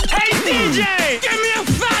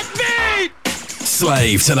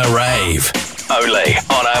Slave to the Rave. Only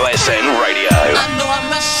on OSN Radio. I know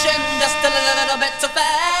I'm rushing just a little bit too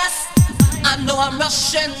fast. I know I'm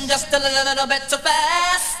rushing just a little bit too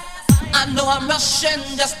fast. I know I'm rushing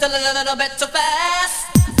just a little bit too fast.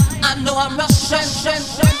 I know I'm rushing.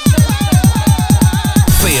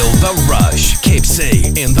 Feel the rush.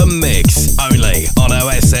 KIP-C in the mix. Only on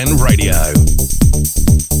OSN Radio.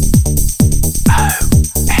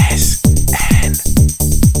 OSN.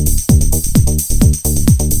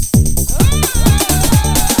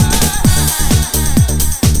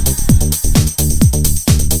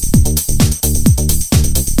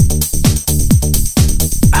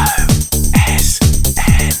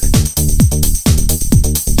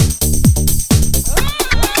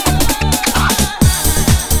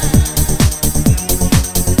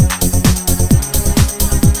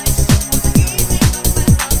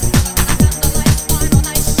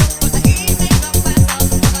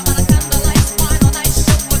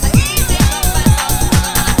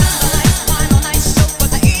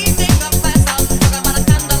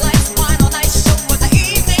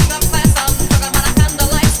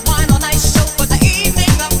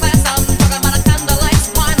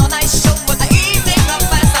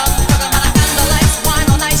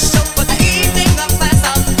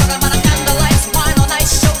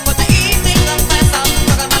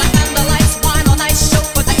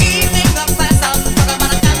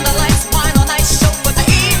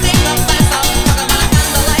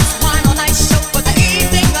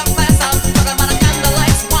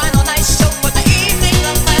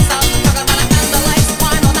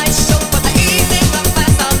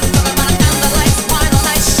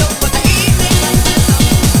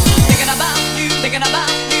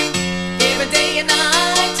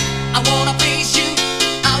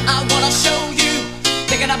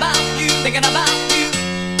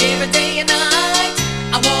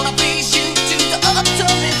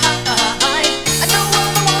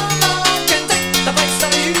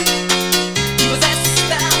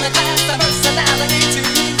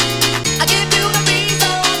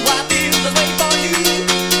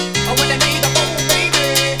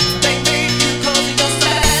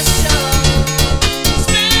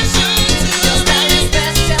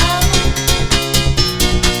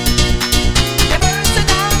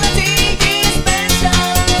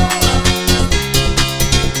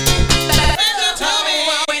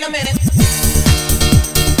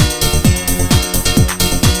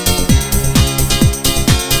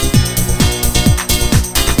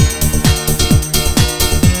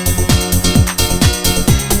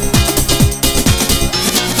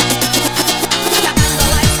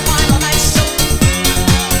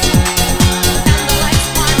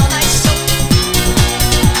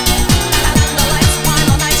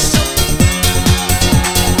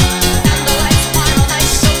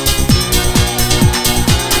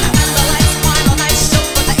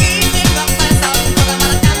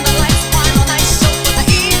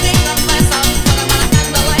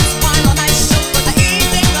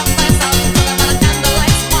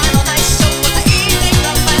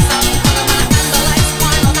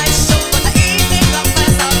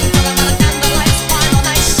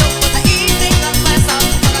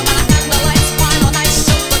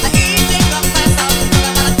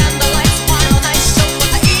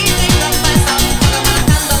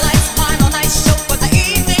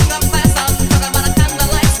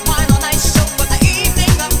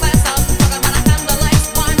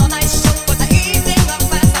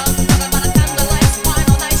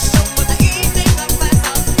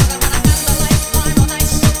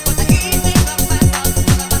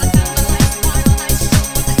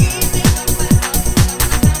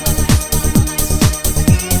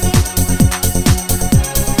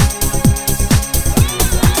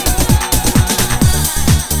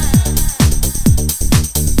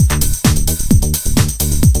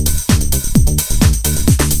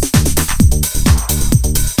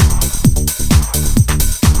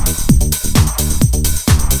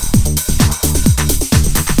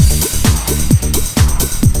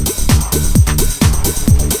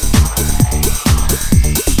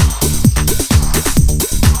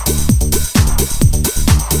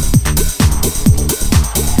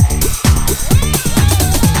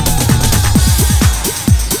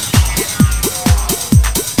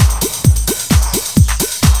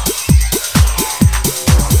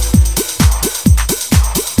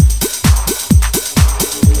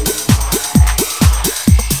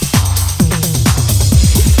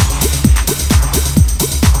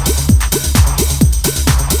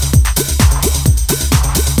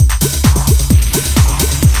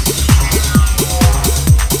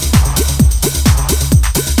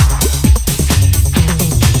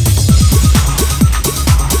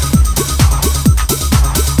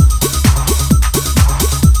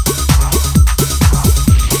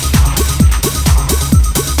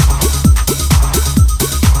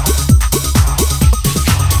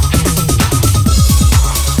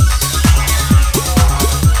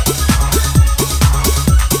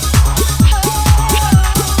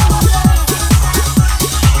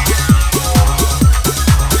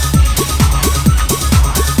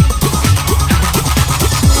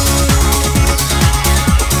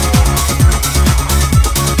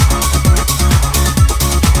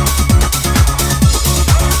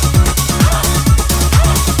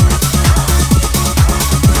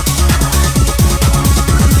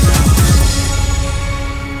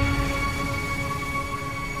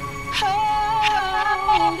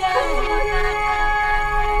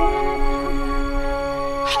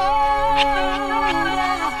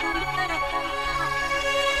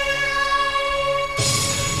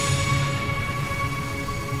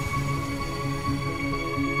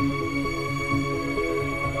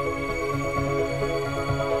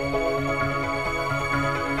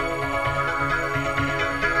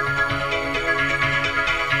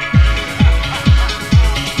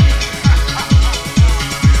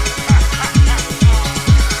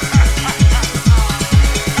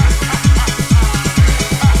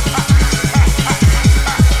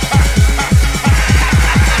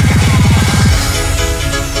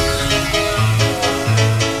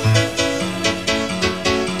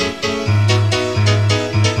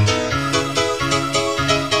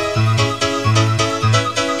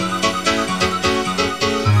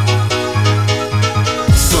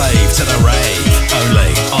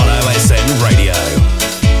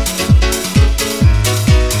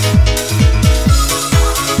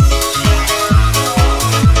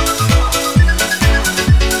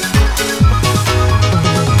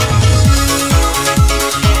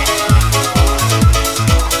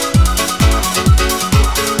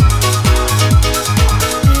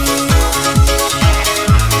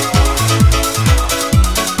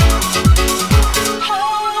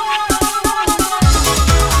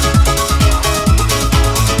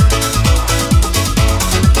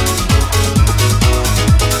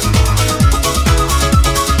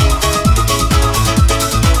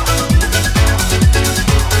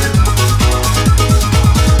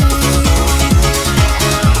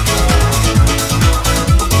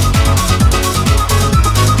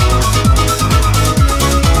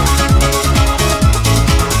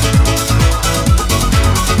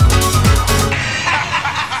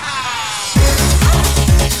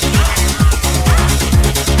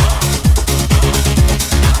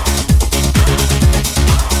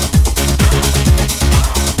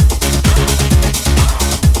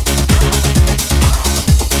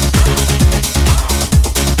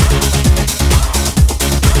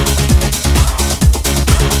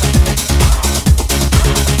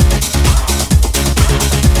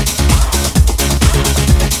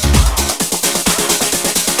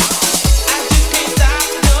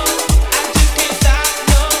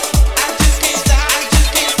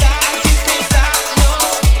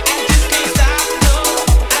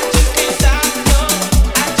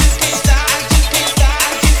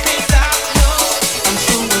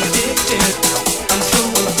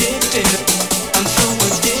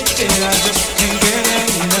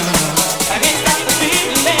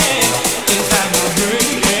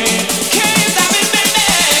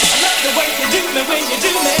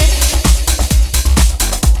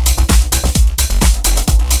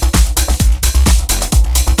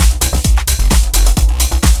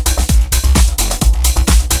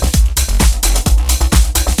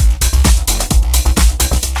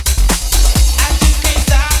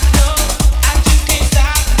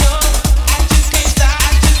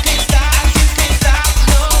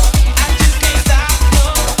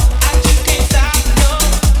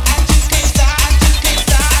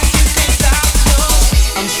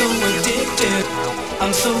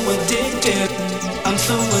 addicted. I'm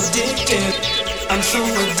so addicted. I'm so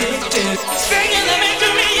addicted. Singing, let me do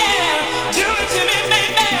me, yeah. Do it to me,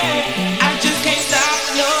 baby. I just can't stop,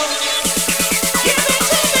 no. Give it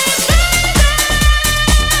to me, baby.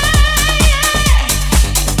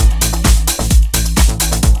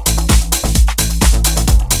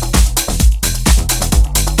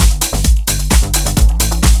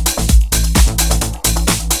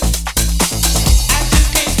 I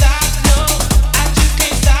just can't stop, no. I just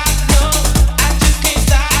can't stop, no. I just can't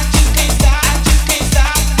stop. I just can't stop. I just can't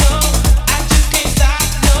stop, no. I just can't stop.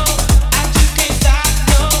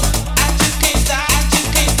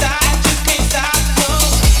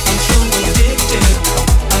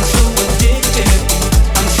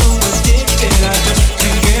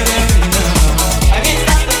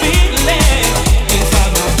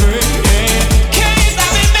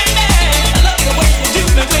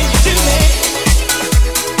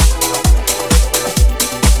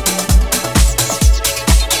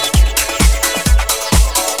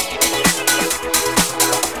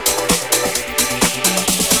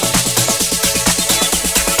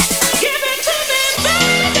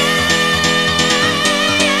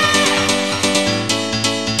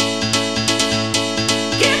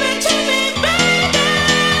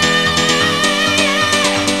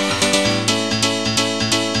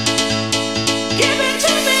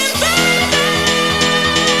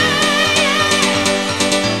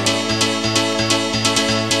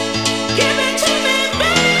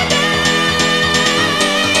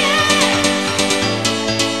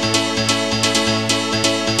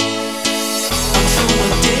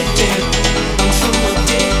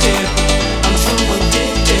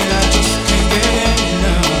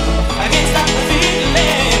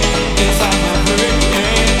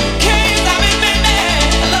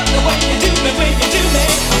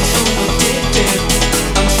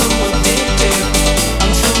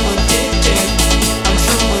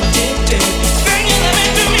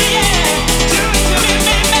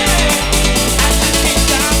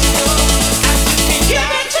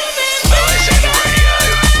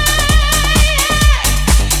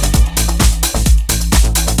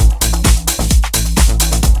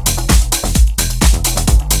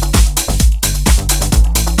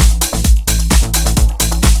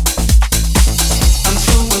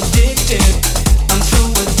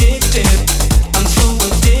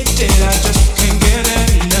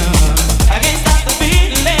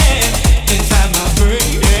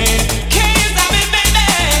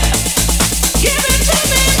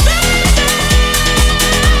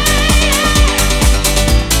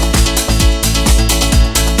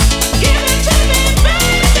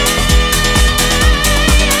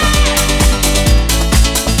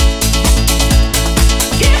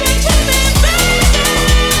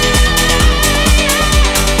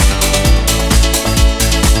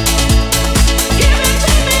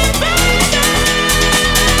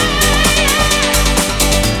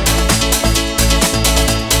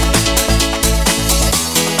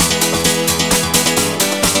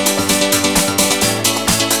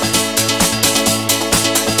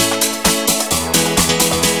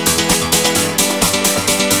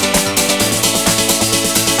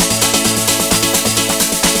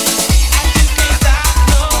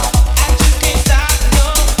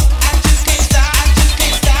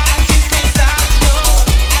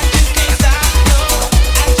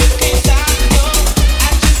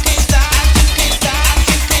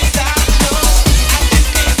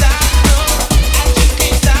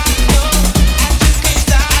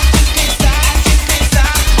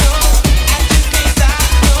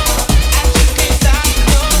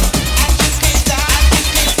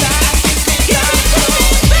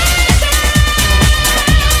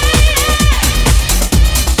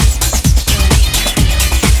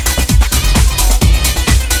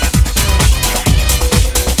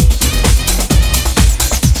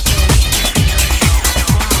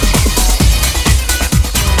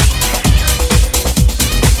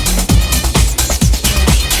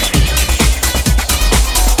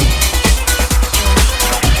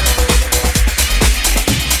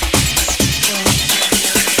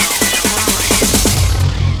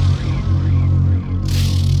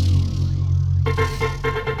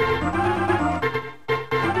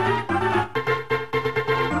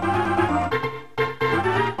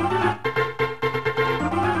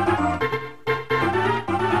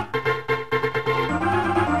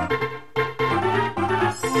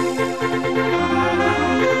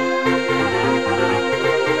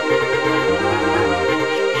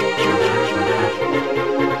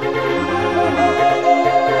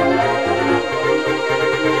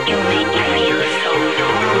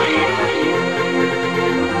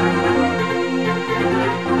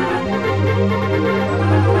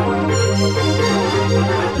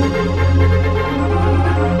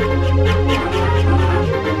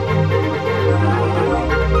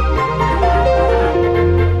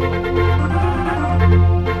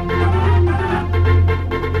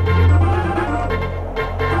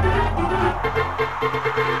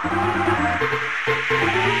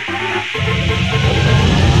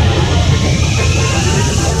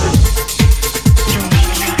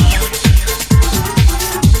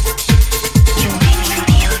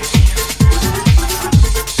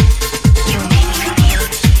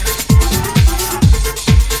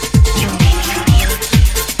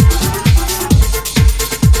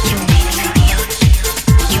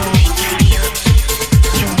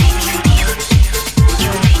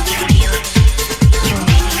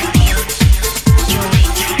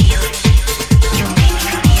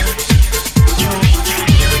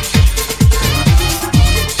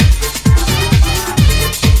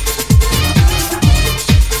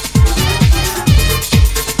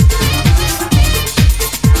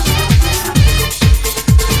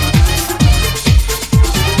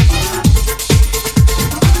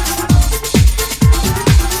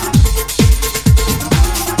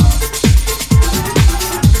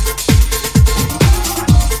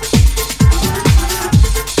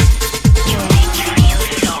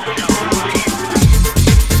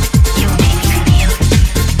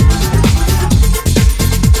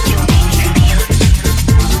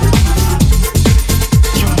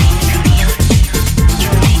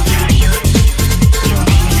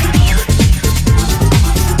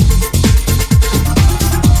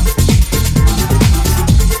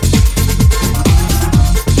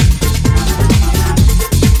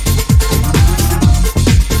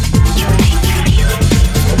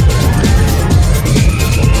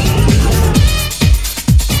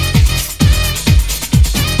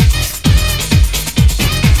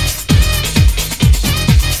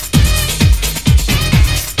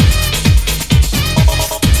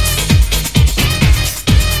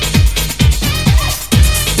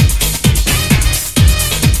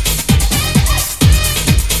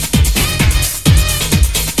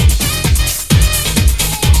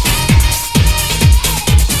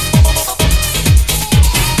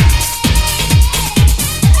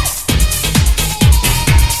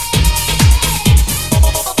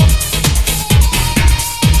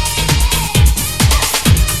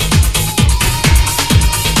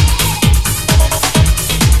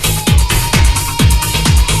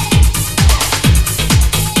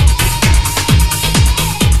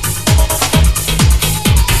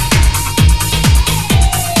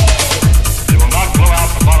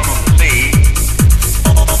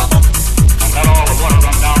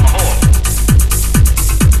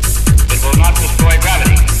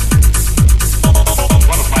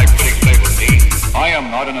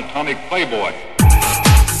 atomic playboy.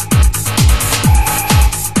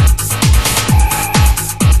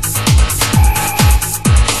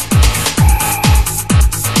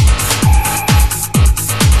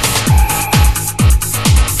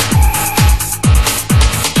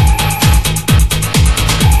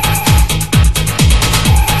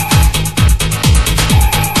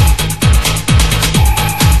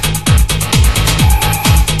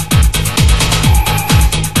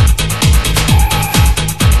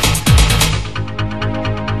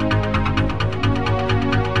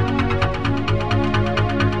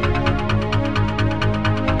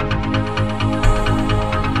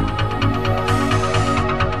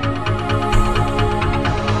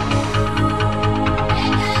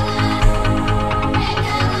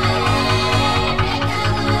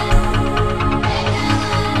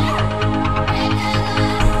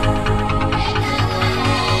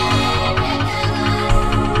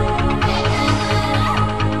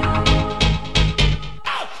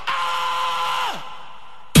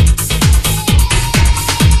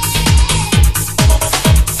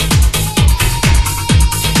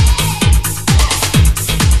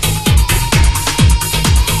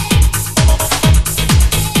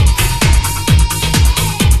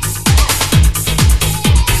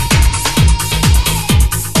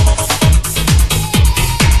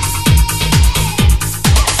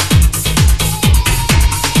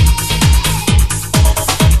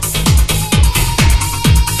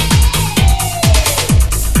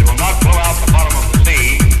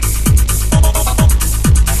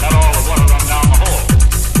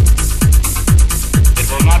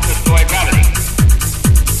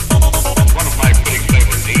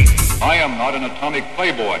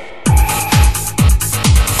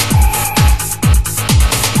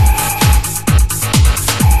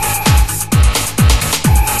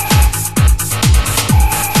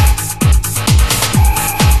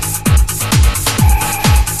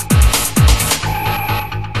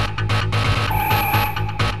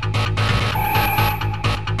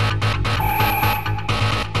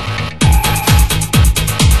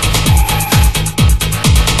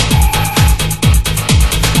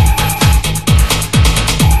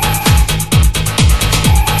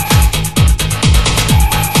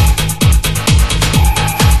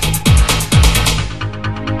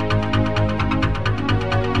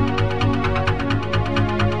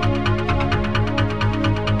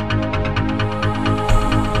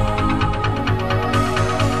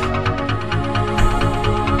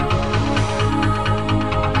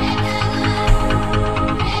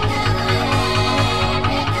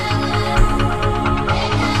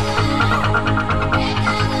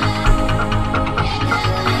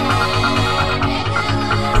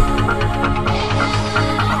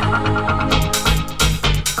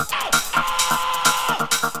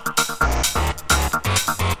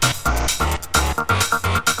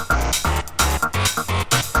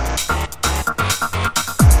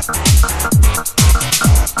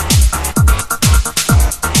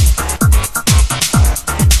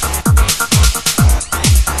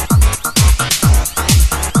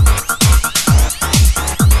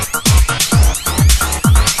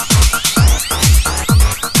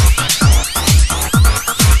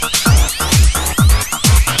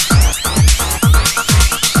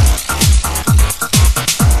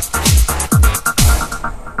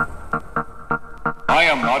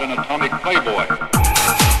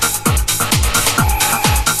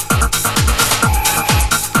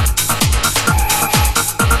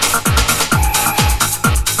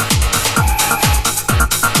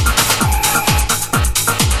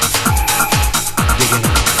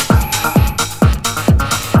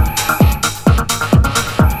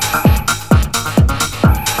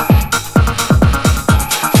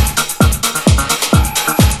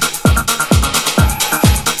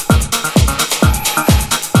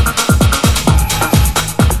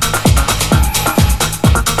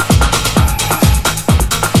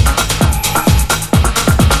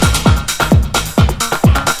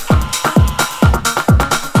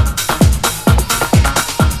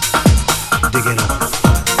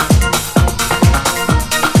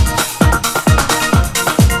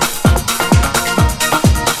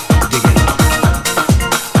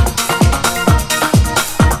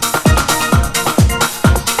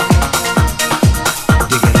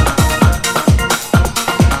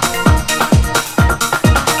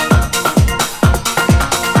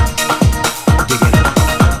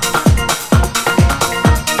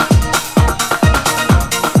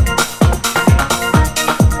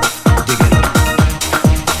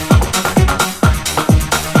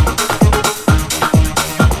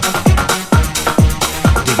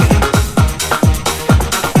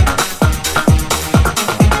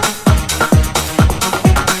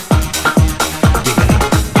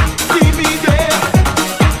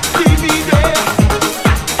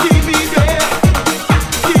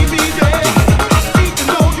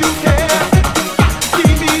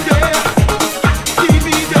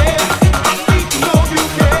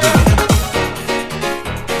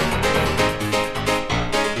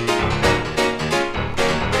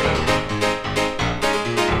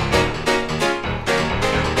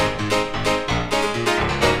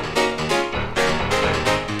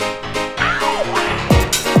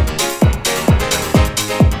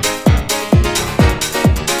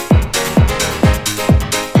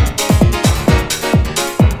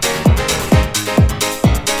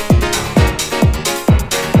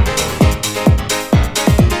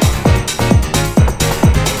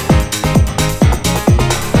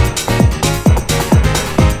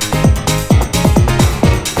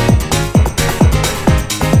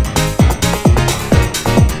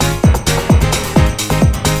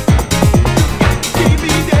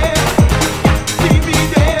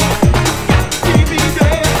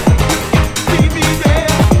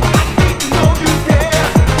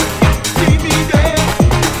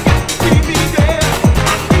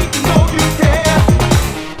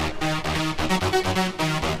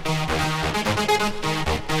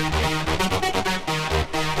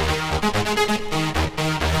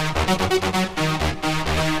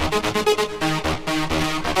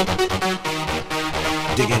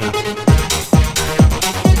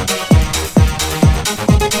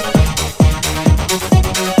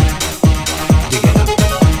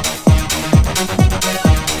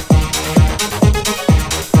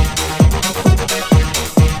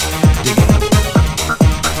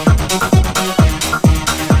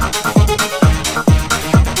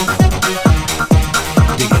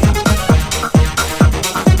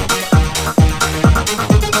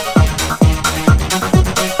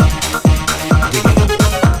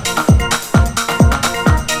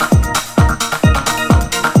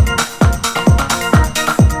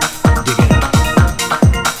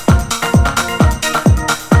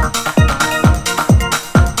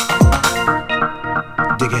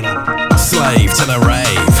 Slave to the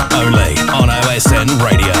Rave, only on OSN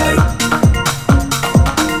Radio.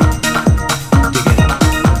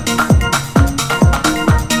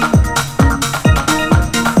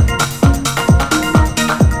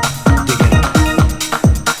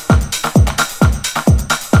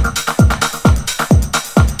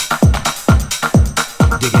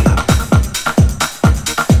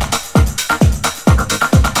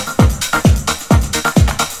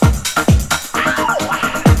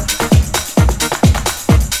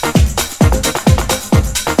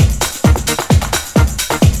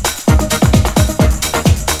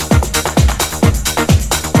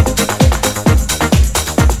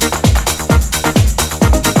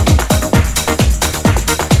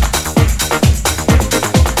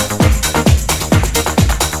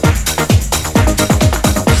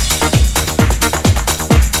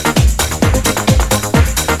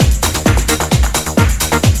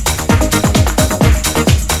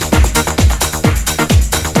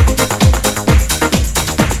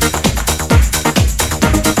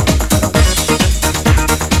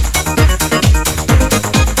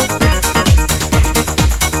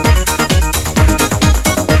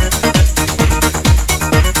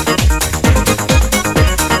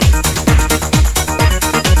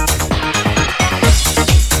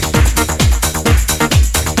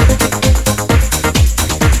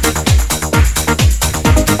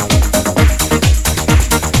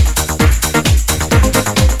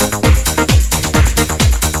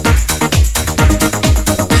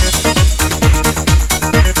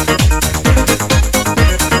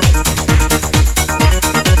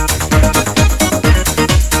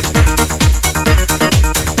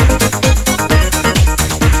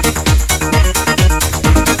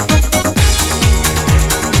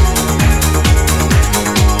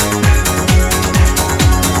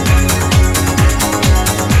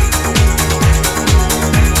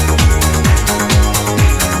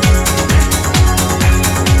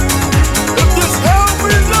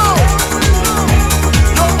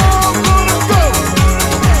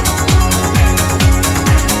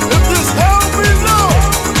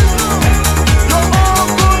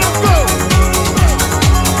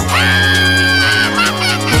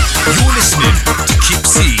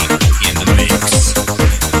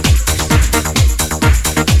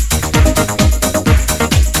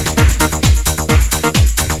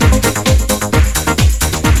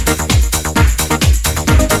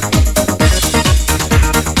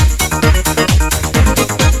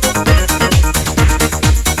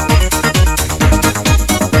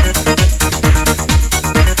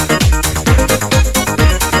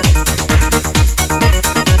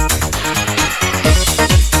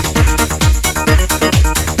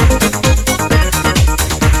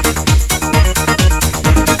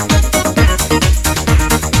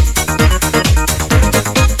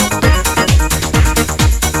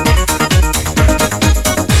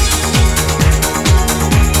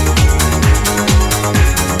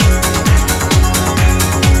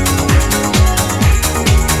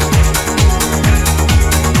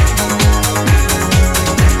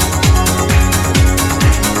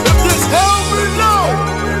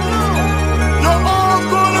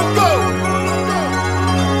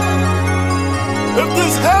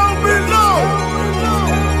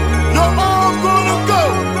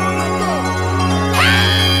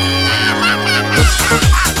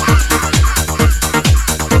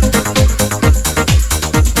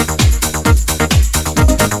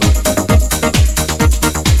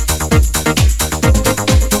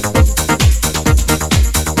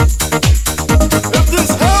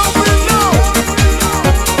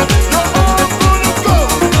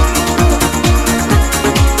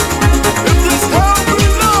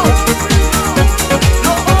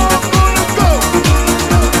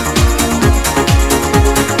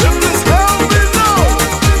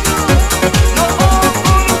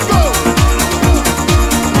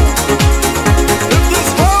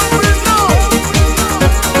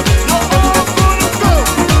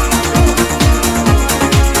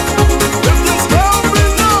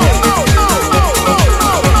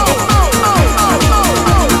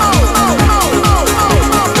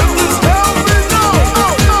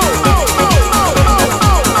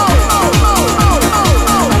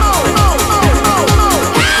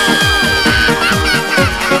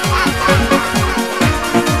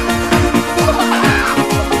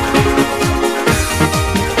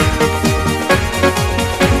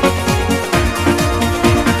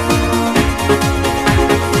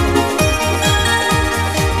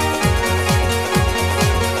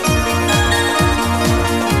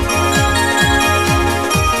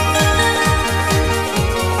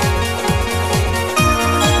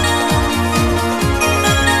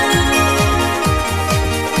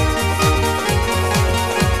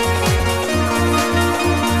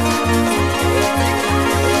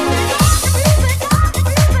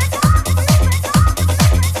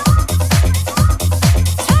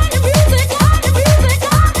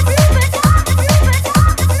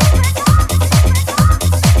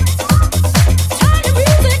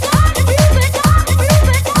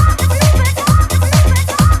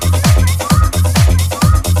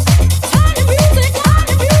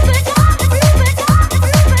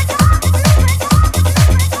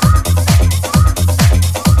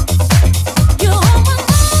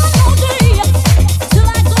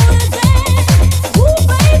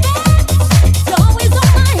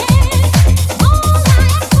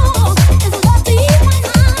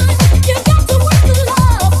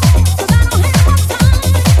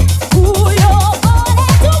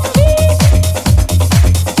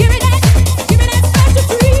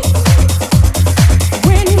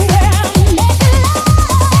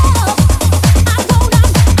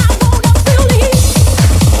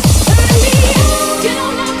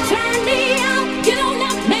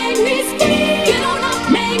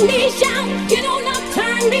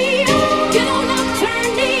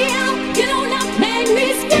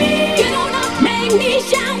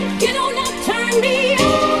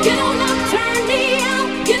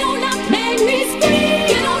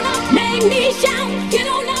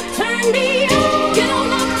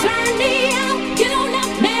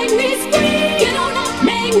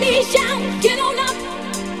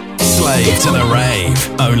 Rave to the Rave,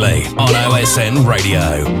 only on OSN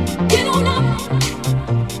Radio. Get on up,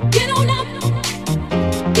 get on up,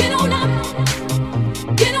 get on up,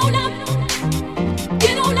 get on up,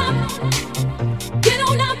 get on up, get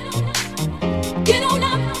on up, get on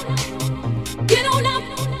up, get on up,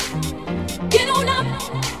 get on up.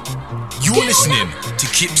 You're listening to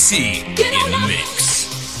KIP-C in the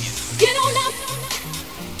mix. Get on up,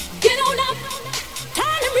 get on up.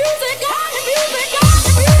 Turn the music on, the music on,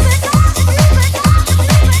 the music on, the music on, the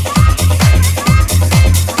music on.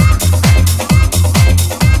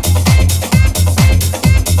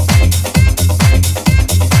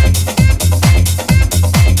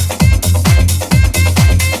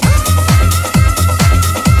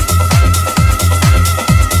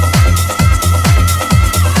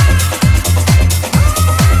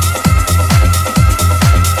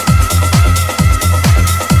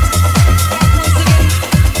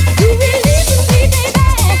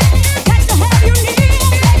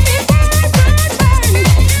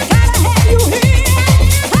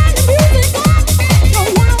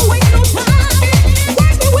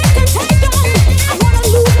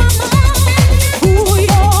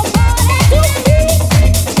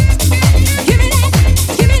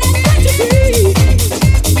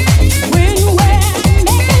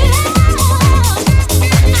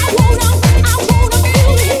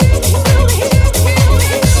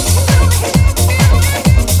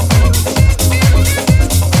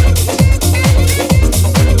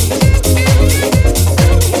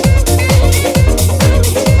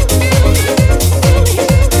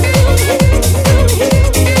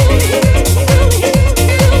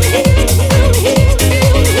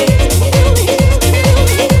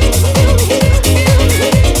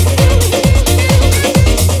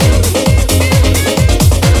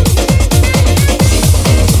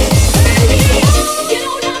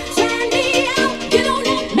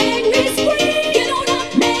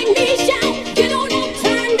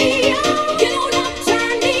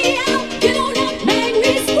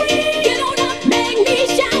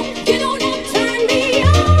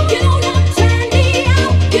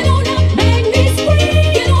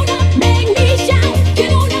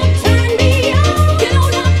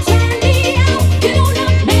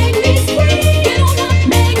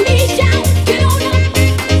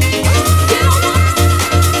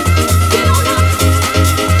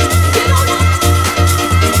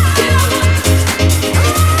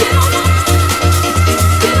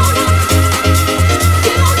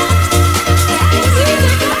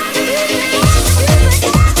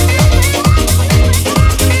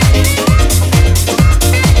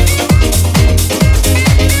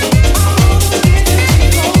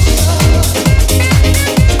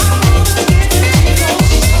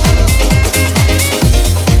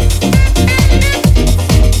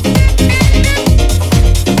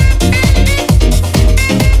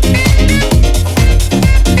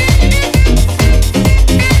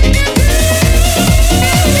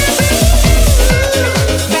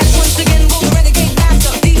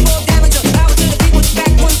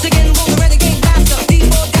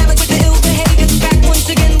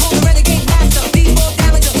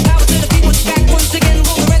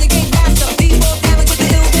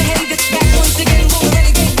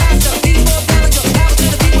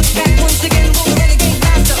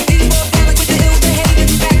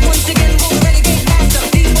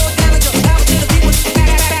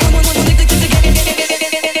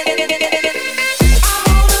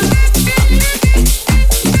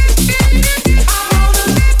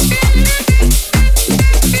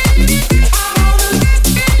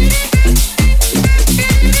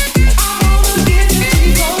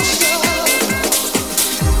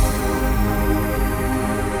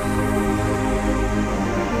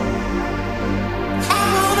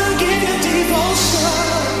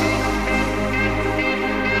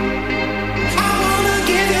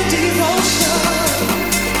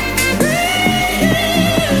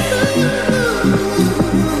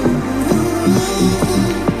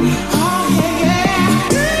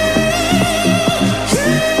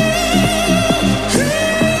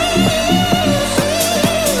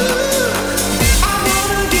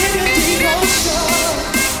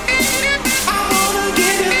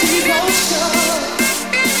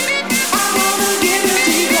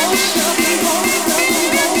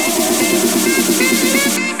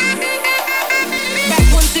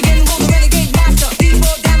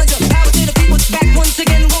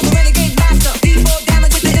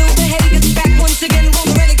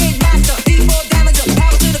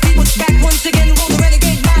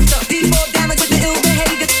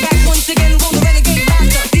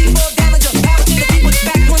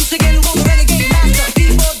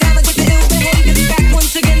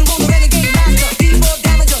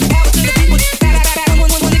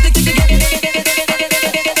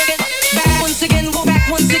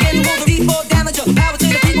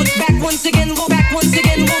 once again, roll back once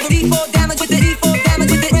again, roll the D4 damage with the D4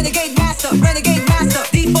 damage with the renegade master,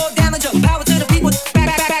 D4 damage, power to the people,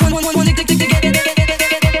 back, one, I wanna give you devotion.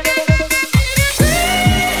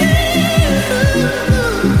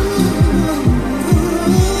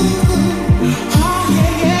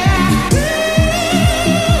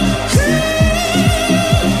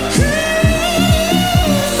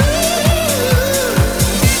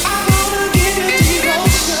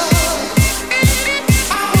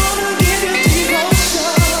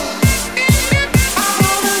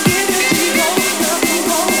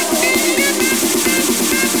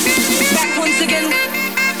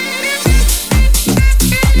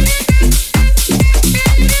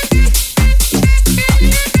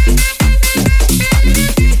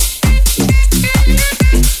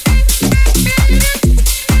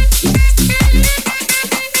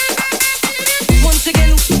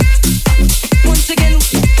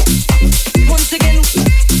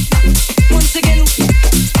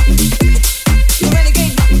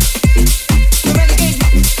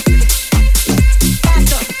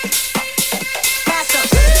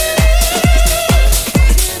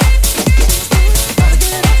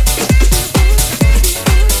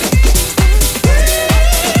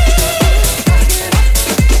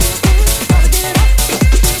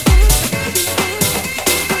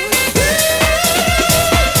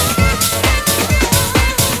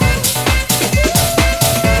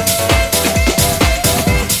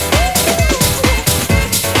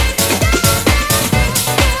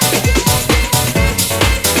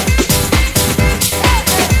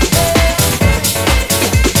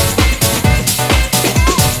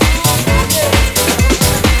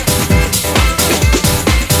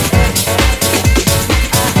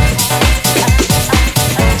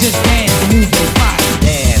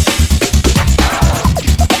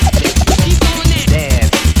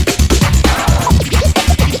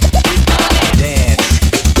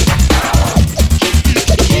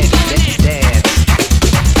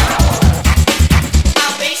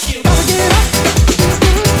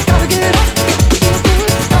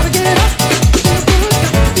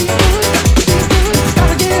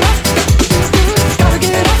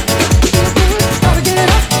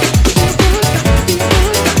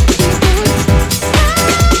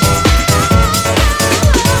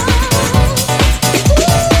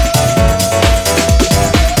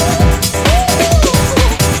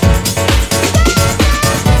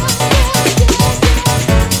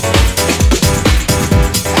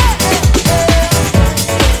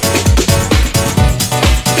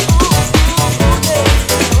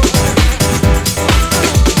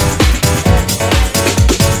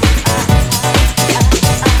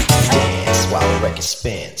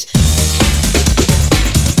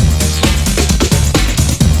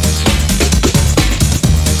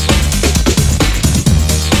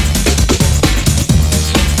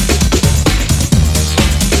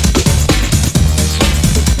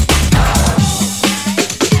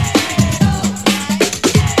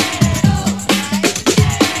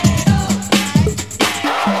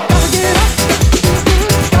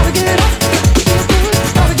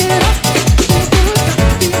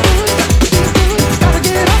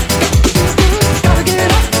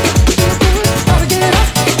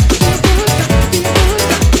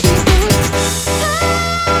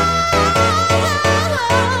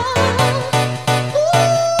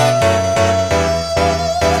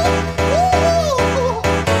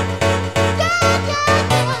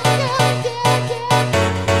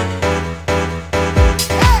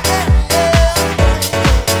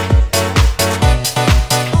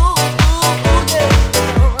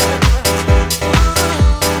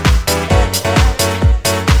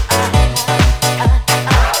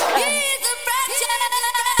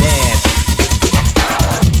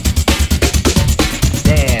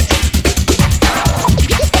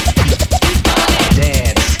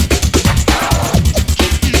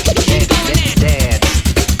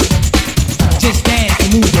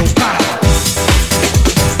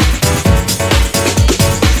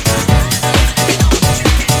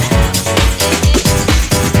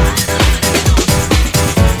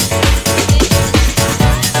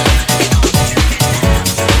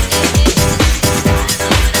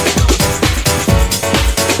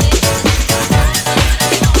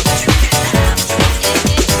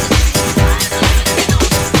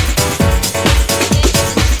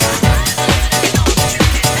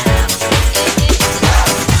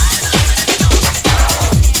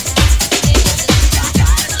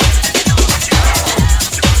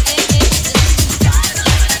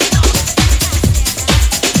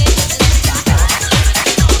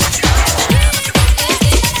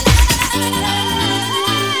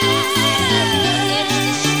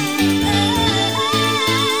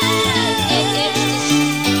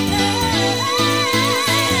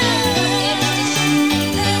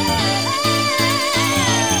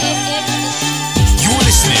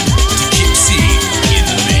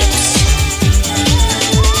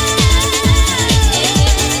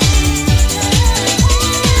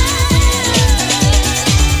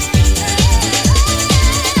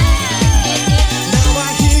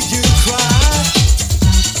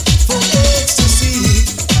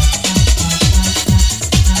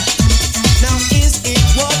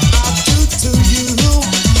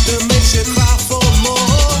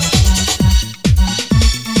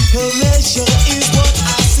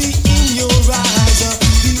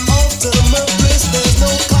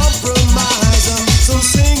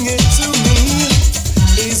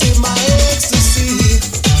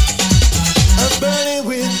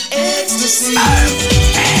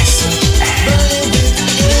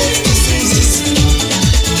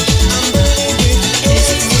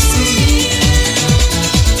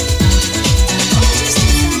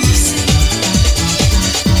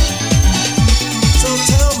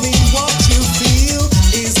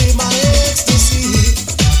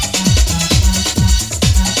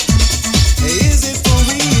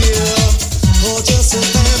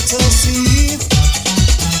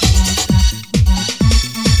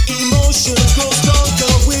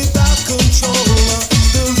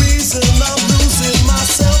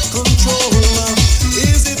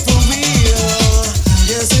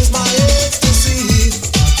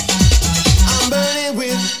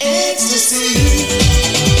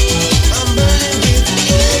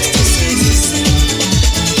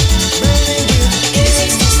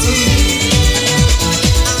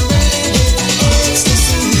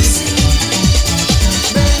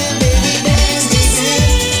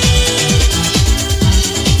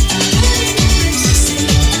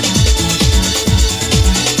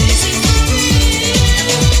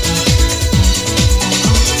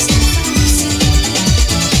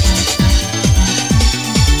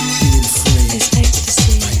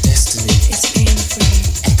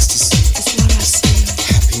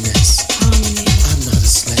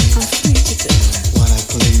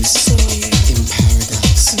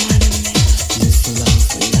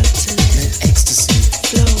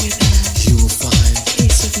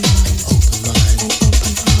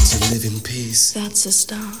 peace. That's a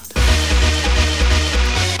start.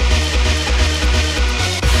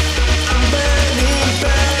 I'm burning,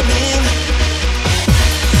 burning.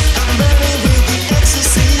 I'm burning with the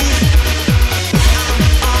ecstasy.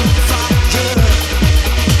 I'm on fire.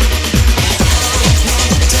 I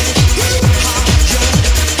wanna take you higher.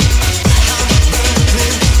 I'm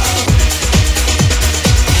burning up.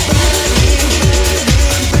 Burning, burning,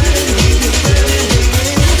 burning, burning, burning.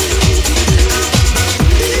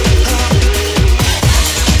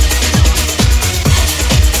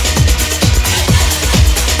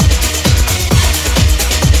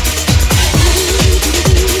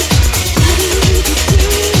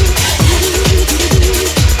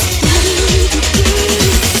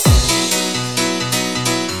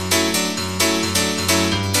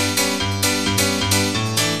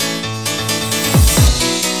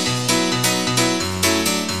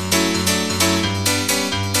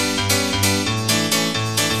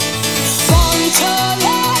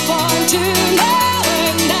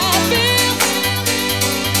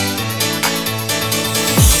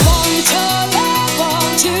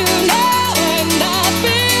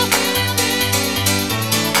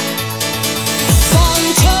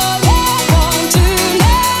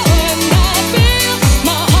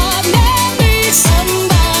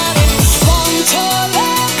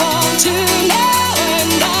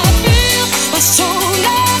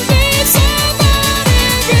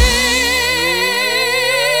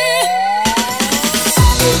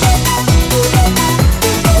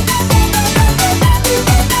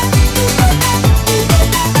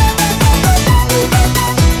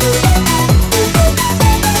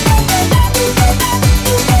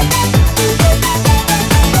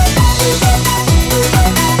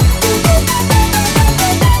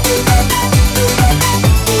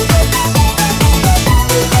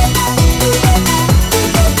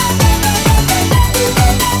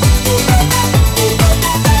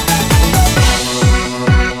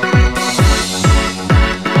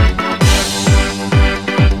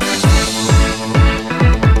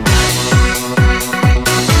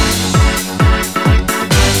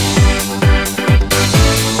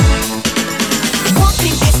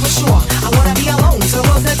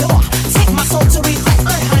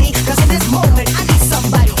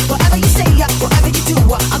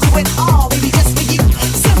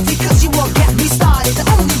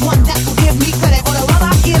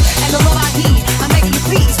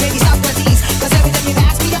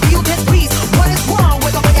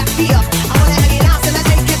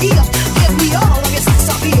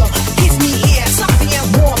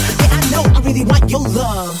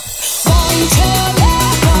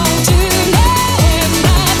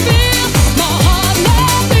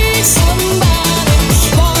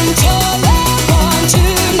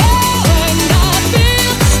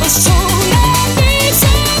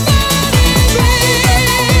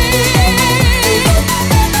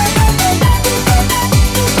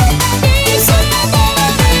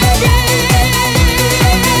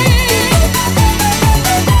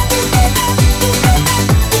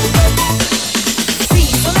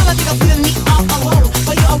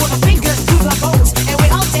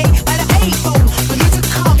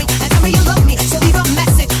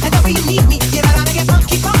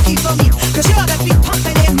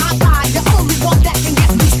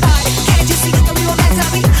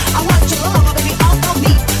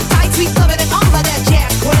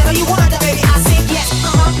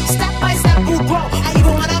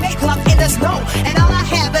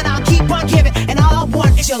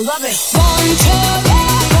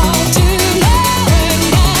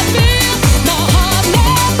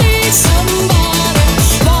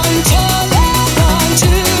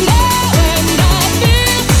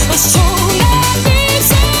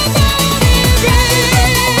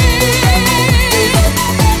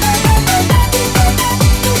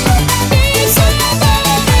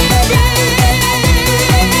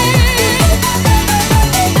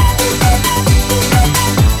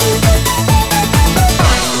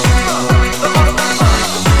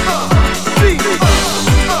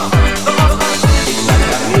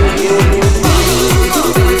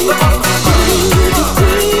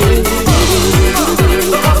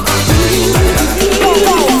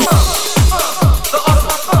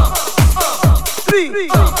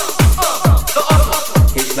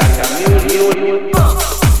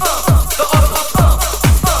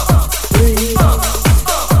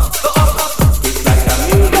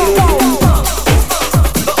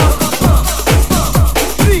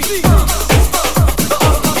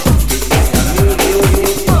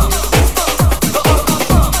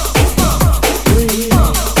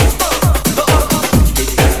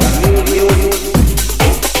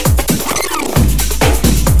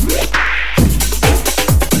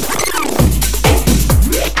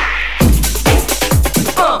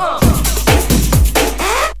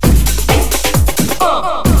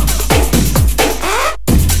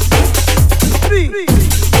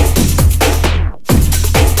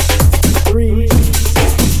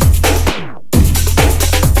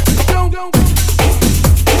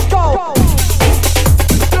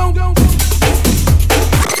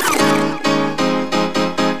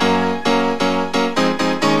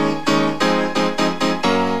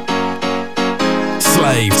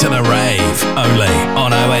 slave to the rave, only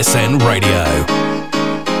on OSN Radio.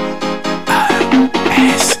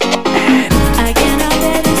 OSN. I cannot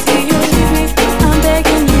bear to see you leave me. I'm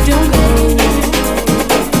begging you, don't go.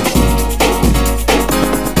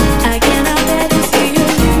 I cannot bear to see you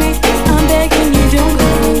leave me. I'm begging you, don't go.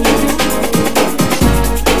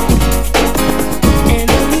 And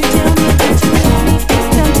though you tell me that you love me,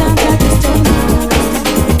 sometimes I just don't know.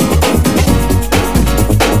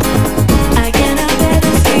 I cannot bear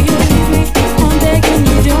to see you leave me. I'm begging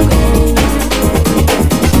you, don't go.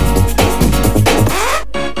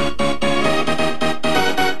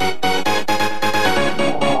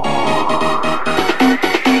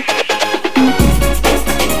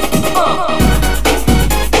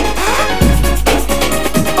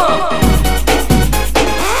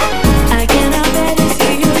 I cannot bear to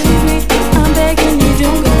see you leave me. I'm begging you,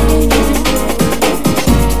 don't go.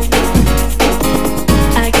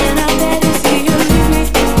 I cannot bear to see you leave me.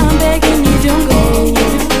 I'm begging you, don't go.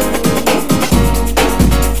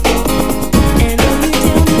 And though you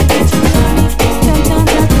tell me that you love me, sometimes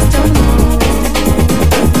I just don't know.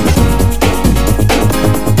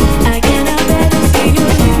 I cannot bear to see you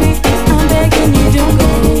leave me. I'm begging you, don't go.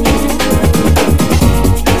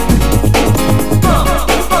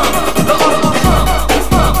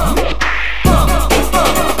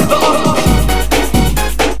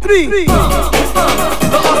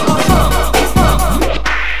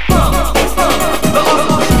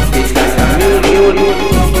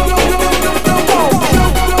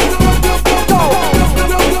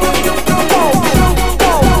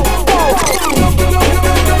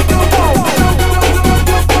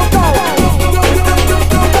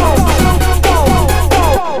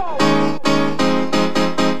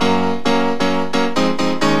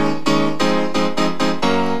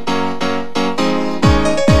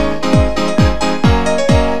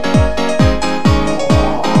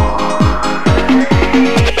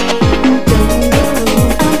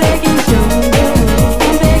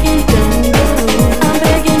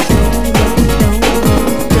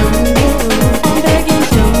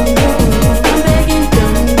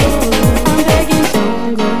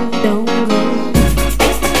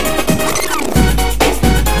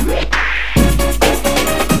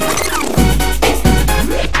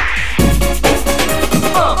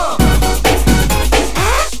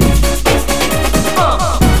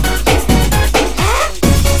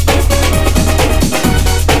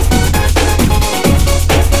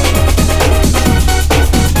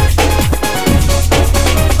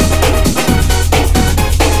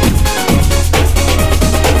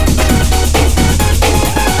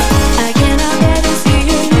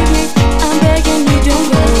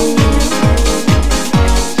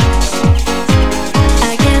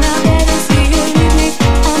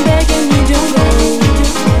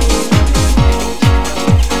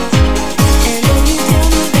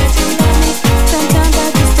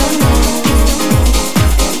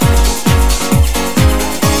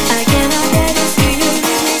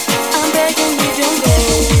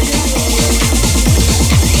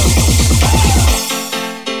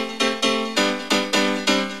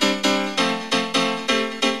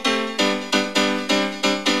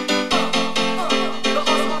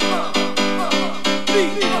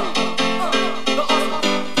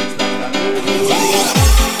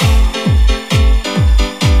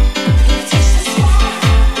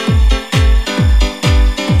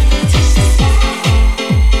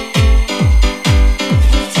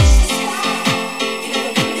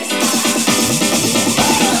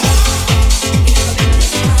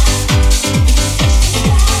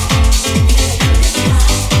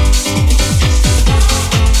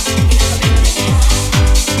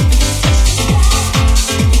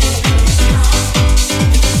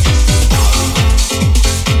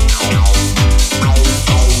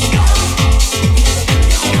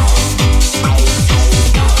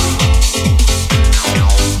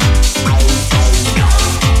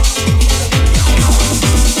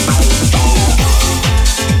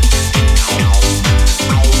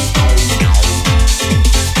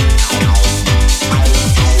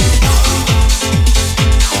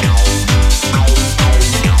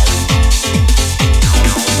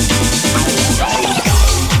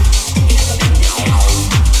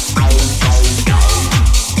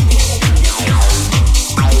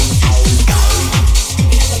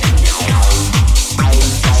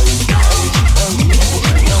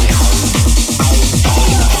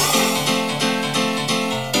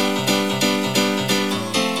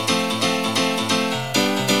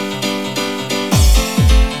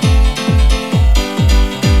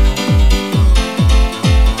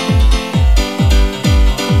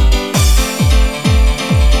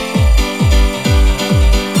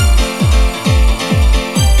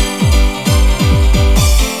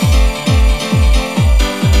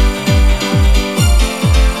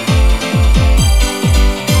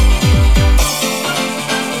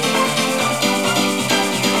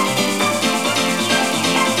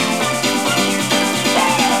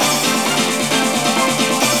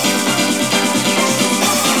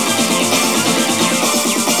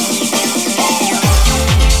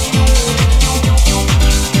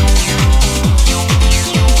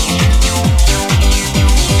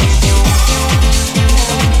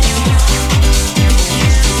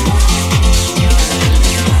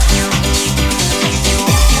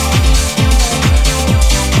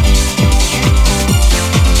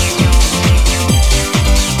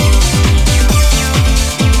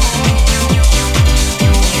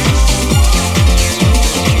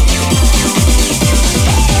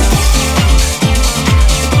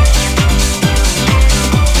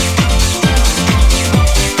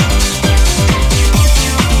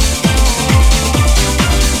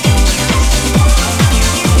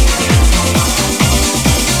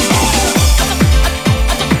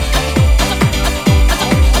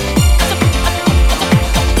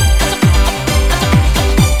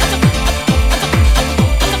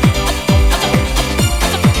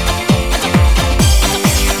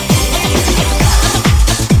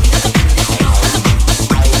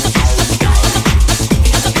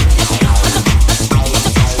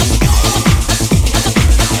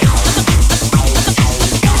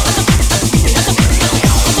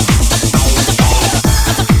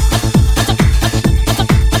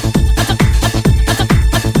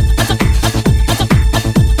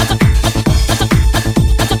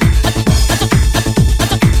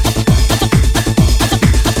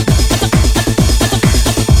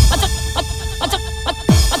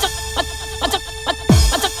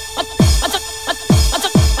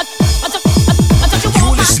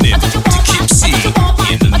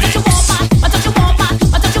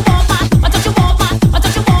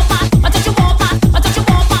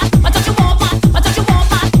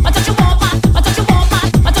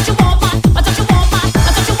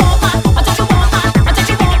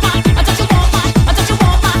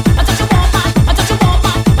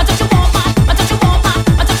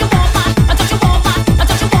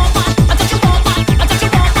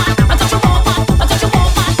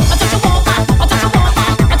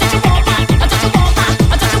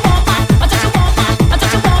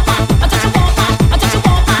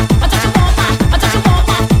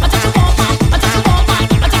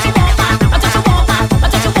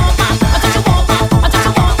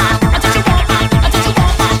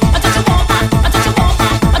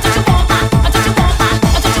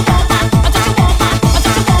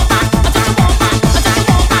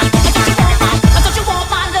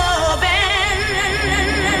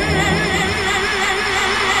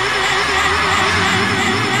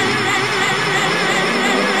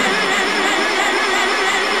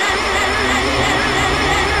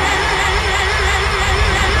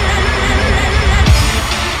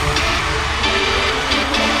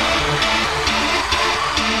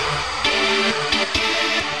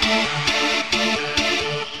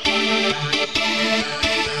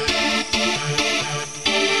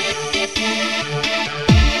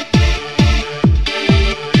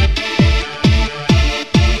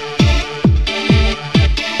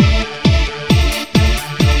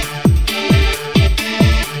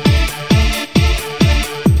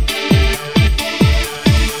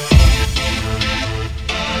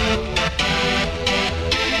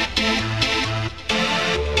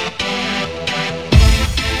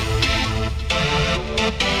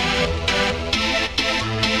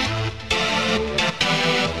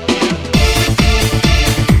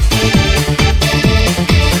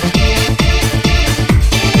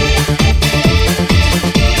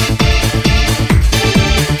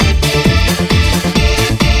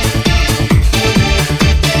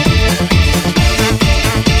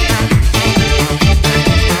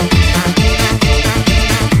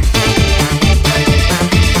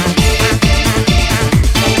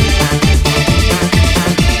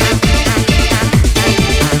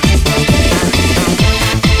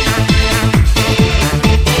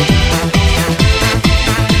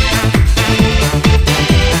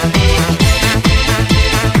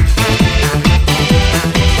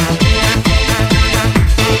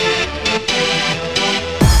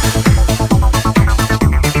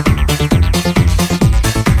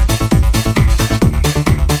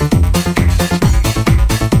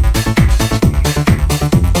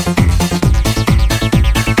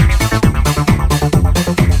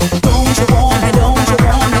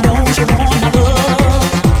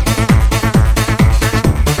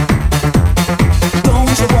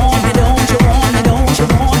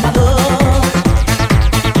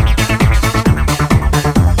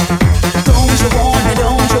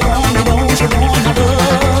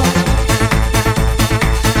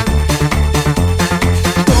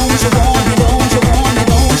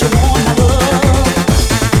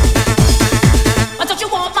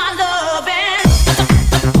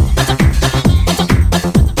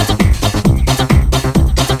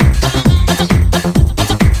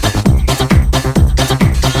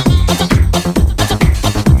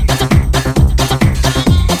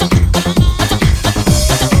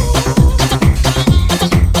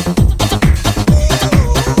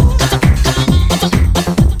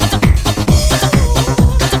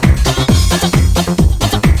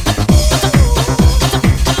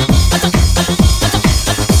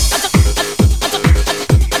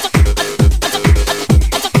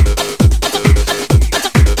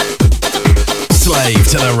 Rave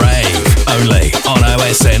to the Rave, only on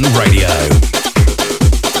OSN Radio.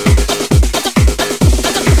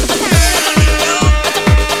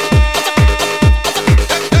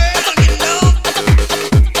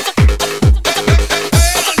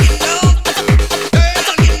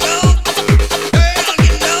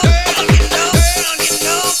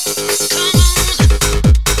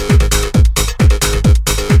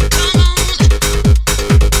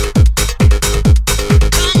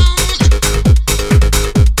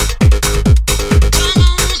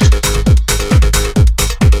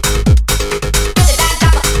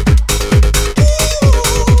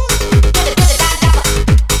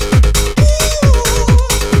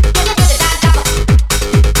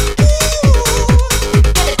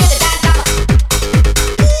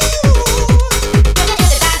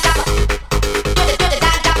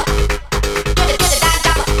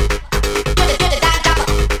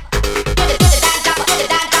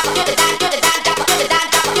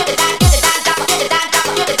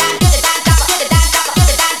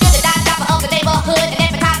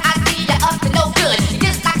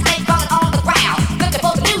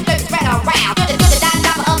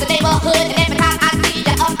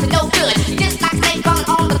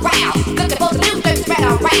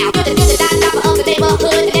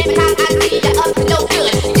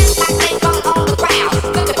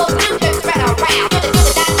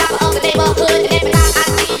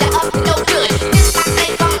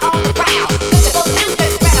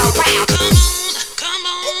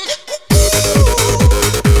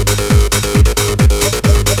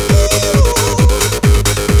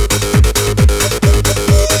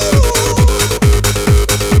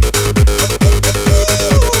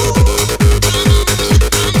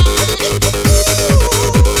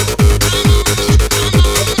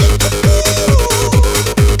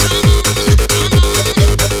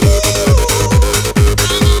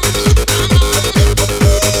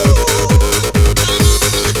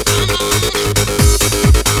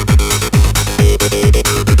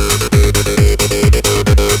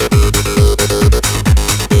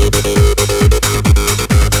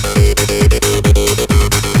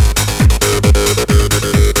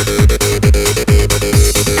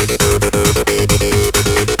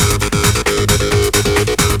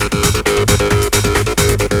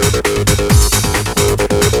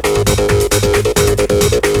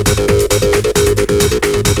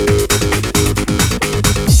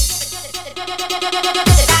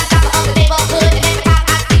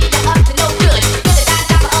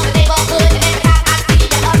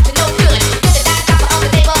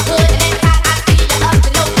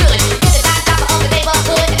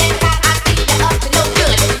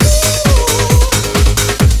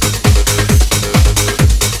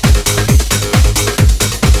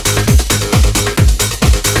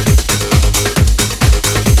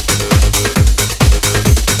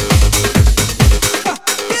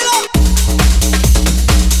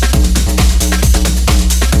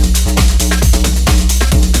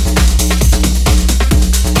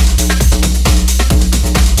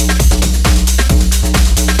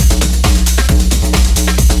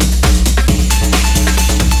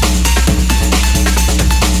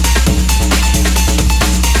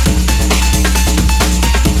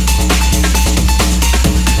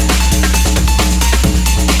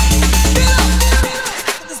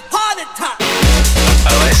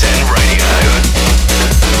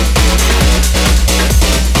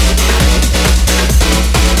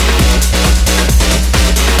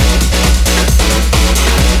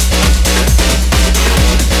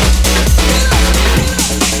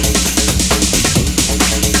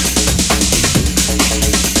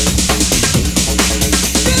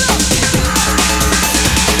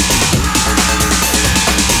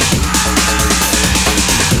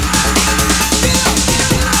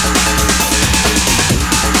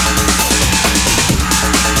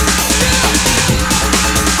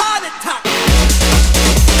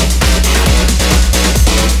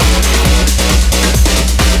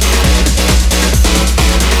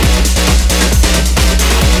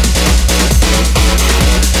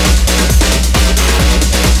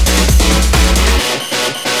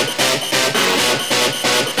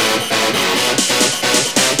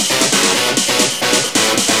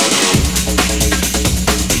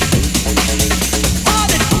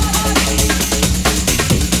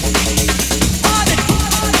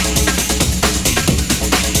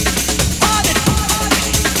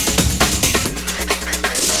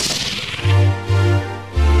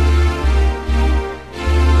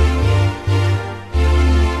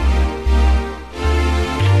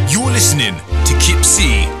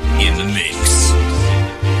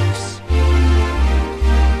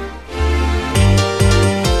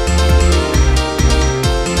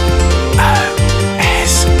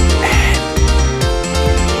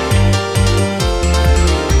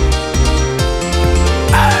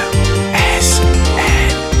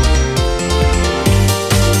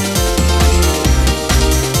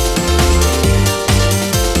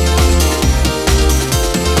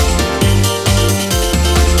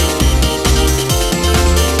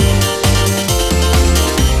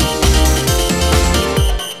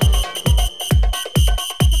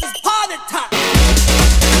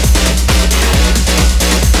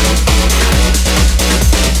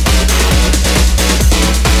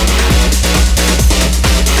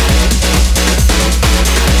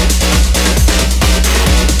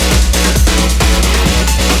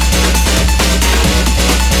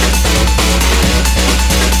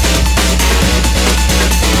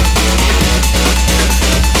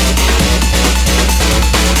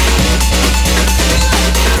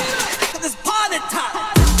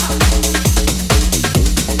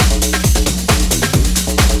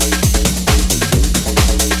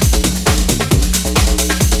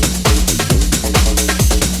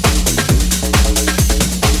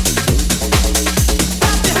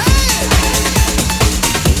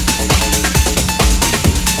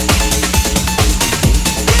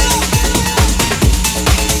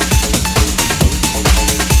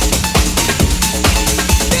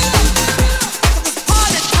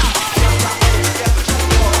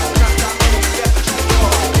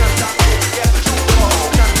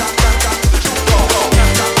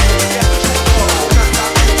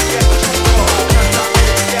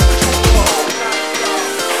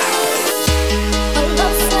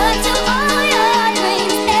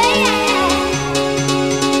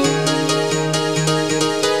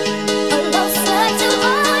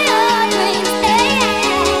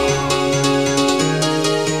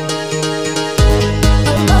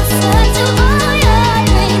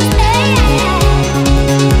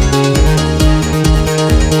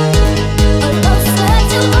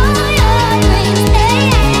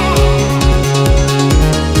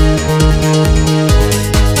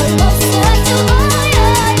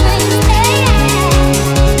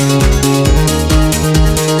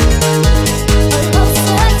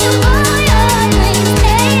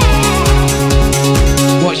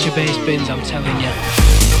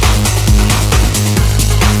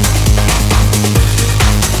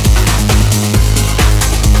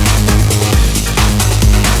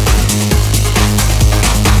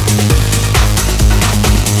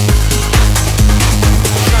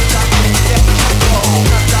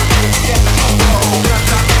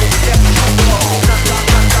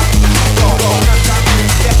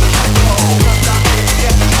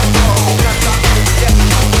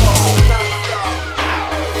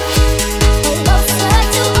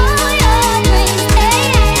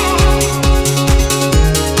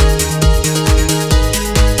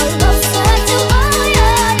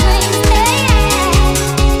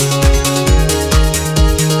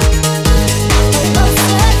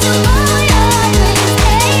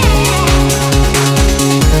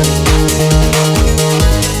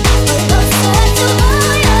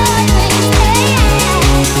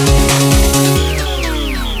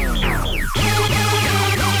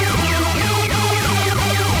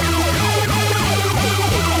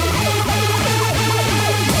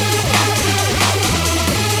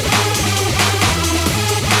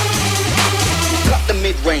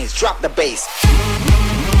 drop the bass.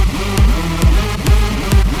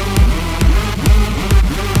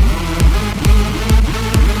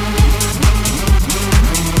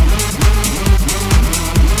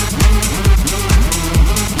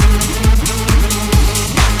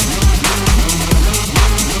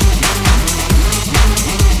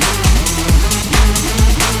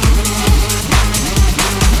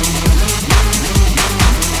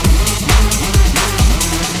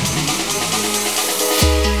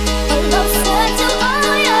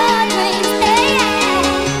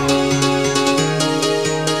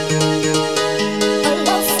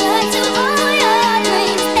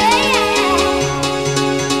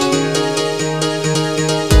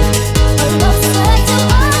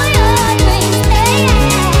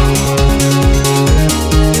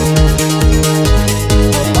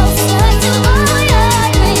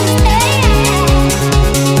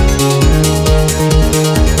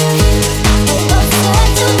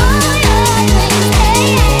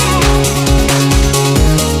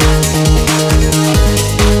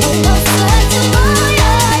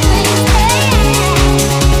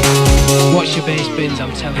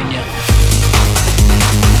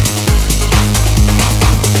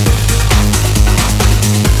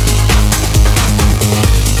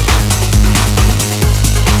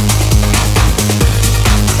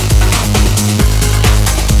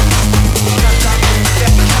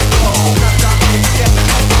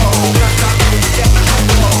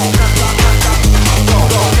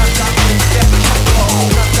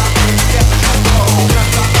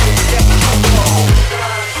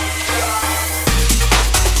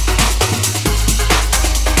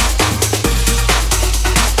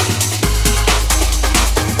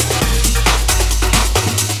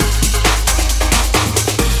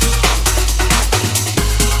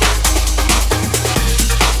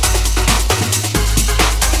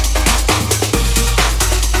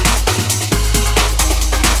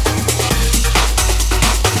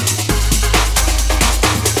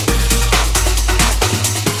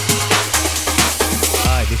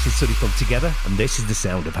 And this is the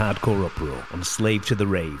sound of hardcore uproar on Slave to the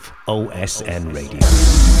Rave, OSN Radio.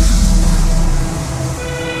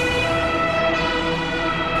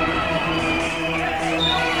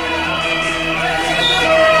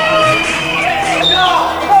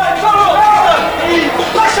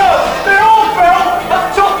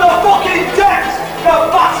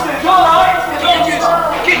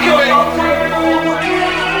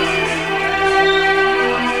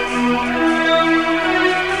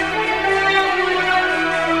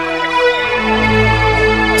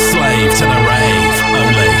 To the Rave,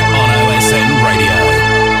 only on OSN Radio.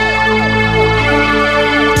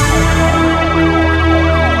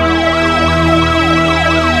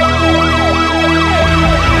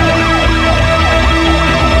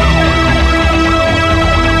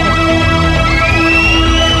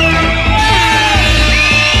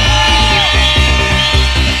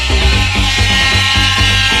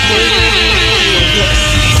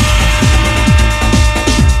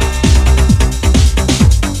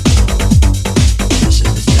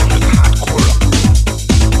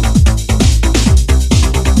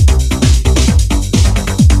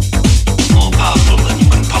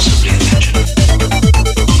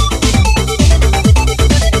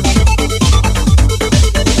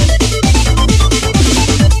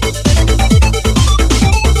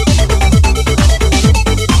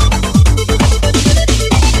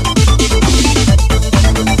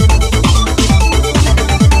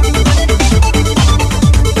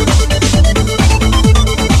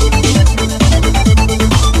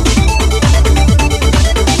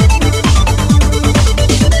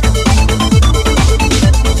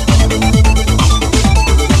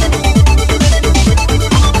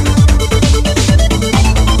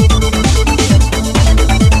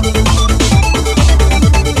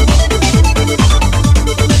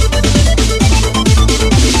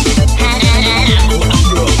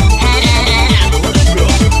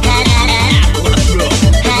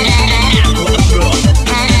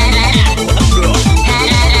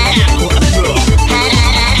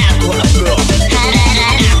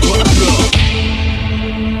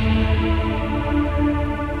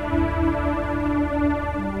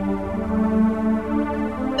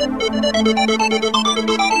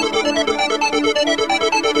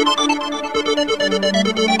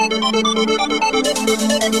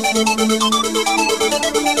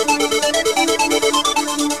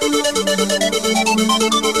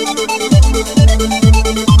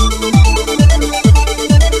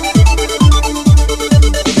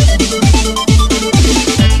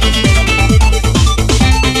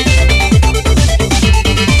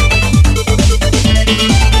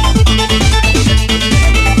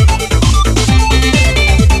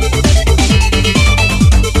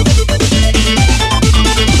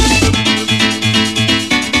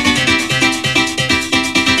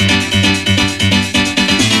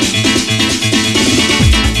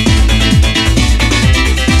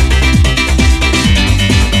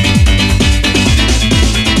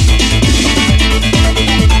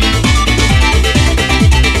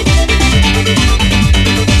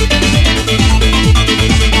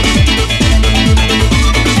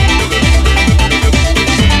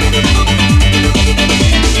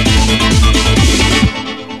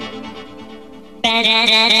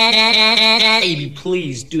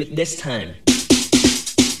 please do it this time.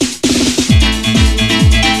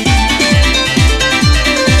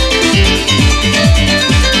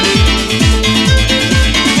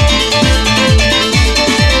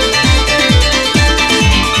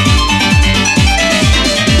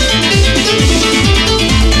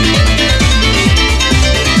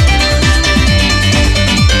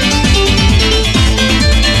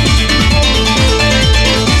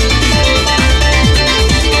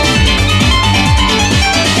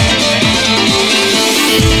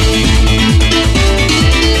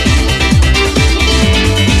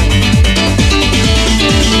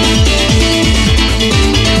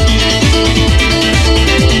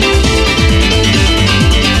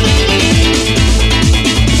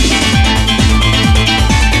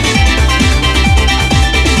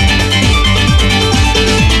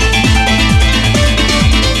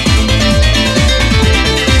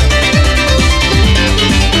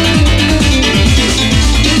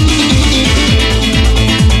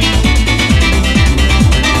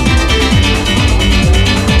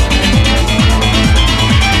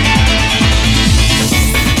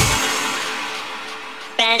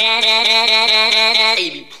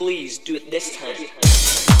 Baby, please do it this time.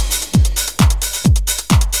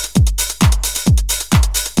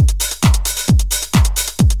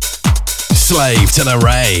 Slave to the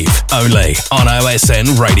Rave, only on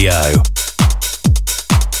OSN Radio.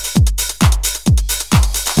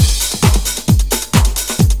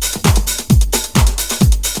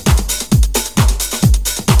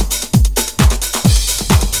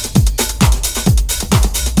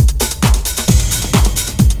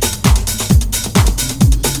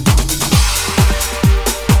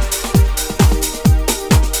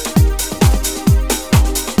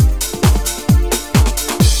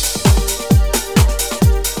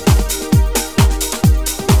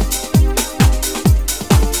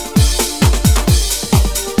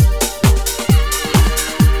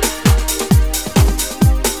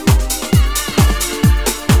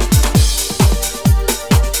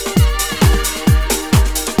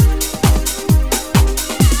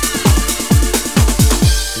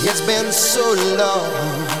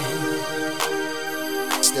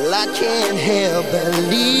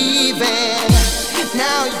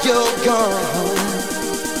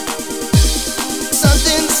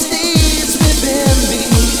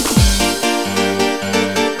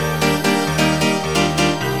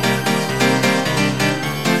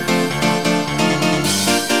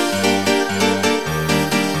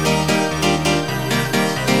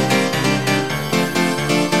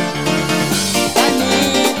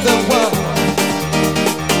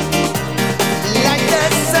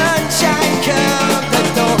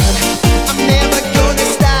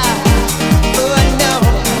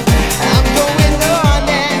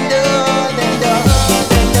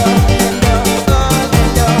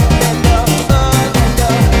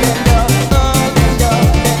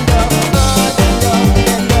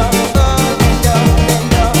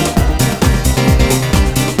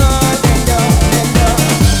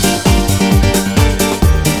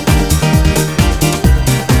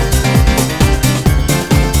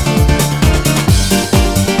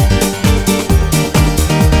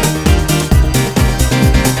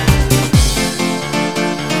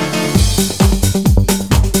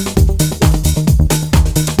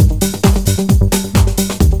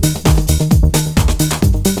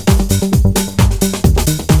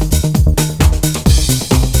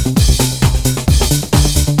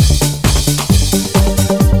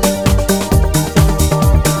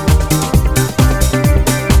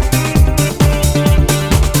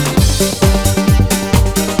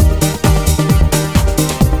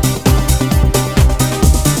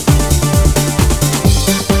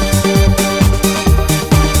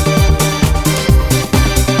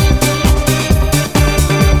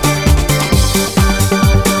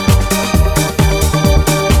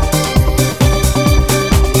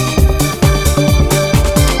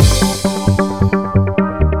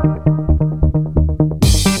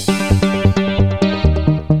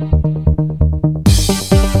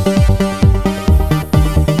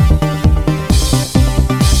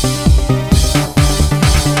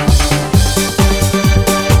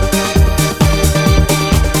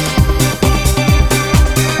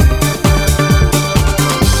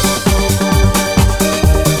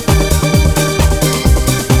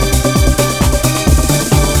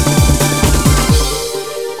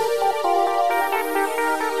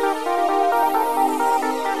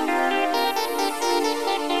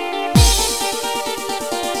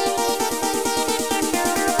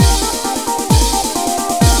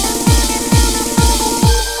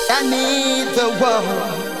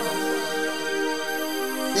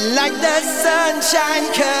 Like the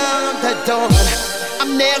sunshine come the dawn,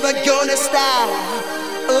 I'm never gonna stop.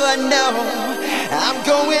 Oh no, I'm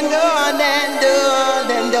going on and on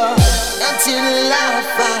and on until I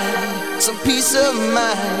find some peace of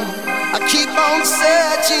mind. I keep on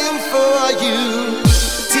searching for you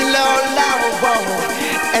till all I want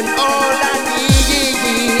and all I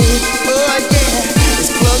need, oh yeah, is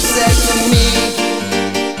closer to me.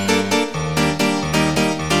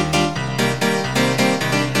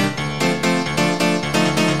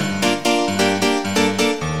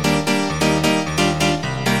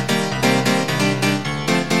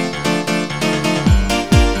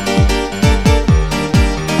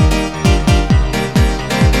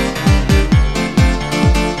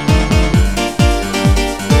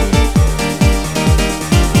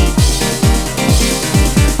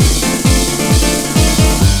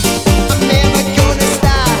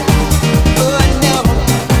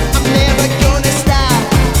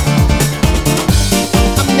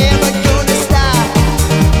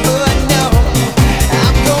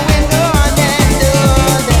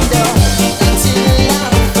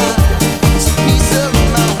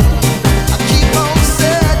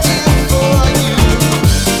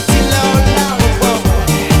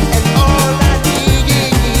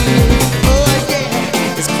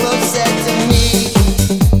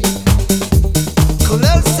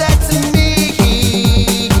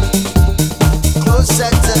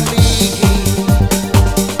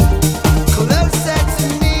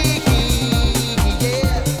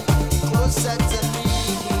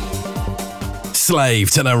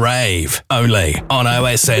 Slave to the Rave, only on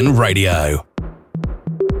OSN Radio.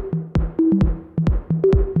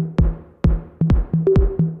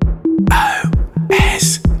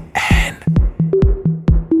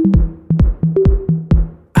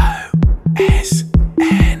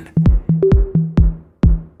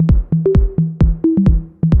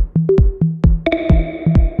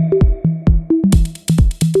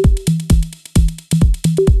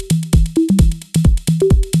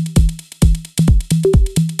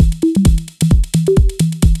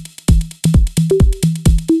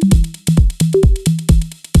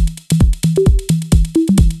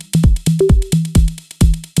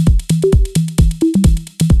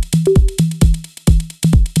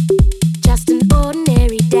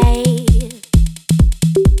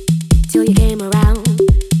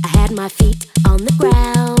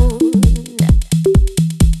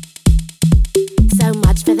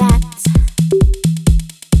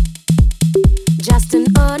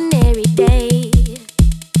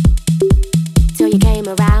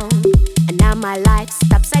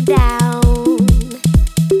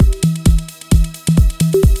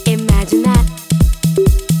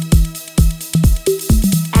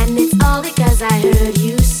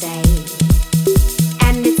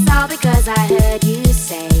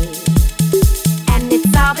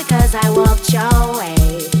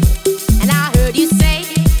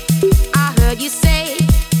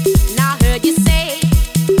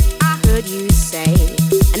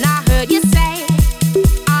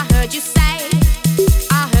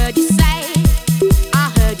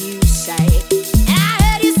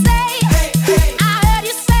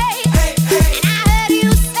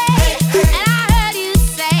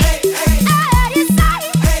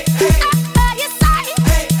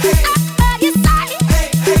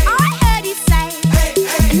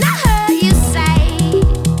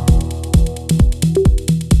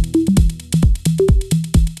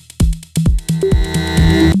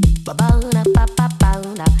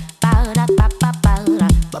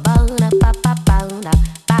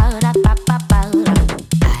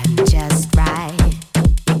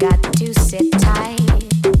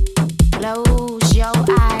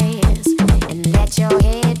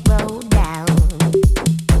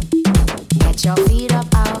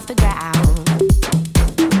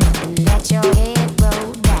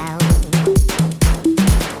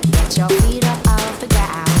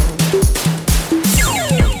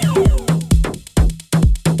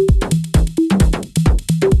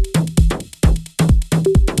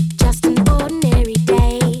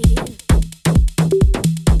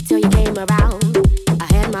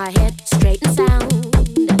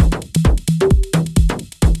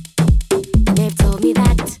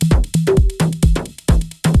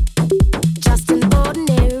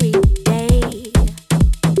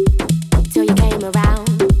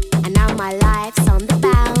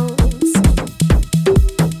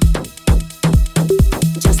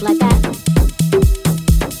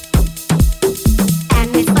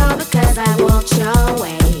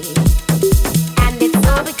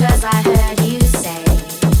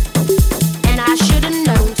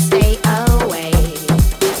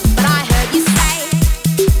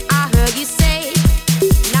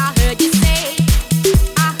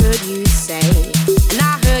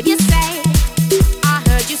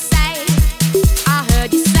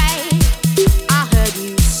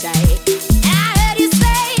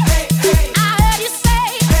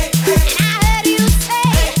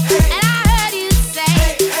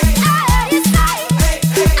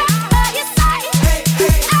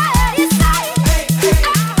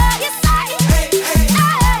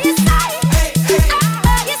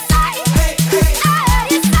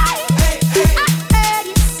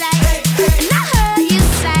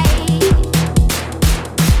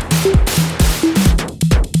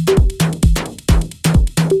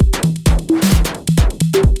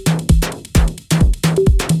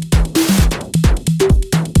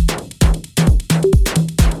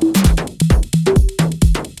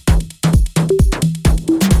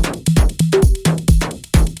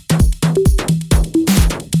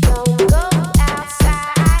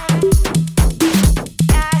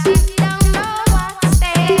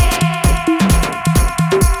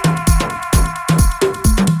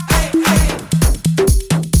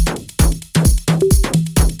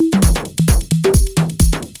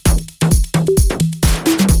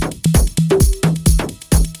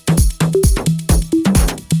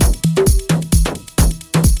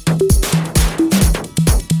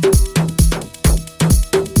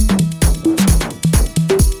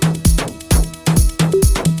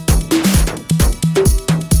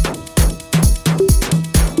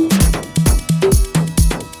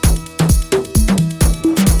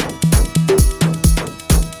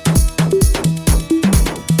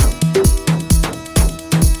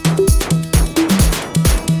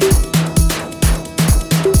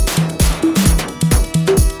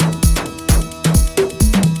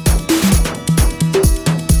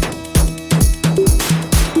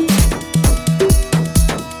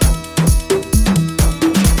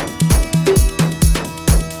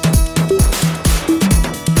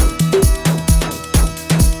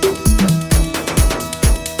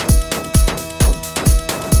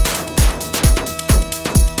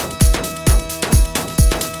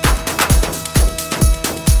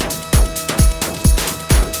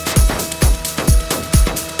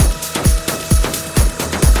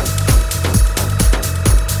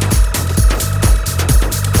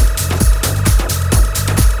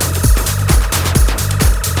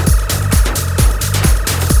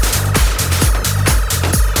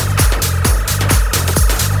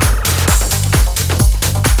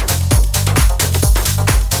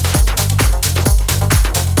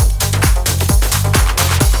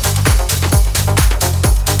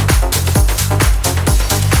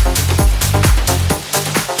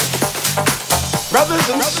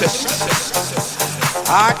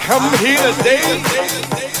 I come here today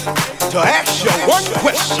to ask you one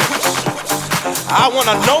question. I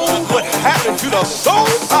want to know what happened to the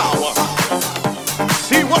soul power.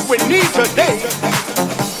 See, what we need today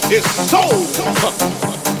is soul.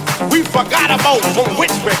 We forgot about from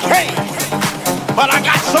which we came. But I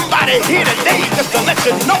got somebody here today just to let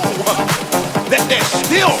you know that there's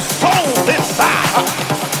still soul inside.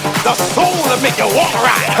 The soul that make you walk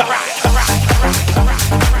right.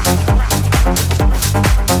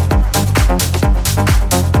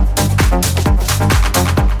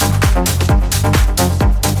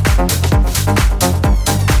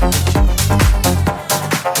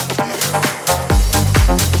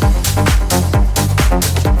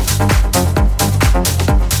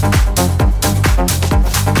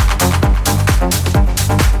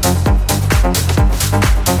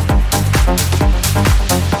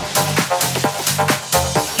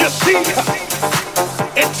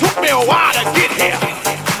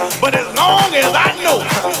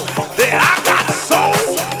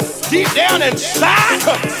 Inside,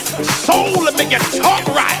 soul to make you talk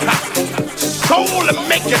right, soul to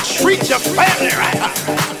make you treat your family right.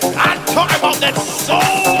 I'm talking about that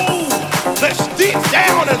soul that's deep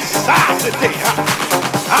down inside today.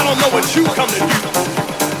 I don't know what you come to do,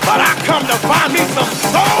 but I come to find me some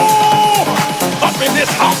soul up in this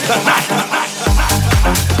house tonight.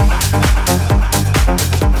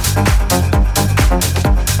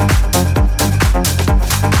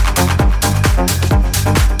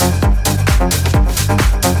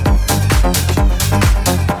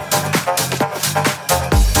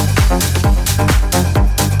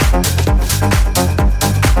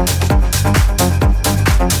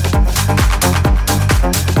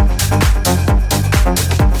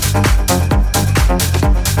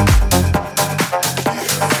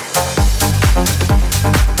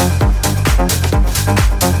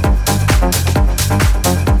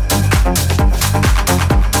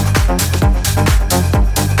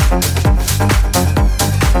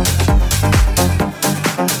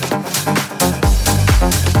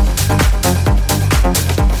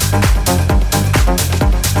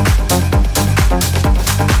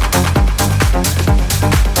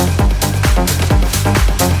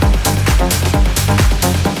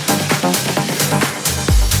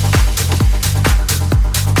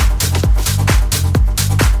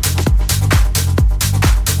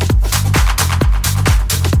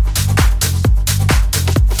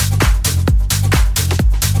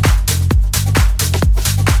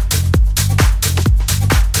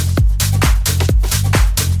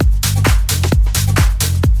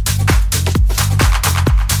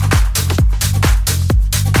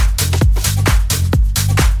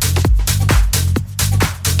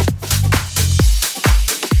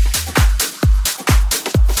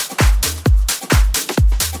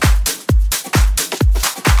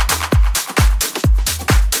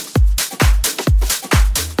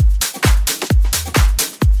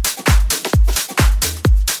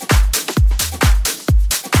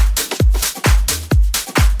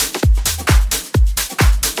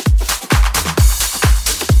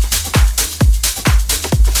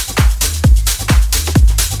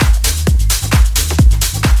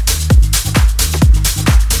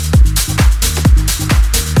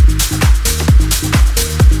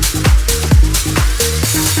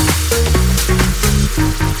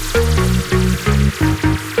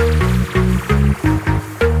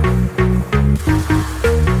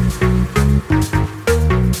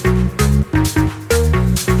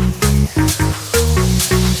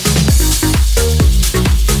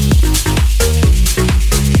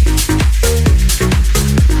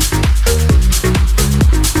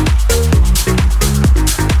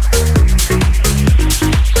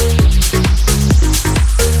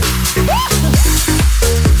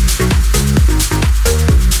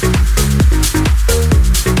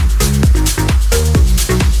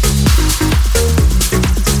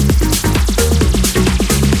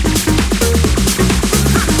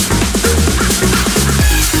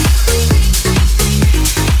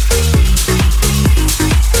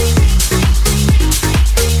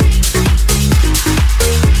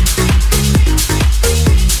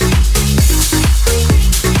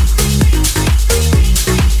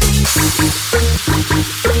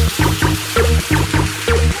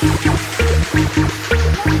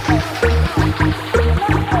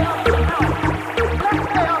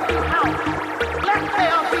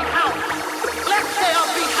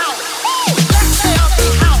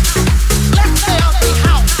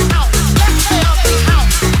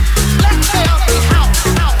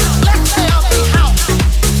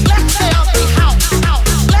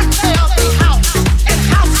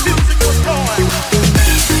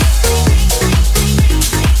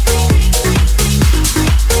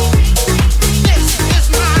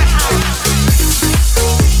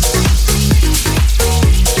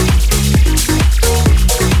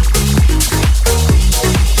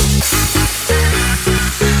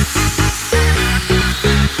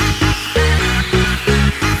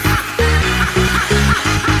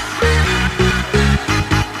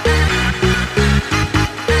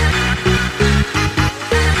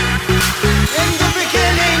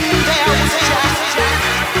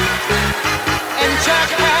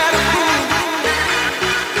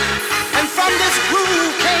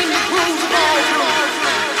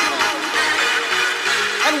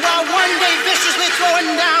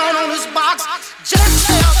 going down on this box. Just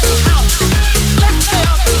help out. Let's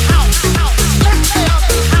help out. Let's help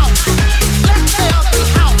out. Let's help out.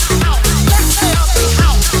 Let's help out.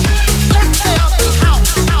 Let's help out. Let's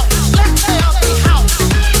help out. Let's help out. Let's help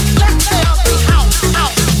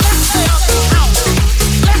out. Let's help out.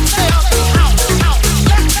 Let's help out. Let's help out.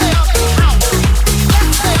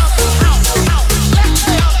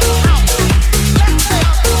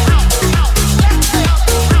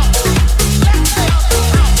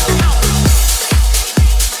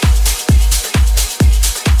 Let's help out. Let's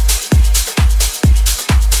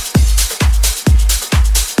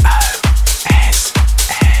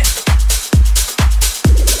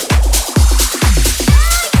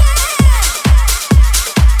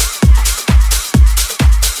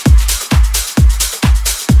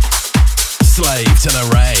Slave to the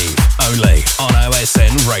Rave, only on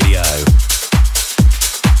OSN Radio.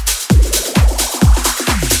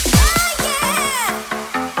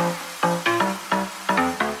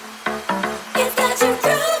 It's got you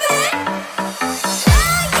grooving.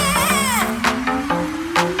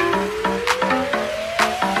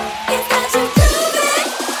 It's got you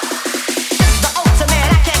grooving. the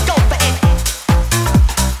ultimate, I can't go for it.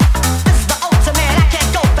 This is the ultimate, I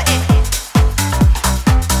can't go for it.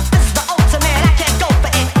 This is the ultimate, I can't go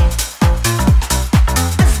for it.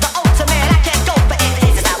 This is the ultimate, I can't go for it.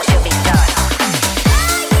 This is how it should be done. It's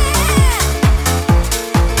got you grooving.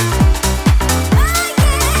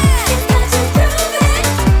 It's got you grooving.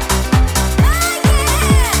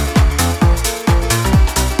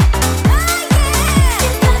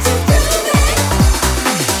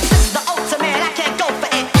 This is the ultimate, I can't go for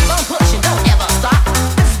it. Keep on pushing, don't ever stop. This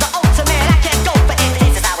is the ultimate, I can't go for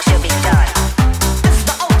it. This is how it should be done. This is the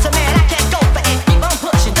ultimate, I can't go for it. Keep on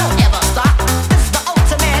pushing, don't ever stop. This is the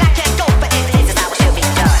ultimate, I can't go for it. This is how it should be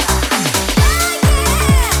done.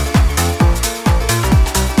 It's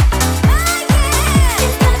got you grooving. It's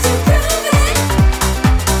got you grooving.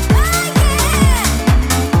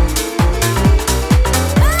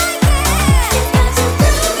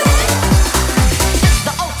 This is the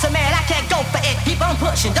ultimate, I can't go for it. Keep on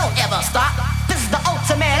pushing, don't ever stop. This is the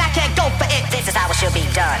ultimate, I can't go for it. This is how it should be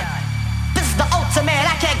done. This is the ultimate,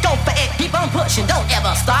 I can't go for it. Keep on pushing, don't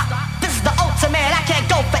ever stop. This is the ultimate, I can't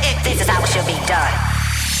go for it. This is how it should be done.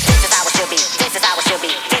 This is how it should be. This is how it should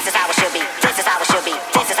be. This is how it should be. This is how it should be.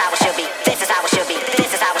 This is how it should be. This is how it should be.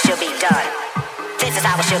 This is how it should be done. This is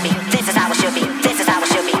how it should be. This is how it should be. This is how it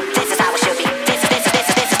should be. This is how it should be.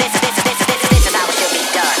 This is how it should be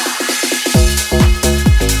done.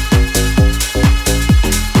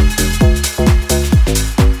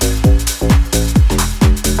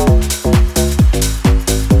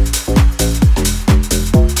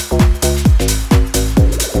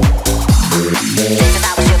 This is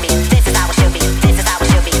how it should be. This is how it should be. This is how it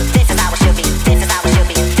should be.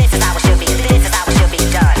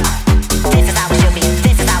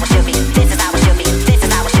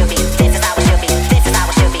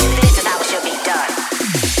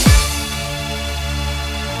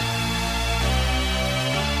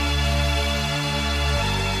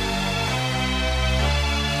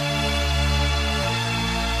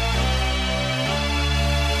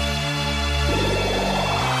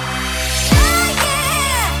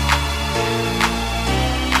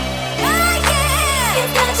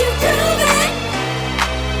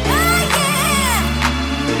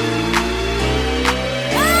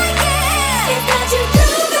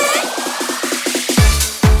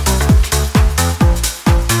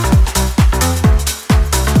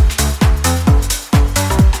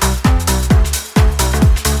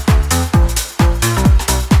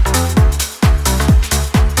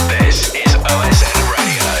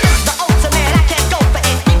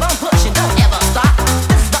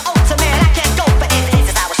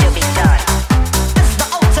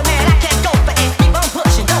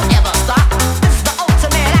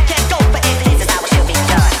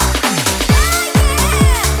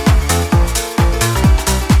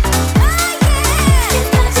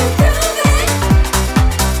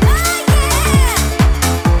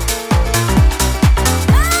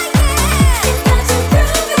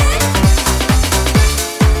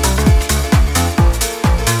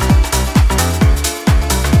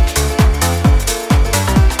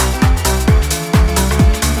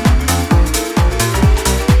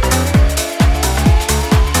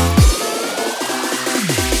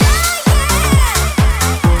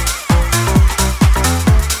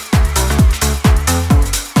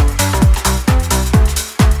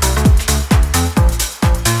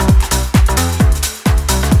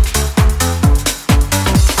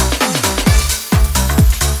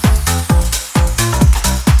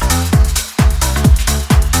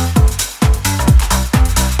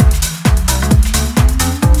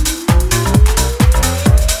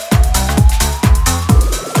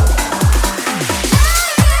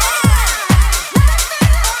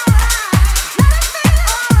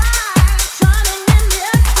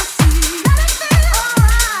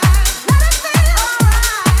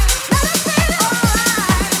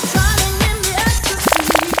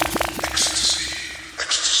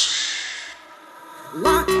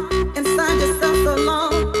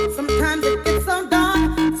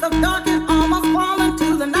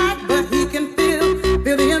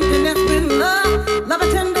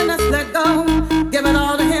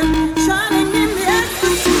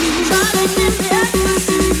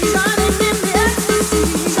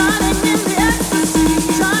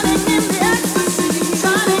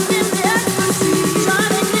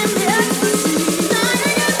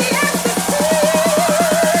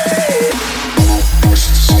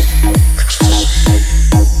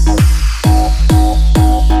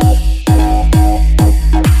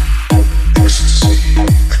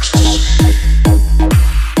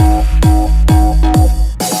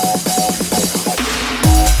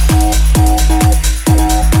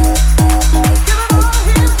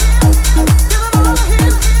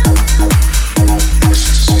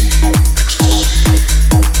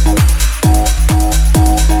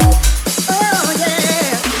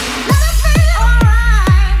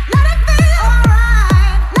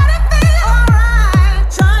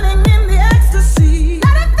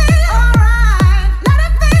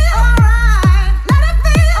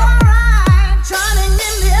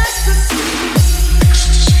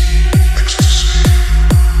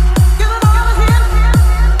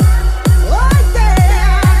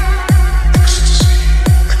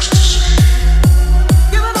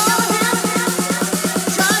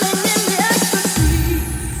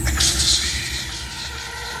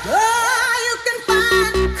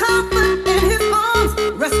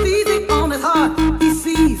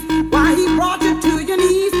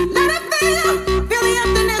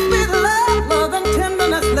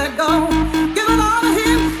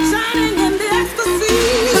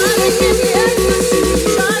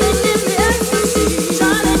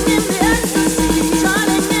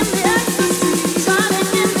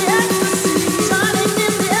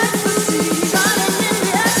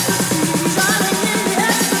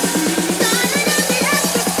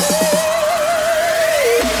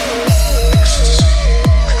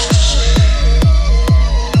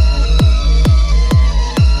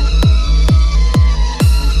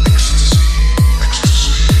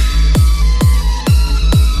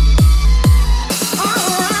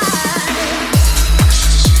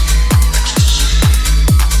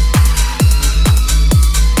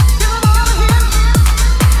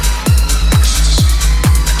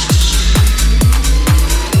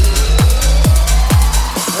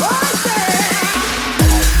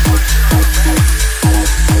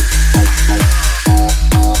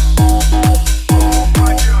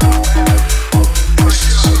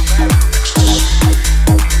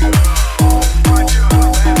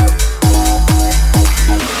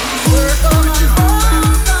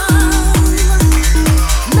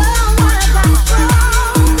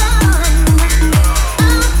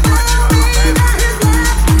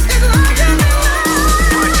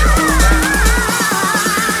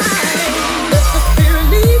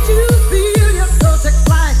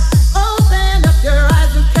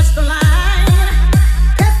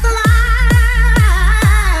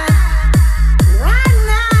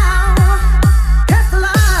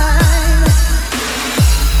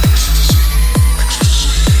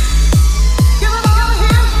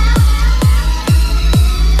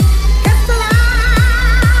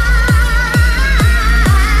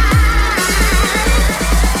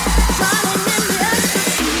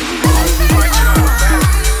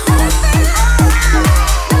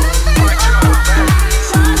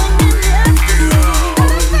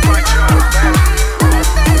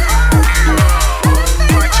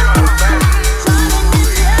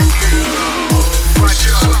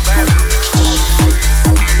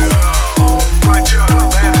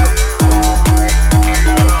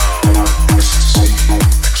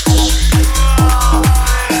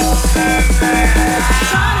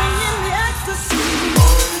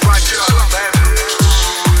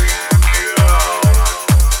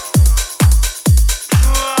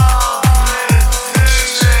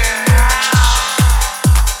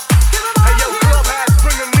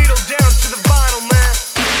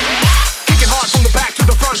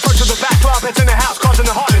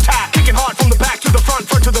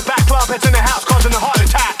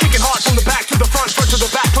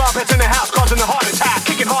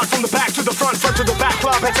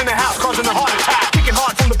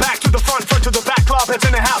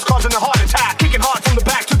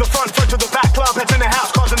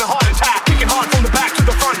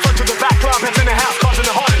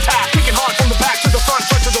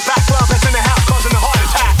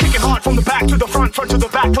 front to the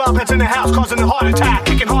back, club heads in the house, causing a heart attack.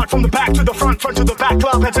 Kicking hard from the back to the front, front to the back,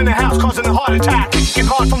 club heads in the house, causing a heart attack. Kicking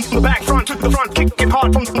hard from the back, front to the front, kicking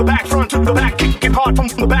hard from the back, front to the back, kicking hard from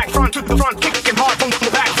the back, front to the front, kicking hard from the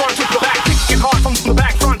back, front to the back, kicking hard from the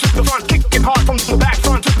back, front to the front, kicking hard from the back,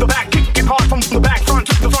 front to the back, kicking hard from the back, front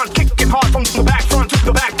to the front, kicking hard from the back, front to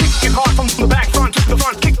the back, kicking hard from the back, front to the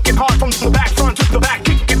front, kicking hard from the back, front to the back,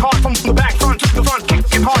 kicking hard from the back, front to the front,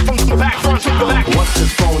 kicking hard from the back, front to the back. What's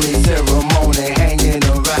this phony ceremony hanging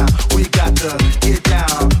around? We got to get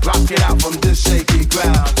down, rock it out from this shaky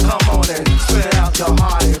ground. Come on and spread out your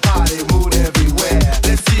hearty, party, mood everywhere.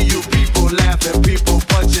 Let's see you people laughing, people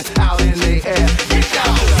punching out in the air. Get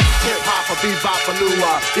down to the hip hop, a bebop, a new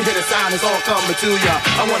you hear the sound is all coming to ya.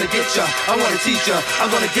 I wanna get ya, I wanna teach ya. I'm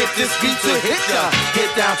gonna get this beat to hit ya. Get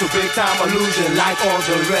down to big time illusion like all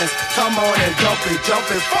the rest. Come on and jump it,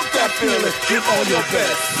 fuck that feeling. Give all your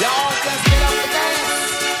best. Y'all just get up and dance.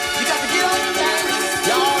 You got to get up and dance.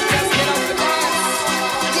 Y'all just get up and dance.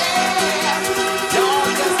 Yeah. Y'all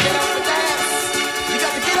just get up and dance. You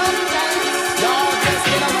got to get up and dance. Y'all just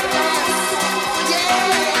get up and dance.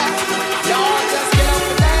 Yeah. Y'all just get up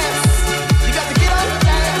and dance. You got to get up and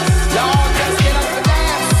dance. Y'all just get up and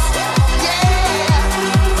dance.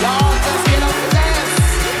 Yeah. Y'all just get up and dance.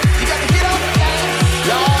 You got to get up and dance.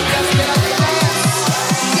 Y'all just get up and dance.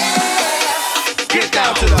 Yeah. Get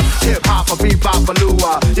down to the hip hop, a bebop, a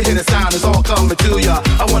lua. You hear the sound is all coming to ya.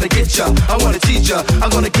 I wanna get ya, I wanna teach ya. I'm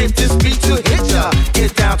gonna get this beat to hit ya.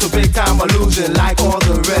 Get down to big time illusion like all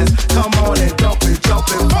the rest. Come on and jump it,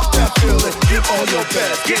 fuck that feeling. Give all your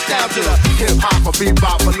best. Get down to the hip hop, a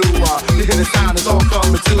bebop, a lua. You hear the sound is all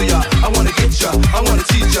coming to ya. I wanna get ya, I wanna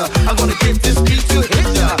teach ya. I'm gonna get this beat to hit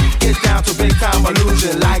ya. Get down to big time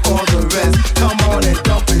illusion like all the rest. Come on and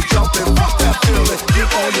jump it, fuck that feeling. Give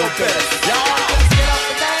all your best. Y'all just get up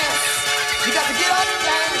and dance. You got to get up and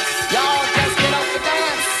dance. Y'all just get up and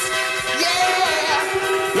dance.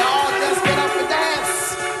 Yeah. Y'all just get up and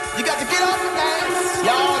dance. You got to get up and dance.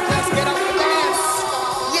 Y'all just get up and dance.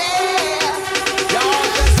 Yeah. Y'all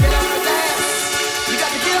just get up and dance. You got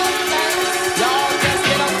to get up and dance. Y'all just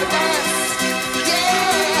get up and dance.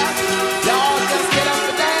 Yeah. Y'all just get up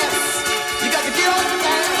and dance. You got to get up and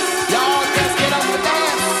dance. Y'all just get up and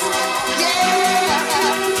dance. Yeah.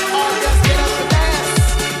 Y'all just get up and dance. You got to get up and dance. Y'all just get up and dance. Yeah. Y'all just get up and dance. You got to get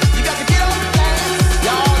up and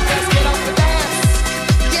dance. Y'all just get up and dance.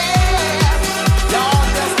 Yeah. Y'all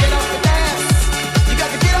just get dance. You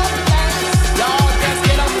got to get up and dance.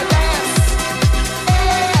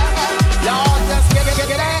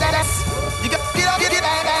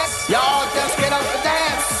 Y'all just get up and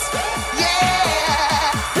dance.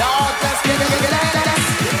 Yeah. Y'all just get dance. You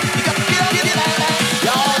got to get up and dance.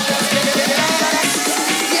 Y'all just get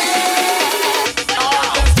dance. Yeah. Y'all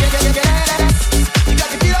just get dance. You got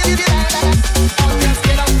to get up and dance. Y'all just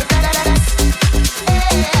get up and dance.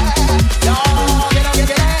 Yeah. Y'all get up and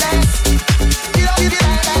dance. Get up and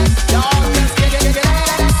dance. Y'all just get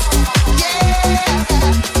dance. Yeah.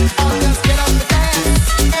 Y'all just get up and dance.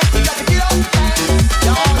 You got to get up and dance.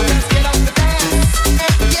 Y'all just get up and dance.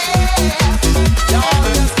 Yeah. Y'all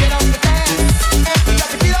just get up and dance. You got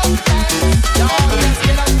to get up and dance. Y'all just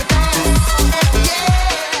get up and dance.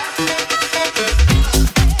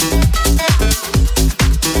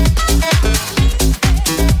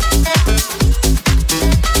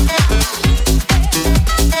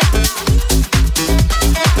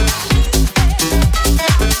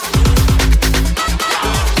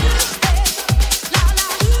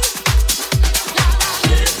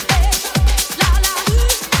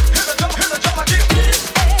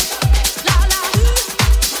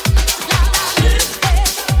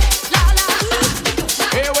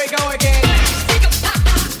 Here we go again.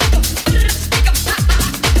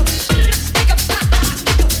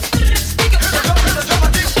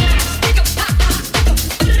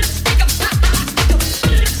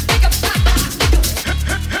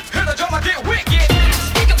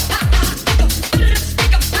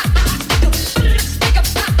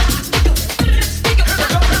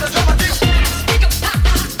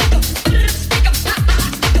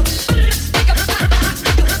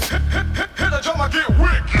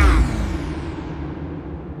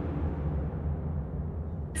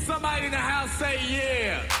 Somebody in the house say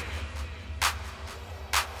yeah.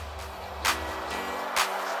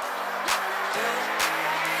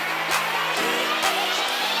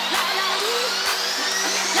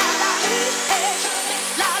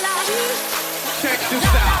 Check this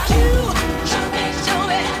out. Show me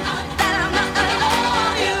that I'm not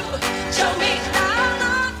alone. You show me that I'm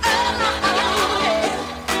not alone.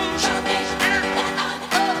 Show me that I'm not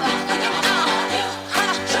alone.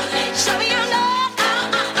 Show me you know.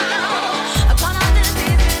 I'm gonna do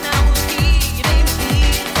this.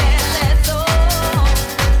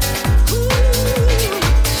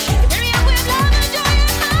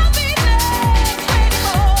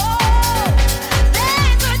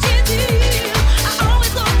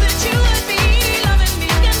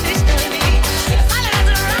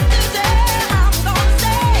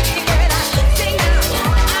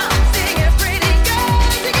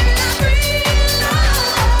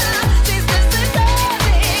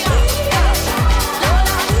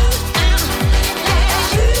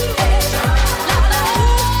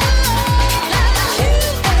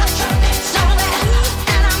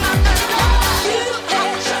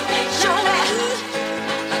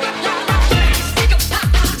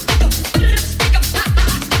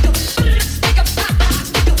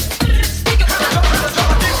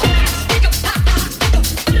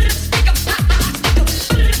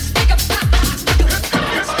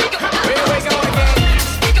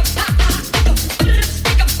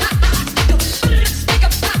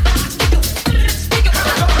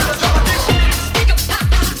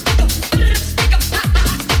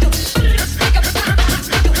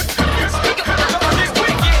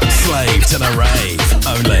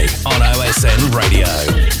 only on OSN Radio.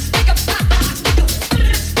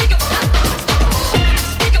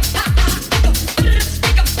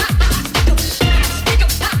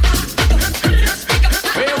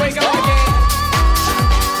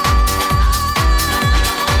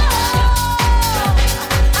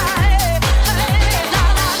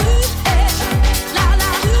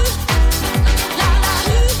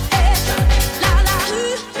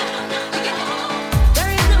 There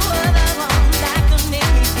is no other one that can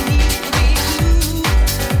make me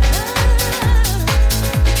feel.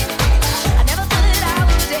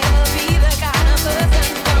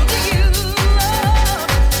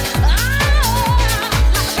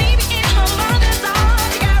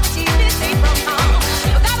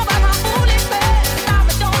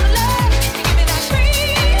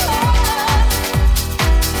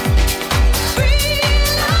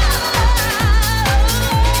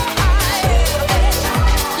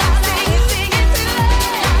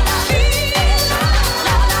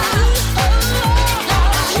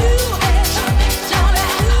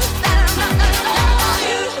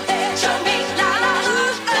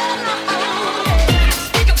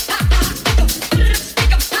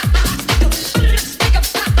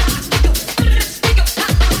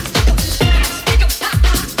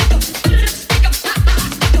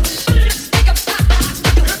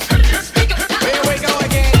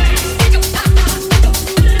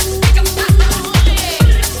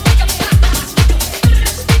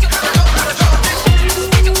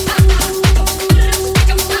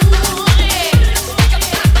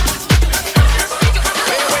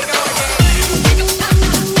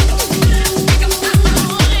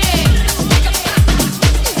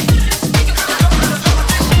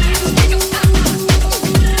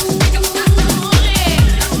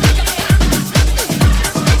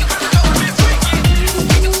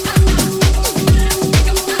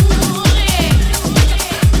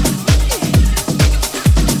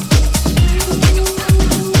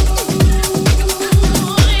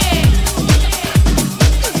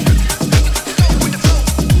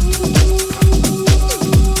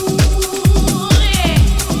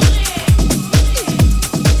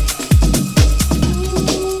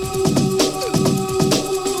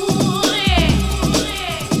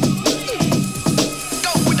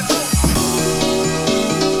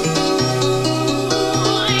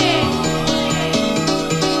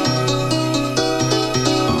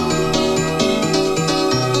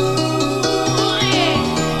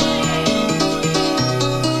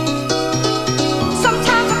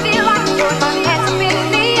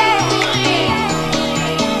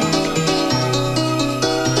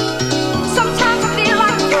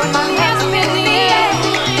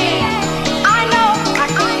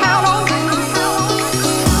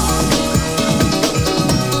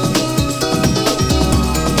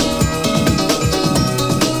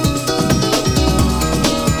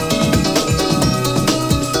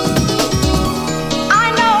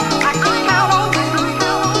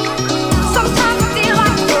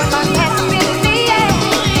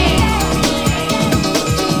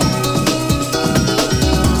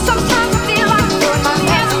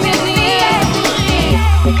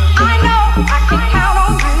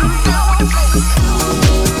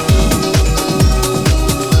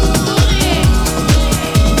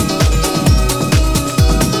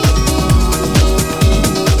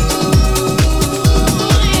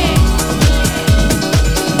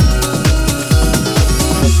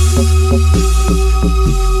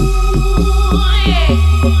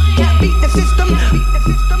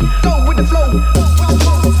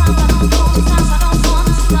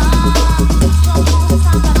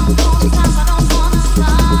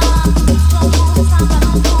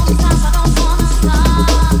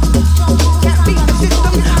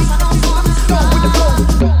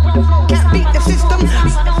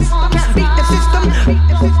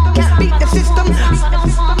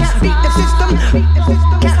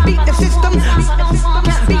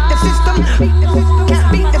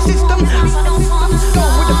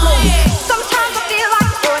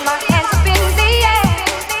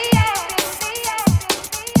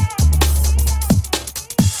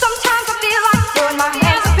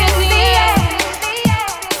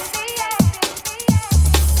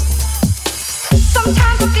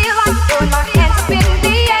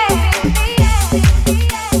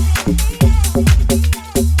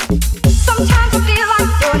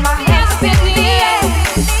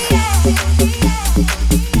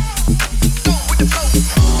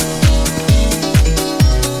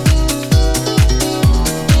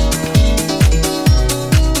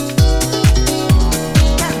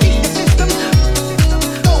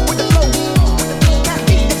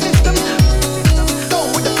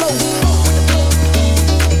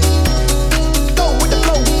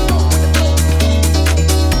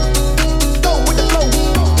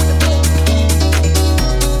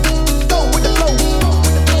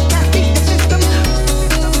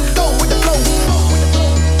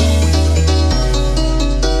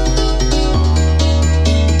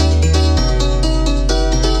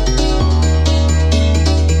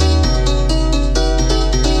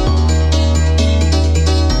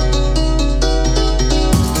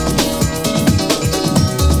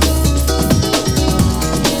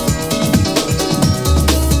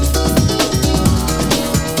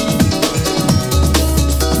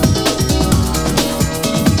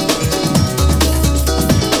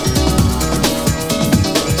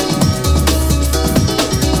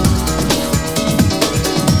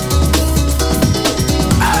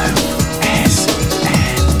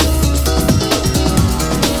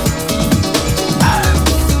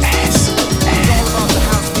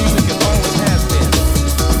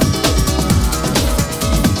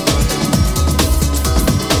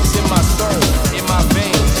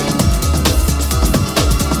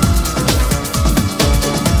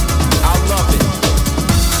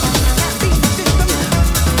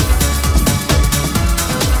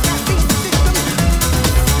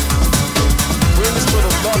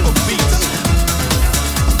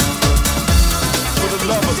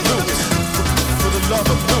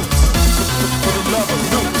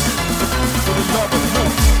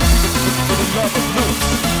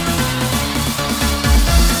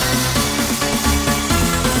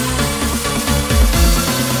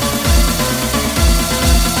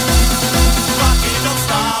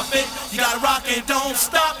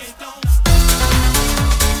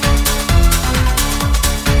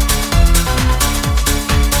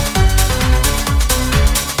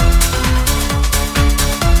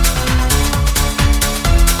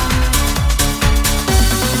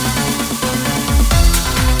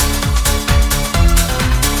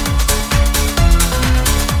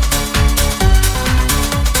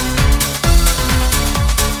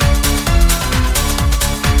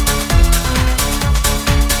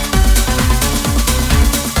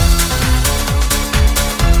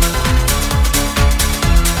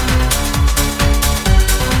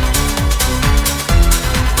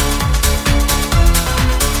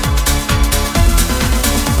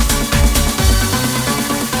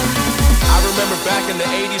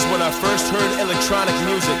 80s when I first heard electronic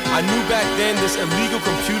music, I knew back then this illegal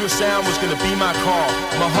computer sound was gonna be my call.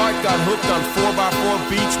 My heart got hooked on 4x4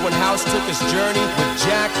 beats when house took its journey with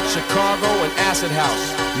Jack, Chicago, and Acid House.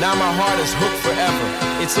 Now my heart is hooked forever.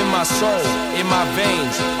 It's in my soul, in my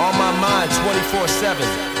veins, on my mind 24/7.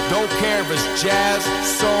 Don't care if it's jazz,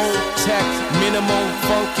 soul, tech, minimal,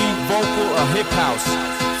 funky, vocal, or hip house.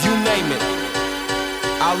 You name it,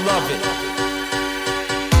 I love it.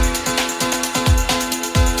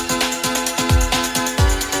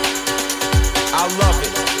 I love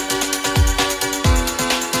it.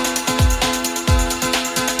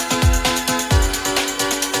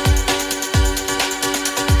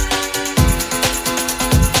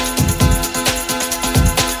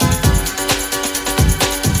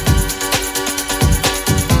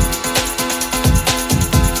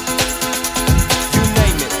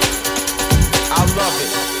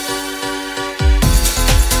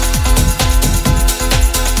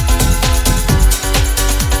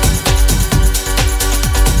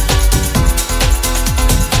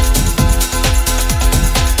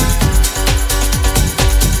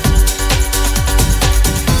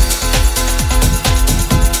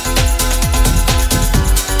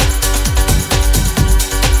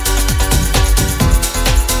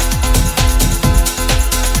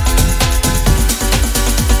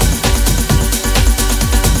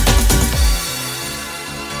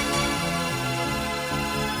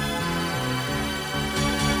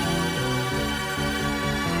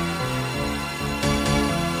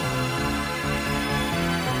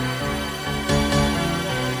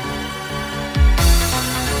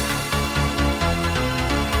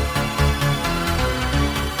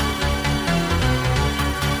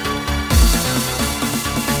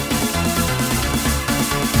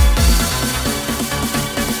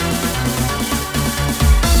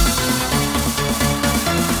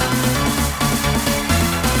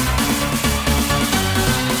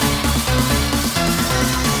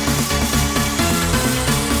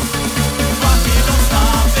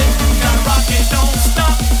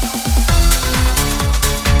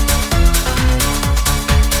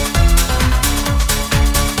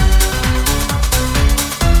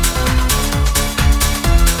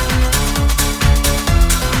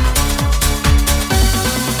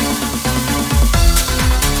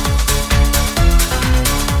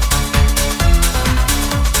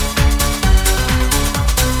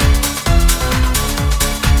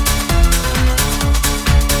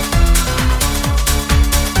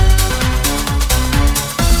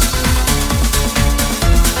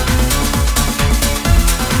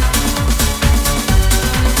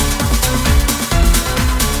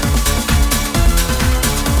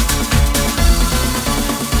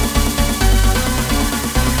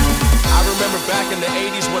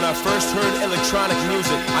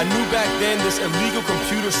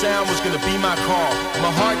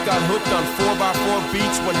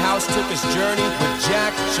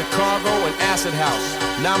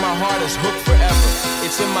 Now my heart is hooked forever.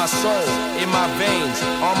 It's in my soul, in my veins,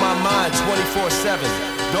 on my mind 24/7.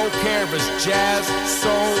 Don't care if it's jazz,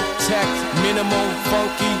 soul, tech, minimal,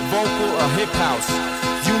 funky, vocal, or hip house.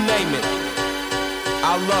 You name it,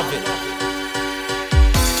 I love it.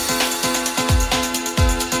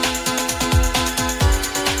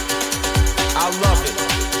 I love it.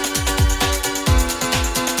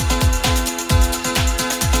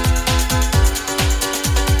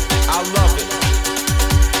 I love it.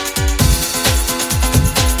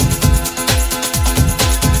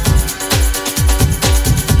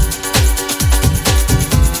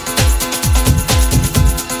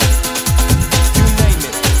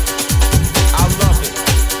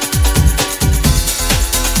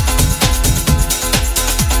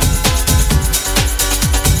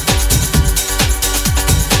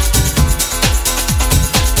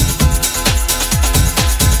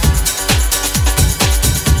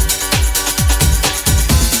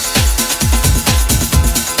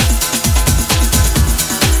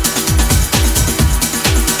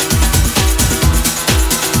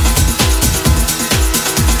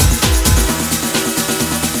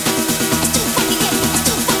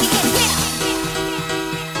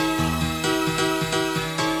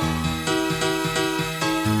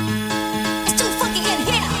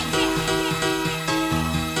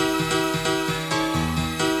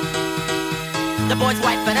 The boys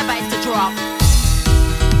wait for the bass to drop.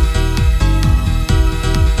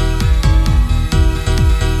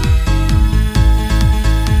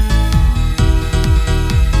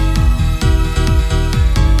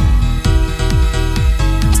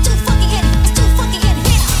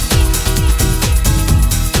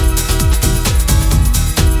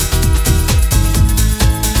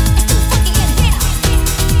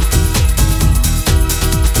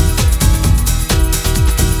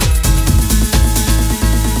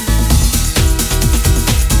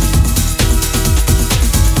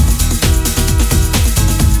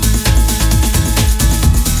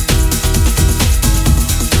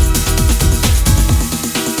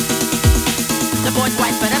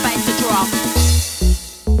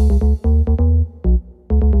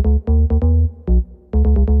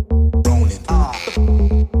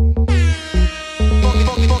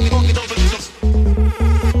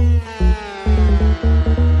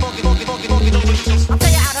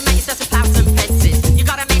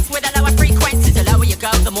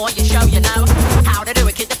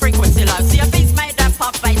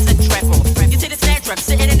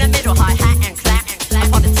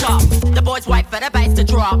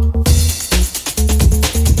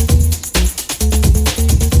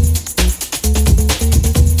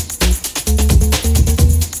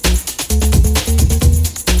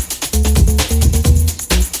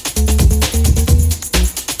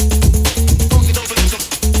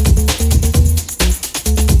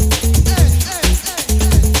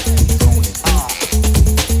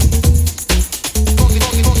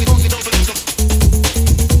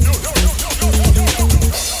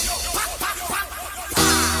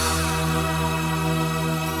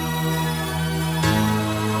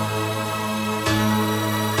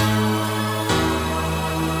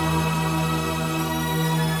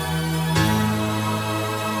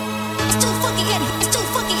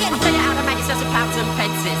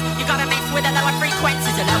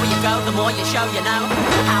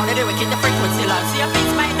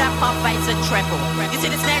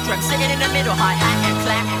 snare drum, sitting in the middle, hi-hat and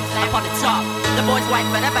clap on the top. The boys wait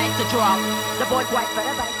for the bass to drop.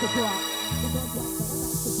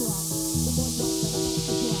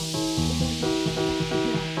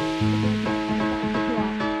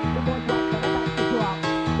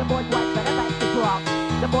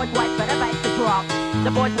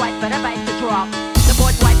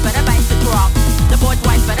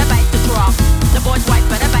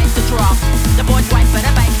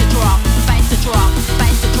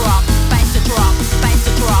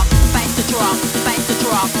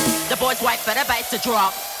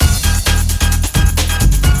 Drop.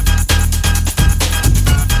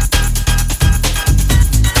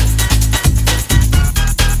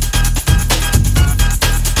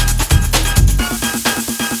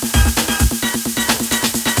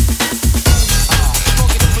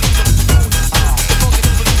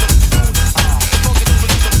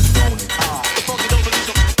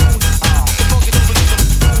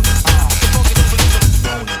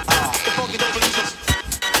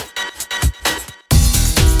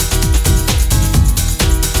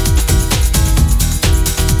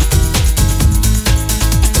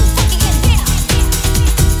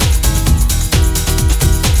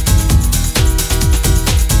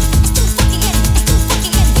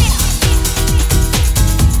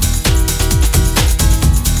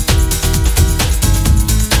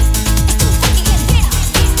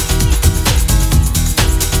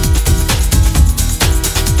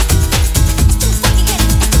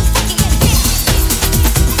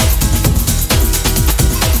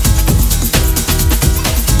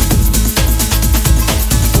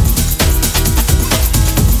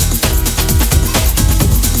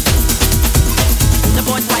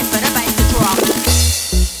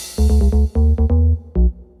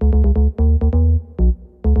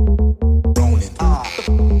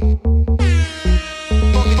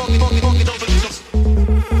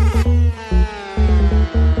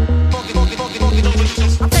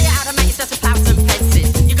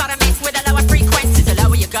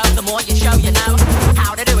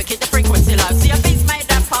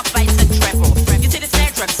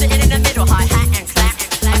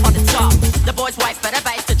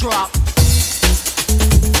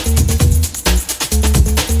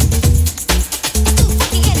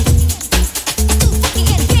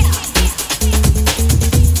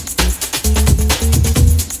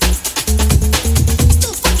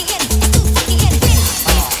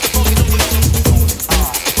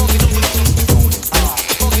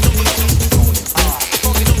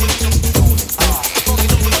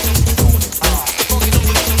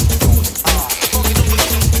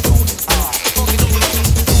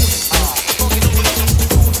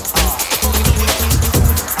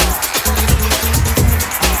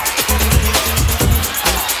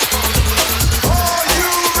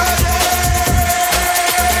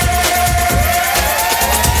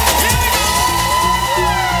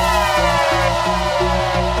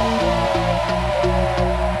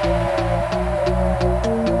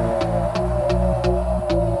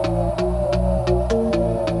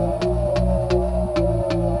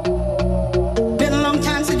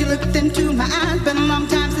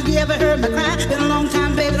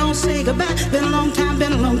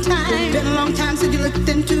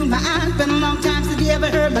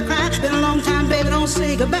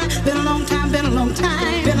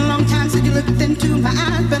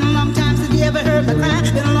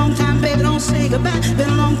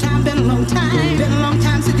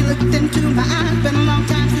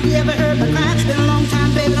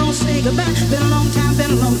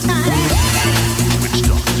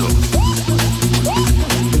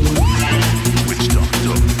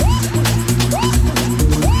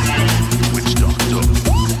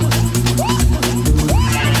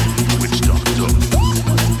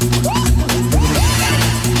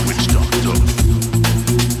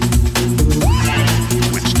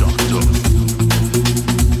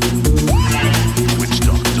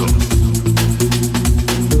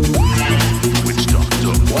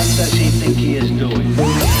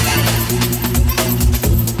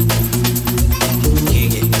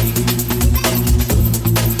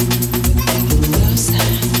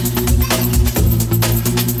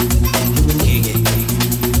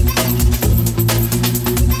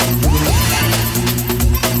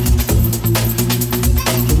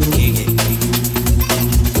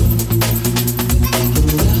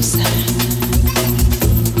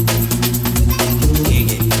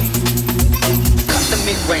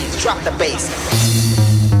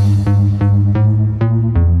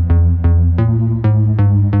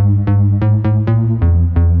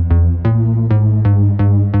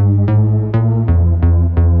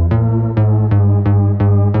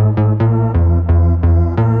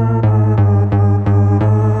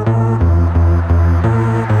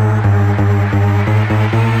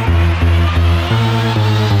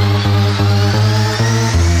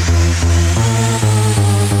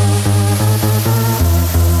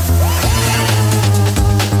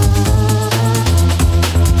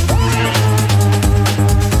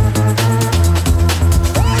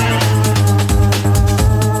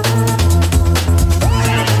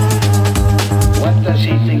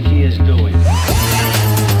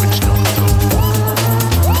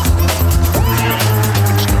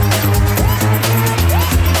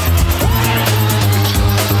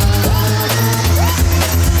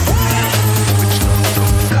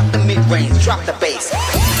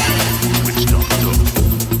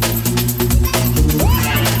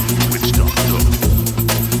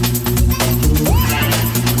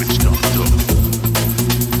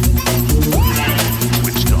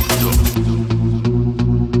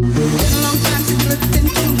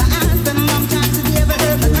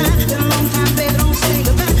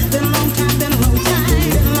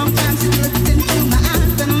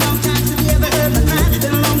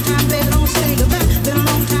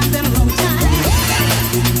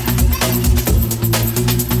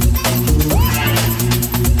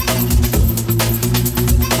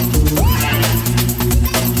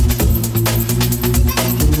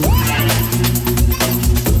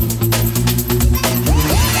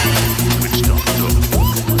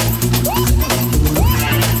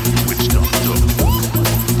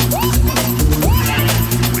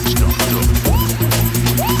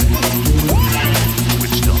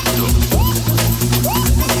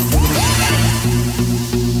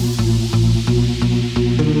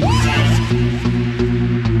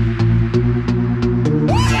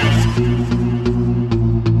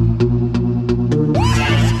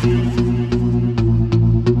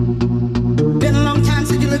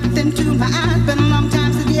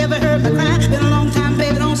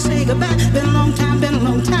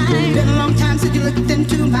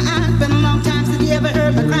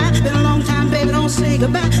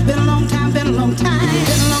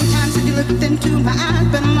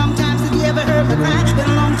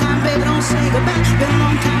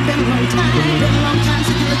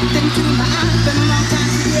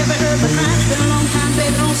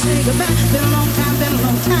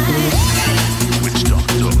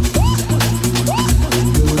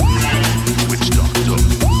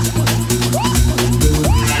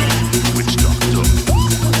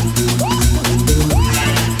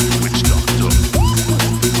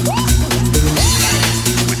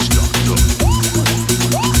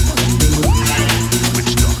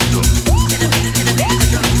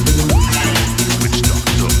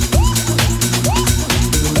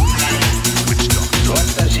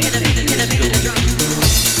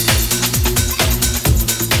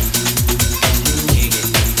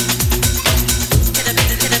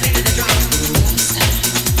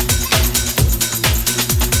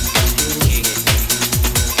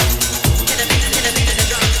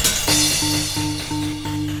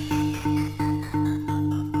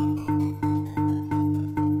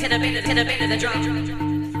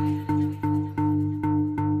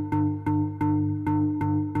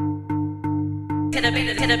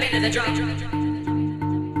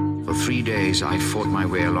 For 3 days, I fought my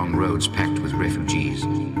way along roads packed with refugees.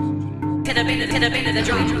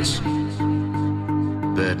 Homeless,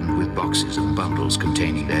 burdened with boxes and bundles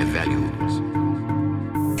containing their valuables.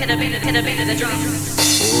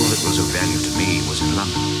 All that was of value to me was in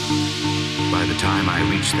London. By the time I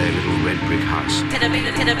reached their little red brick house,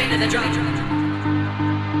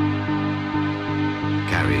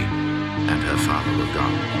 Carrie and her father were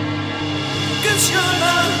gone. 'Cause you're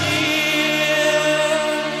not here.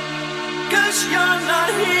 'Cause you're not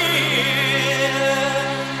here.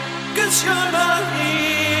 'Cause you're not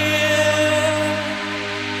here.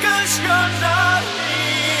 'Cause you're not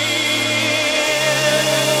here.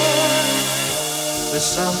 The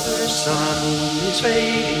summer sun is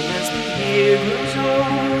fading as the year grows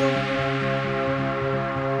old,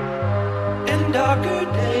 and darker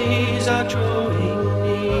days are drawing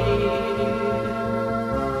near.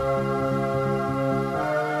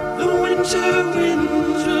 The winter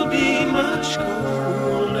winds will be much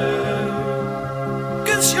colder,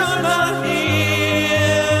 'cause you're not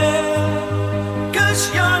here. 'Cause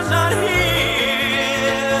you're not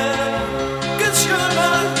here. 'Cause you're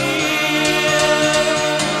not here.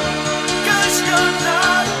 'Cause you're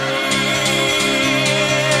not here.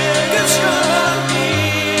 'Cause you're not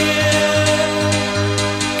here.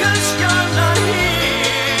 'Cause you're not here.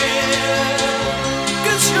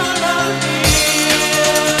 'Cause you're not here.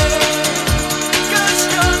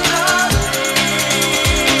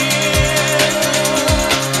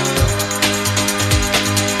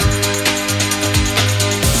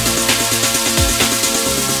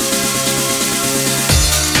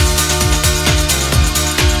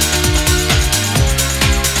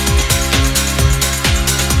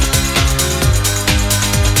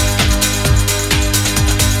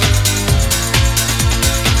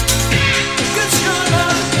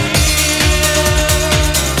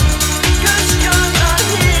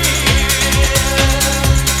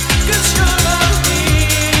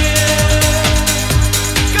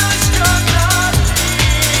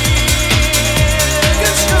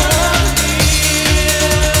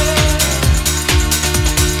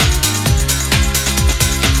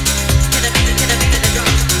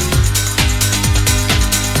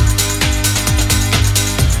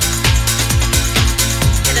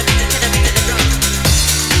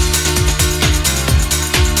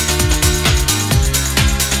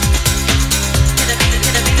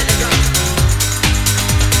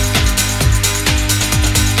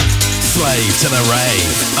 To the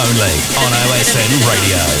Rave, only on OSN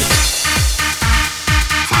Radio.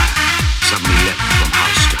 Fire suddenly leapt from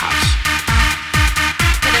house to house.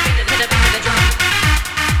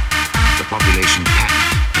 The population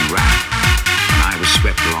panicked and ran, and I was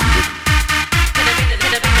swept along with them.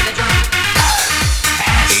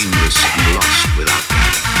 Aimless and lost without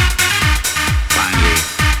planning. Finally,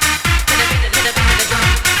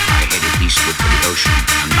 I headed eastward for the ocean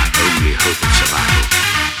and my only hope of survival.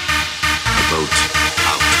 A boat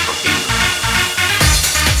out of England.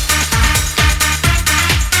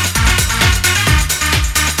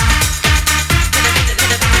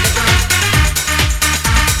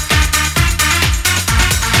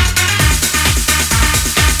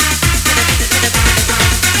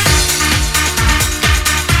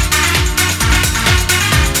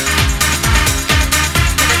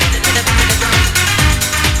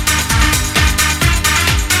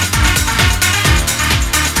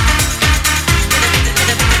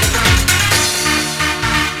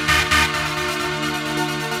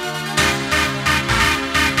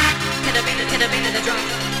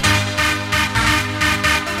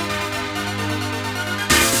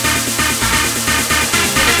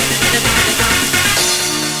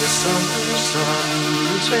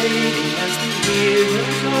 fading as the year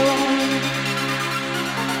goes on,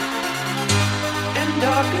 and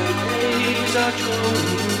darker days are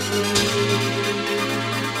drawing through.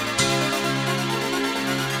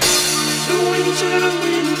 The winter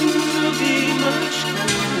winds will be much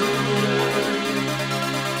colder,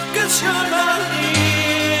 'cause you're not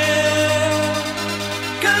here,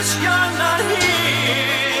 'cause you're not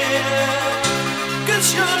here, 'cause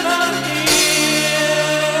you're not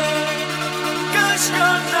here, 'cause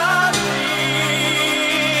you're not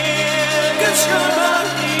here, 'cause you're not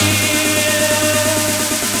here,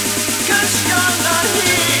 'cause you're not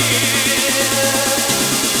here,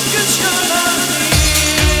 'cause you're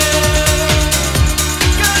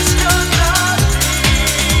not here.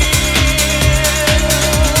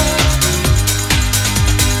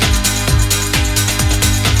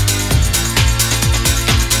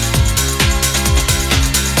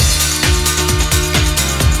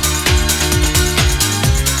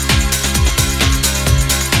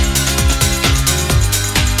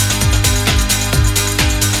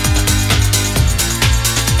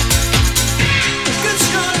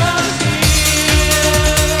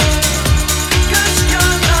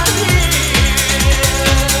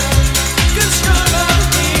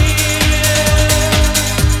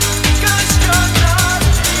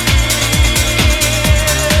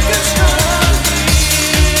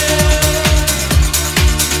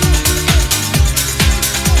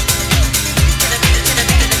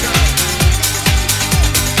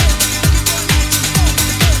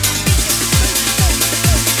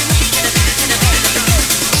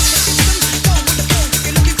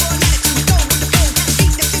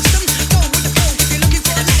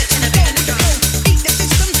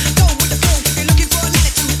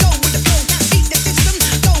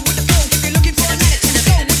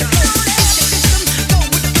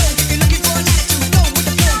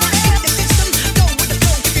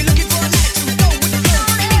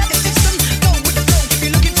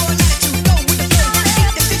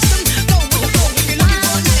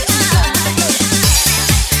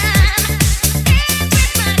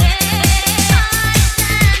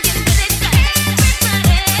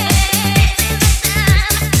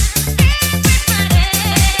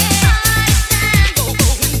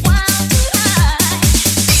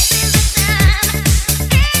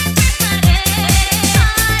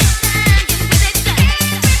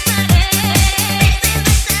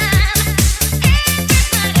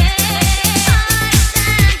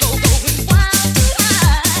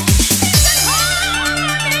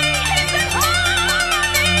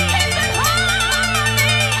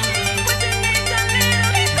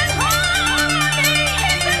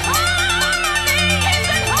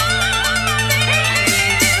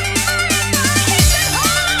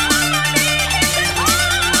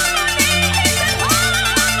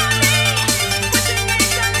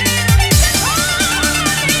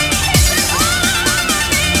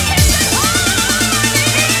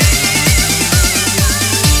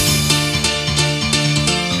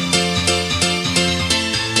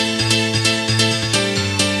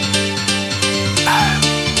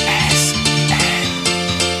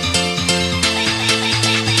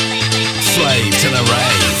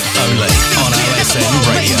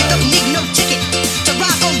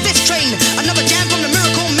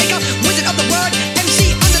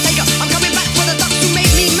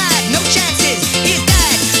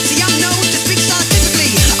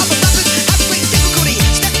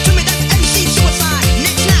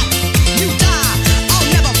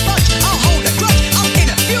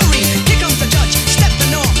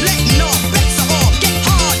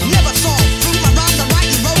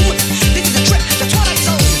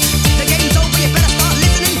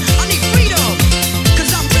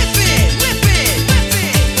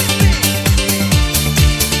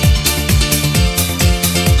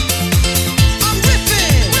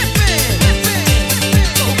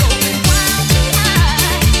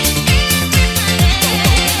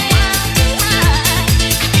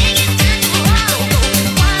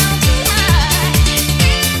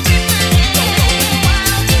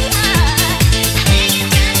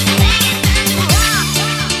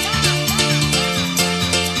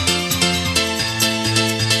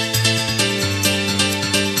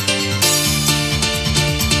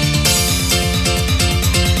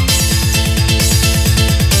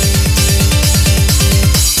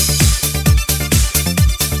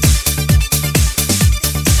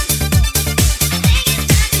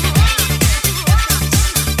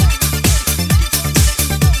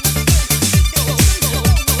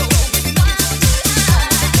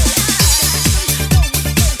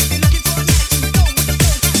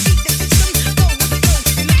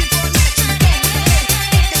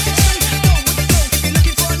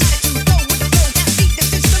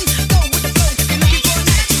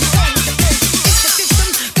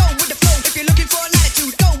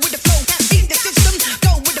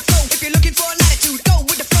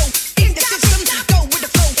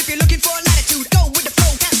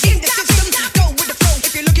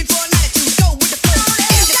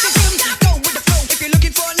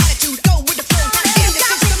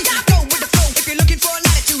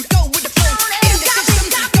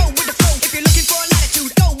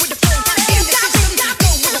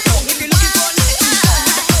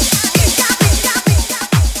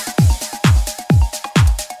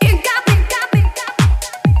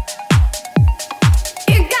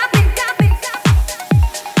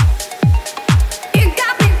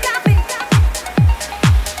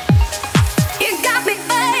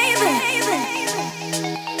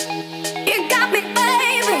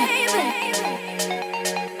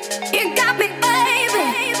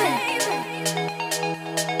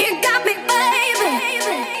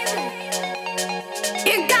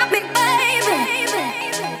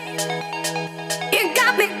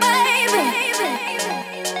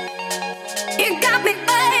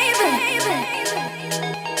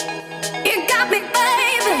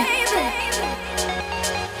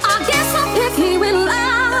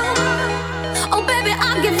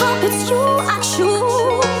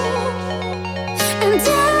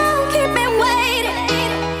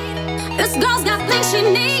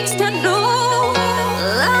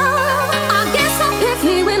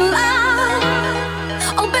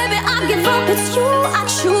 it's you I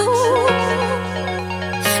choose.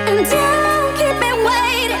 And don't keep me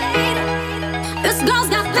waiting. This girl's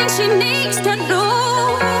got things she needs to do.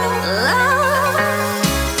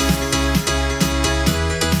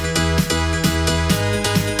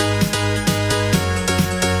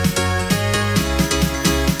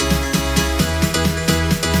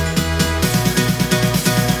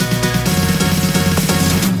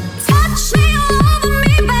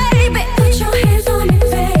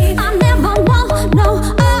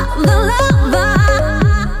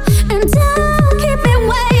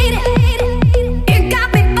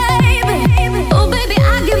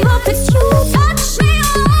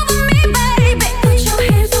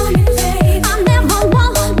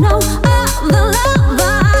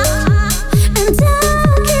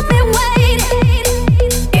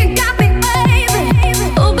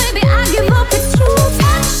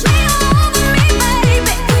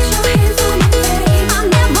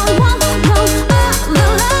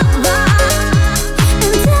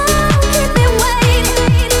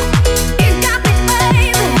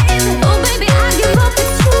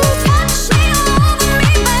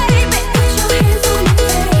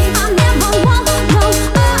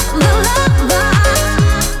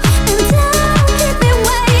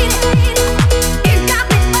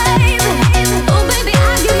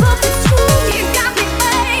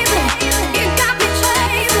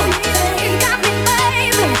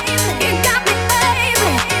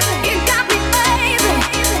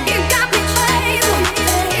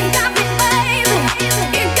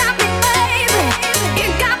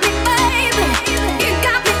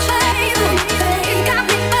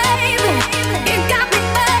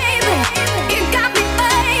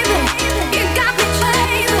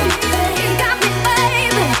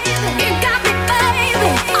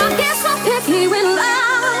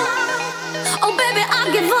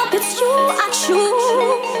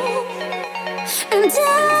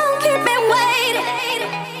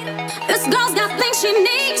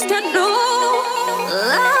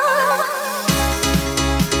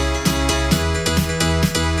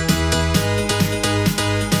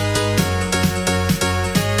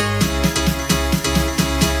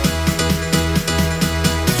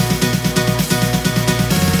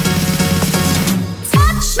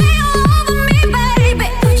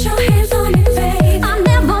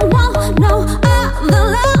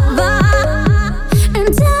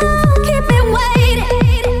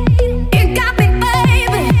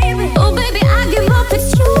 Oh baby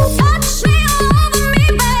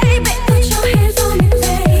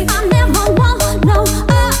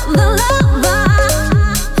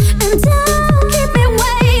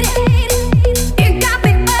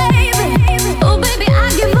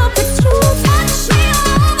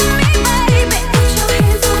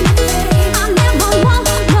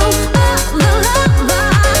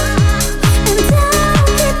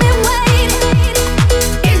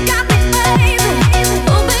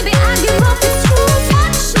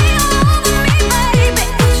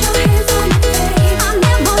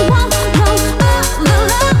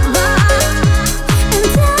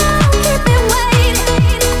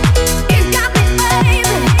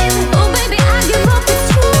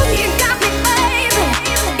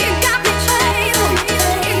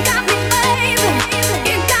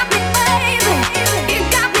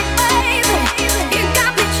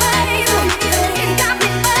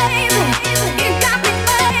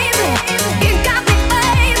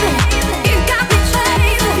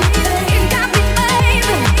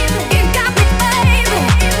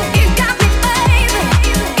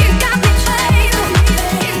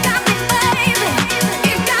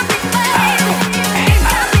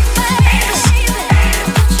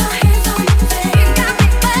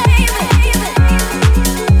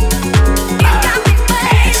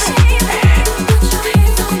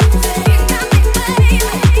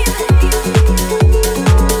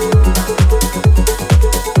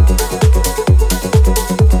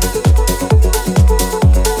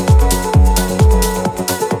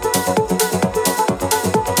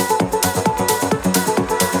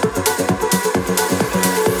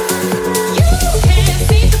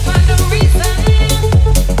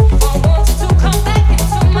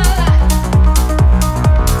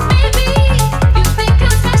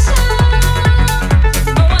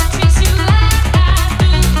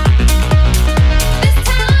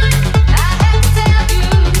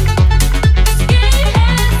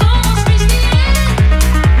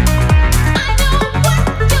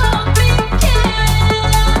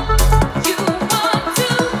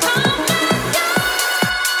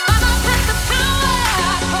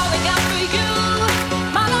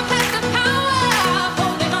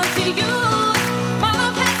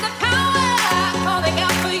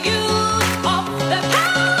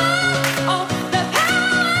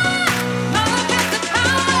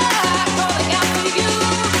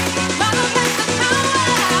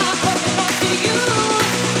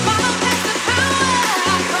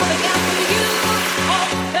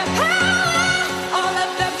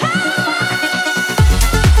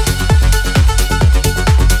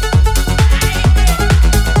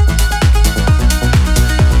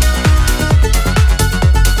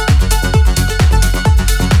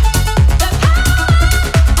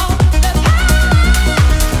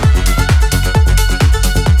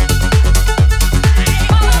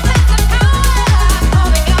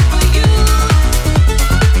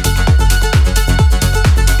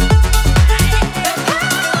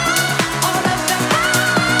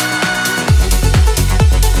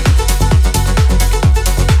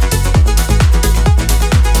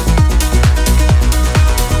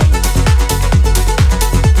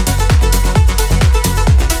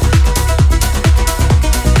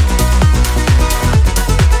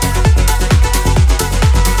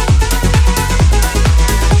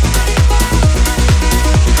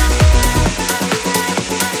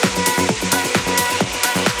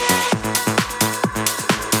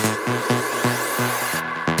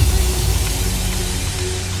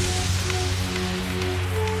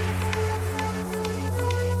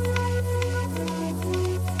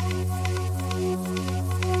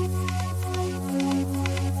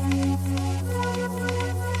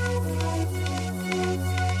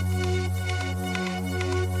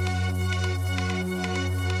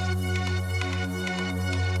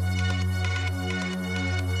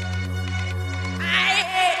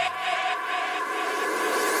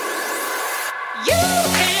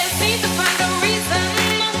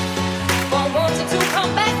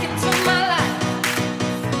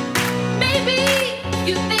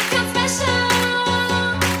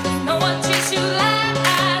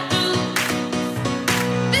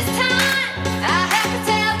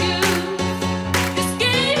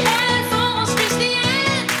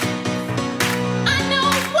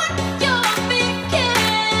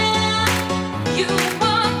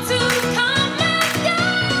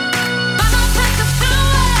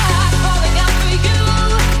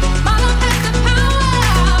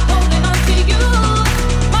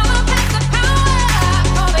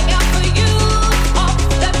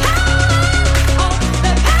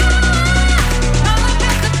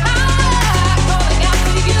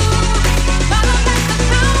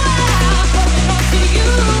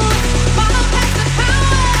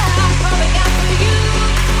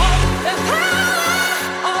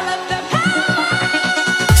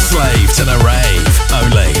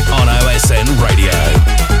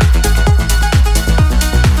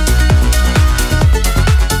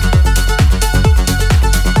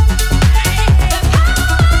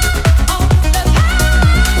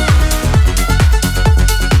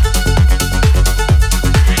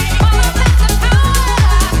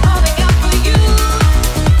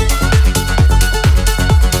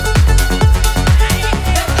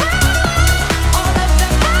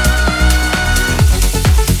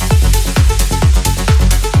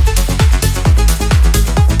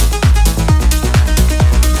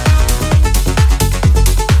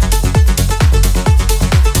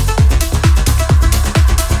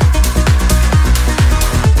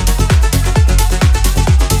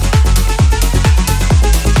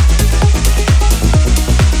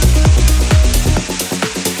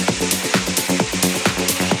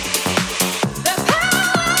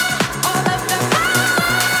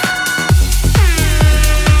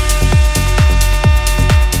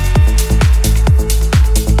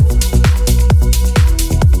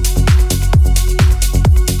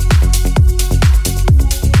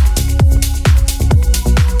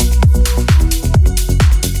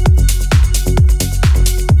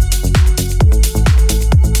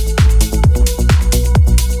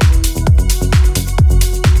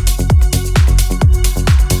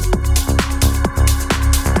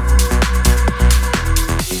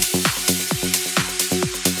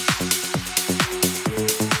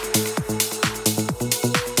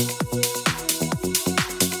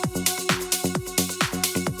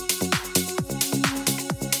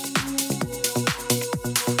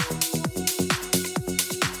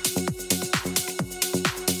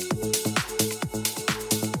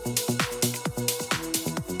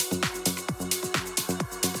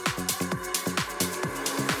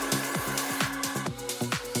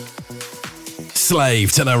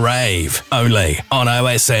Slave to the Rave, only on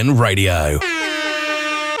OSN Radio.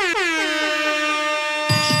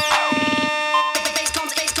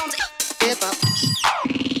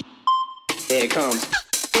 Here it comes.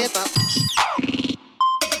 Hip hop.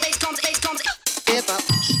 Hip hop.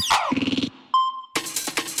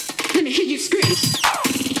 Let me hear you scream. Hip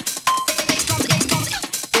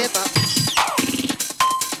hop.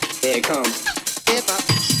 Here it comes. Hip hop. Hip hop.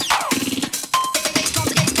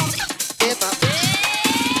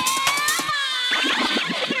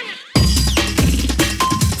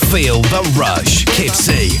 Feel the rush.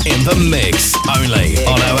 KIP-C in the mix, only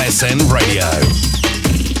on OSN Radio.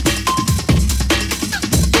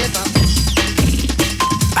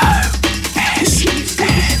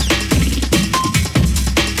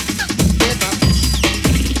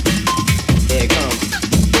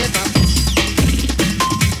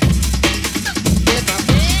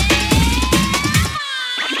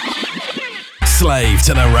 Slave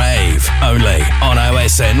to the Rave, only on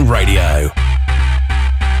OSN Radio.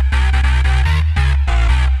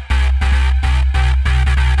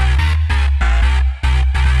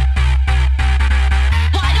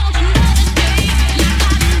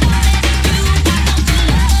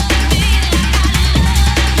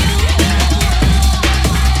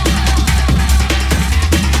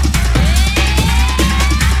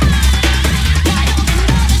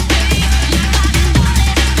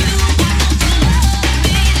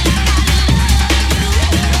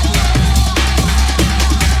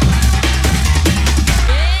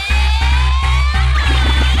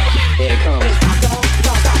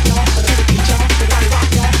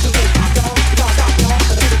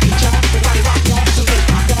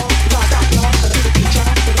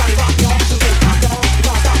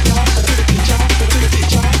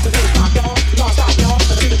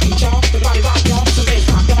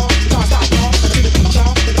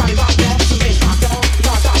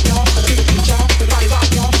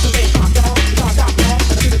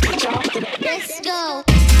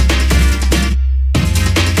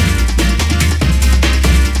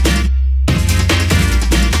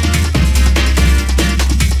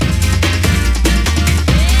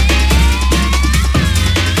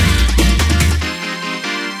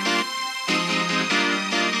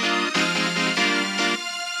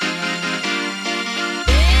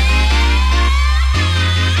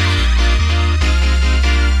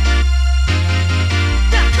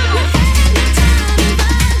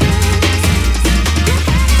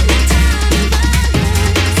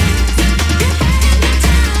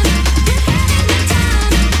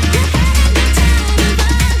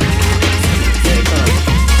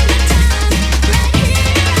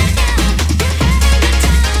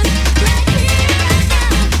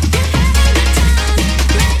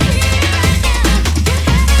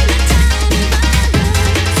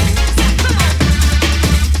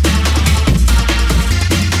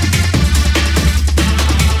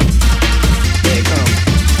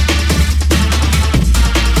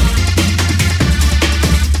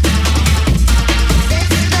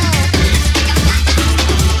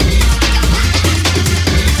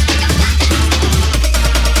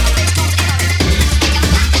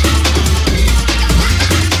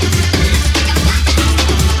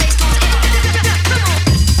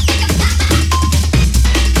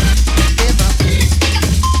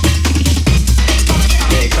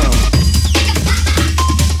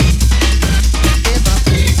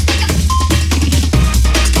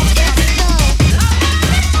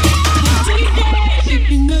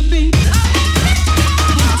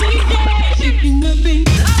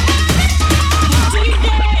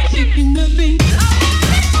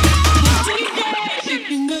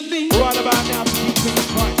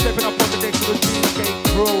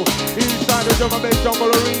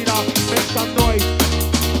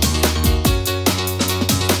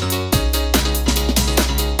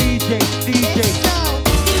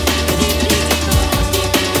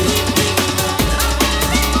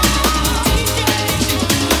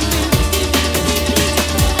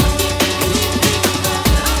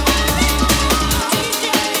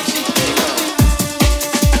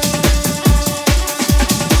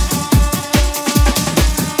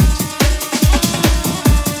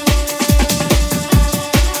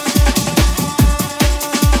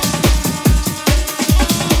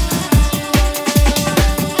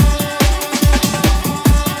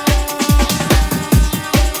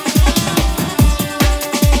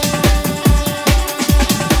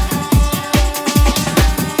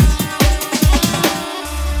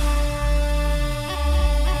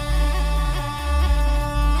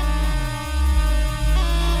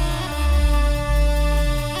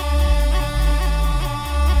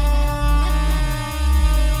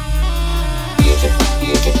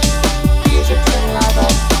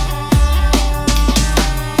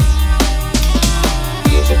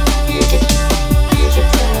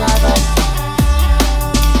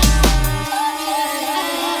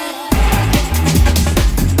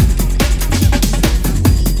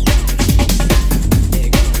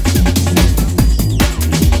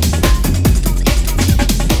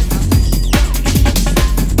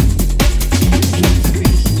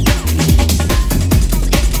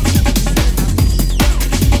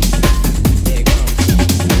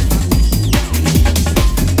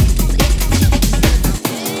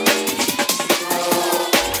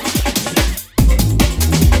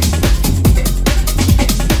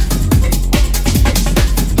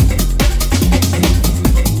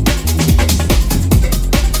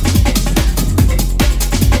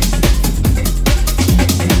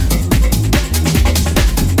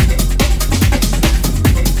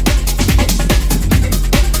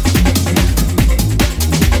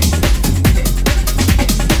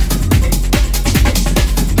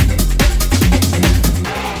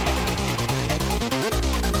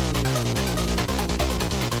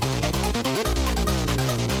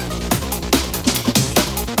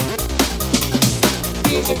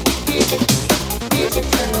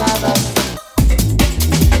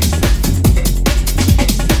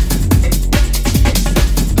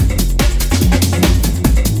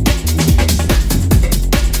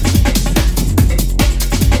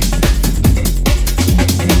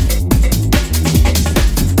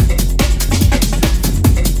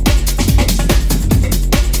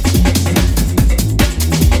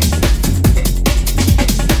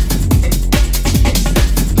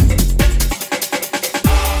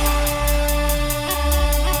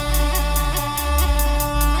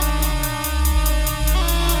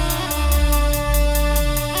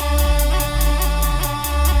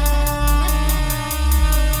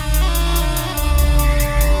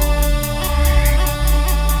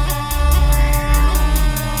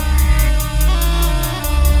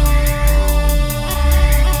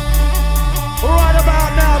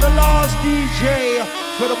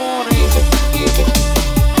 of the morning.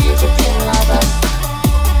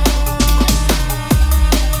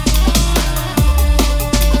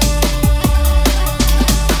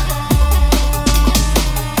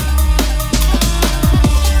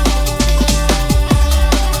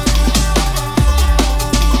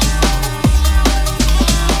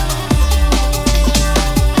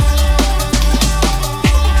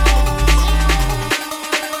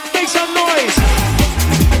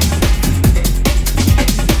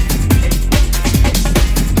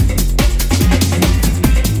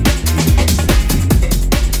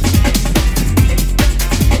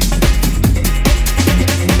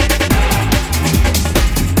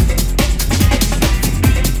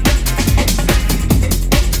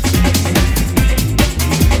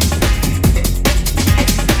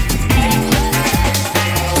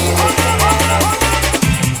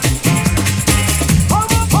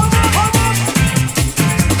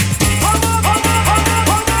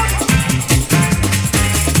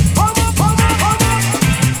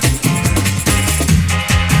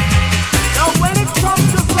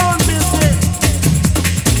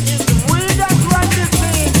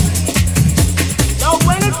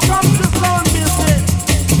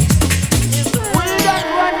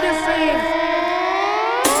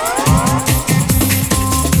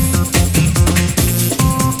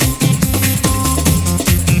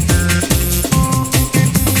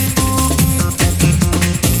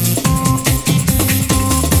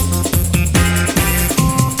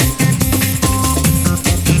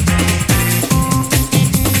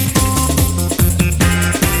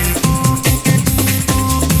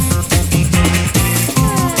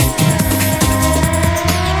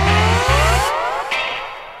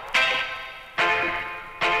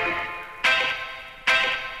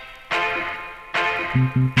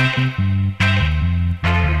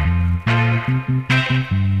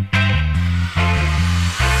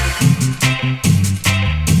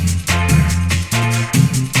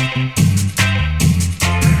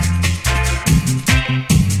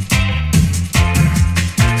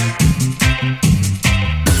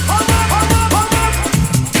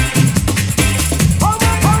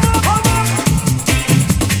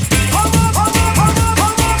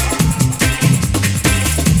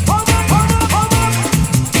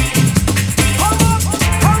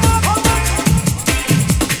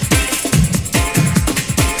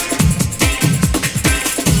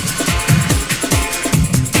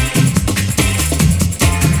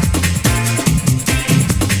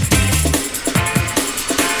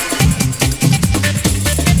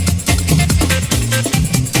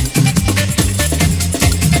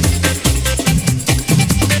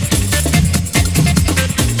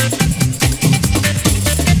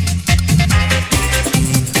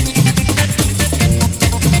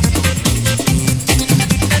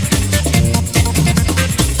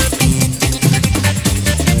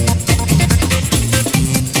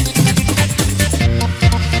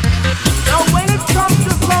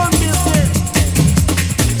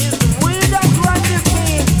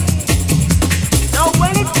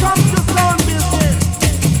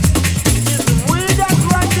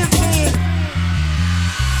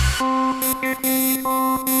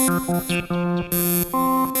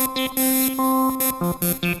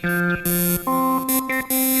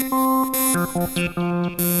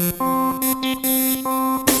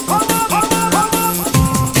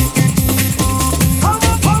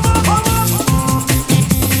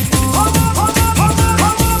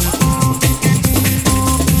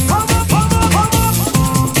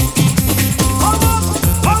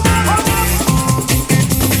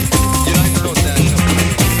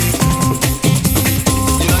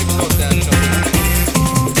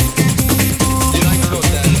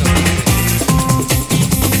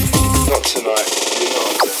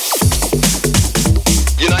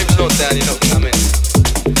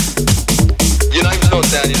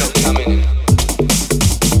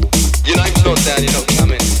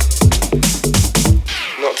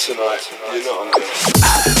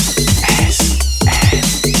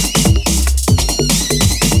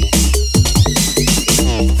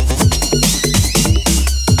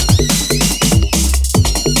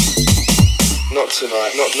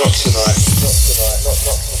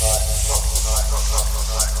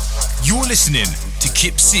 You're listening to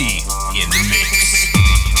KIP-C in the mix.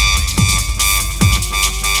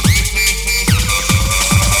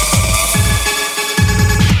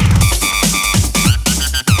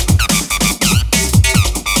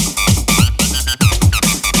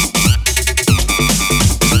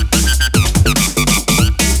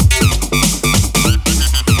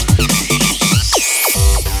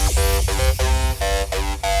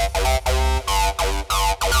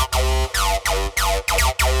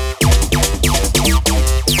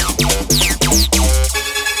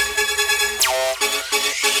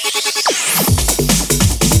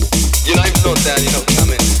 you're not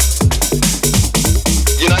coming.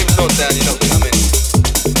 Your name's not down, you're not coming.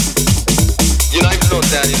 Your name's not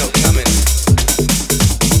down, you're not coming.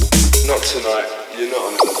 Not tonight, you're not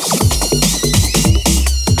on it.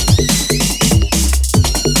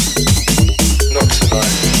 Not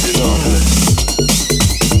tonight, you're not on it.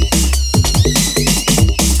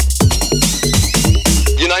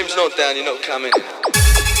 Your name's not down, you're not coming.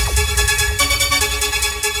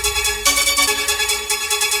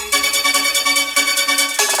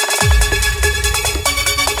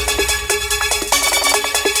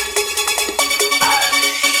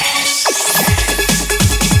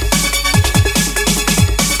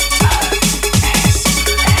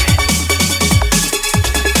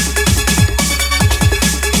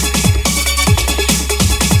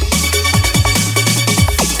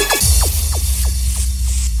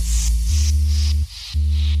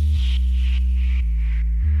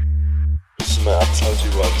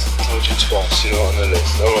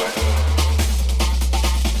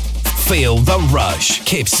 Feel the rush.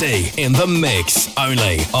 KIP-C in the mix.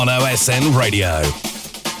 Only on OSN Radio.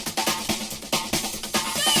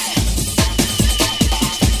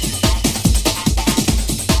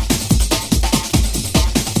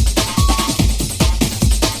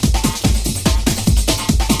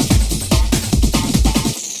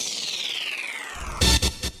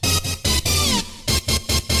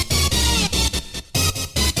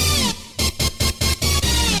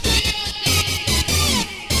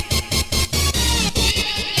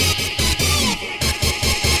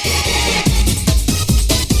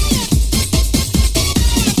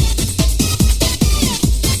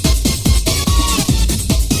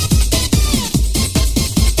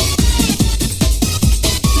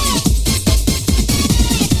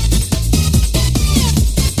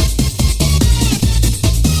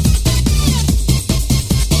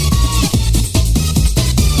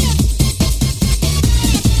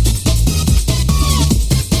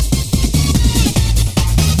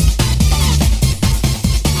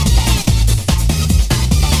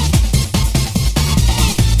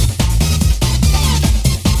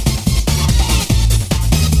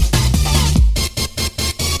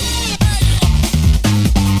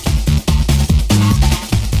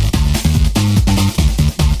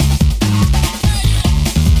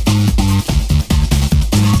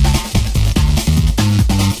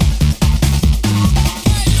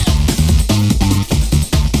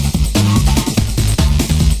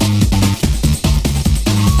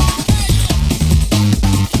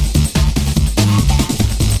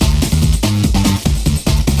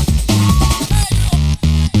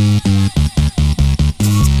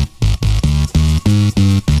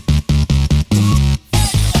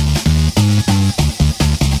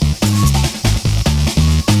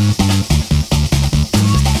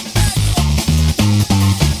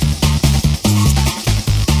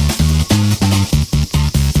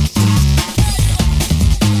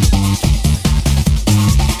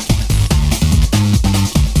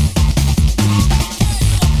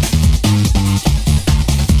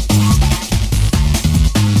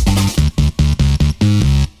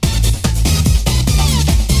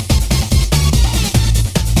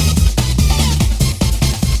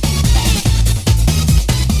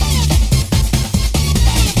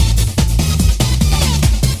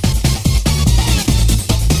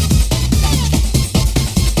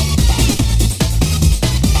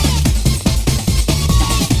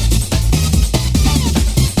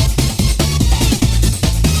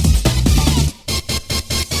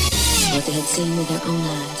 seen with their own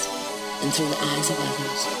eyes and through the eyes of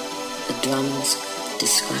others, the drums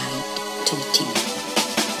described to the T.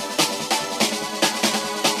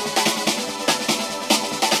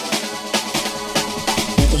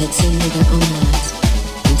 What they had seen with their own eyes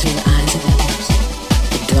and through the eyes of others,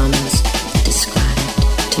 the drums described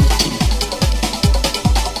to the T.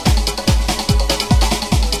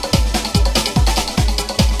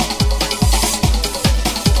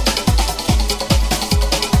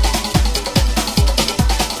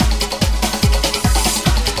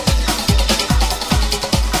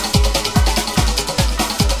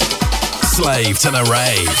 Slave to the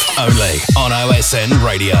Rave, only on OSN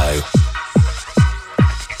Radio.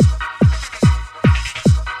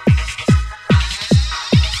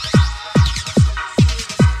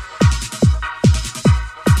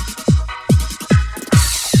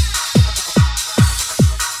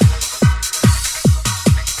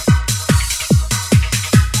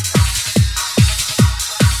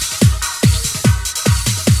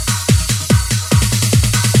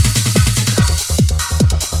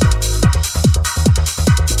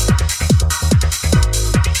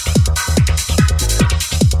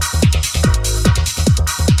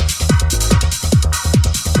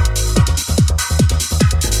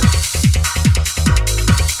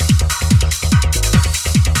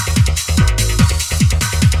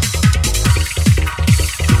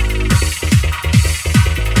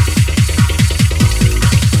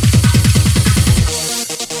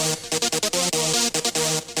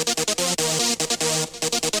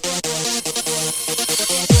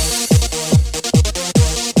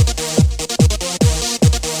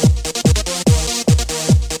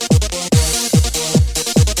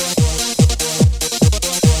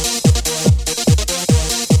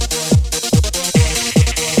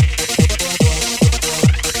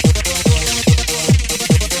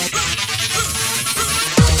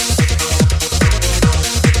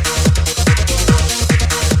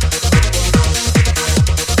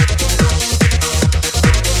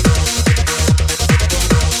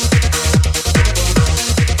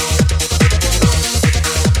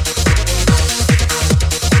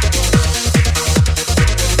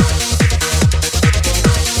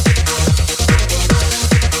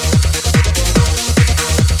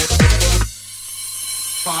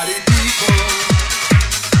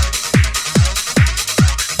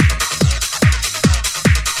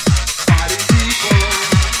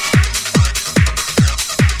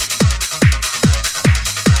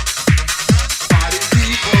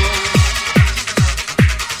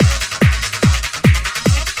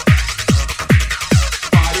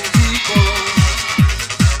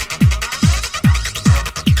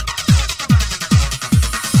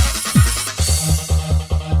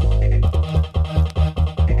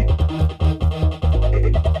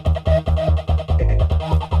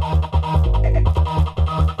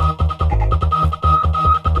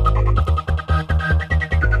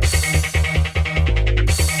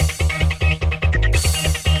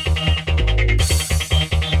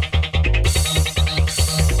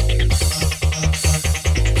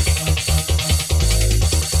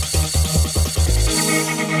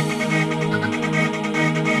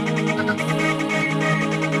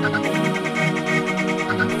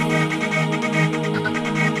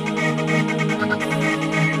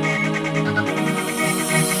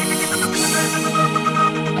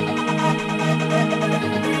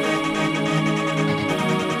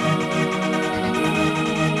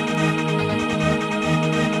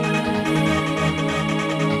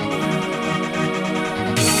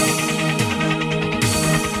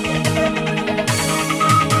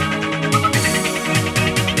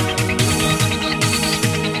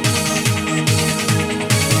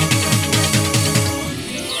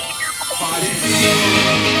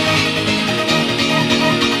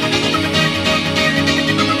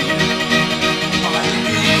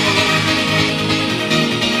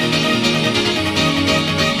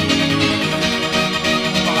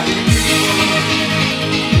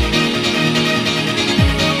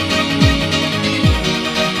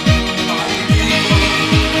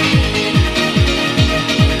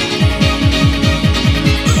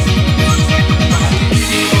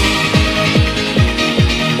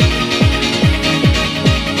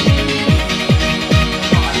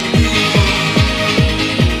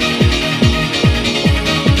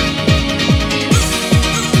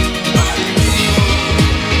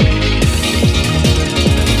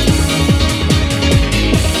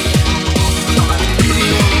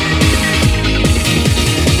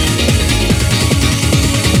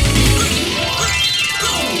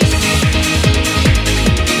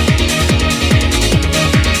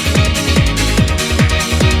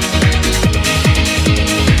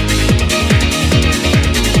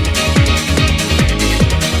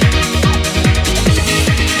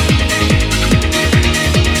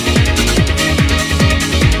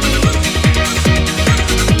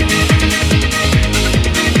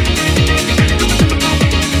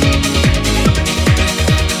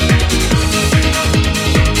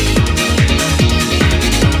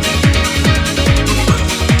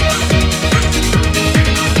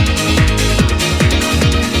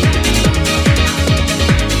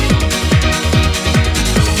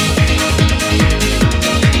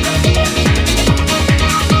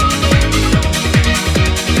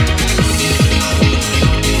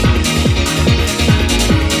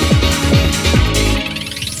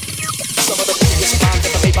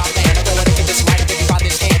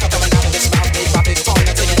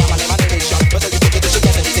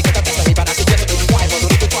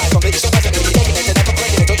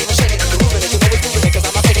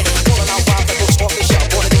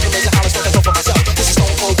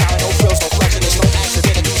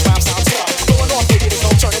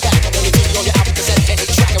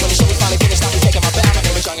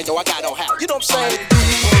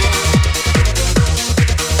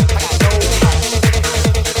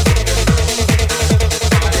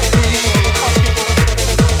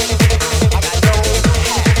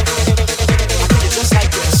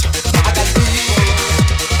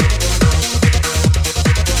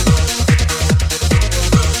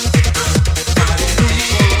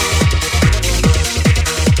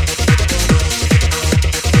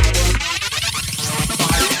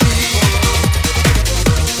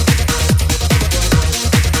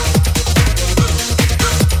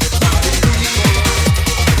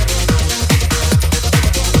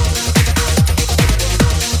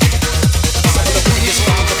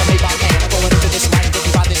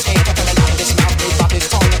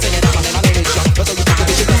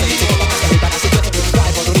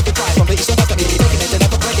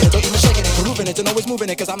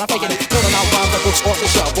 cause I'm not faking it. Pulling out rhymes like books off the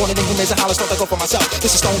shelf. Born in England, raised in Hollis, thought I go for myself.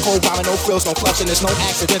 This is stone cold rhyming, no frills, no fluff, and there's no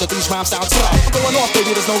accident that these rhymes sound tough. I'm going off,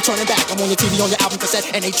 baby, there's no turning back. I'm on your TV, on your album cassette,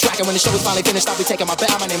 and they track. And when the show is finally finished, I'll be taking my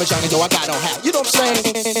bow. My name is Young and yo, I got no hat. You know what I'm saying?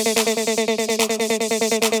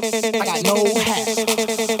 I got no hat.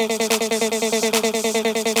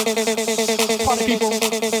 Party people,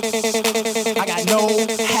 I got no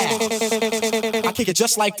hat. I kick it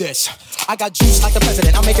just like this. I got juice like the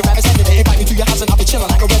president. I'm making rappers evident. Invite me to your house and I'll be chilling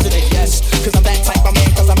like a resident. Yes, cause I'm that type of man.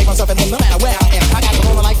 Cause I make myself at home no matter where I am. I got it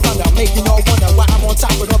rolling like thunder, making y'all wonder why I'm on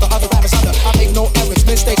top with all the other rappers under. I make no errors,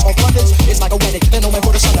 mistakes or blunders. It's like a wedding, then no man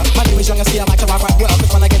for the sunder. My name is Young and see I like to rock right well.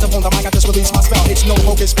 Cause when I get up on the mic, I just release my spell. It's no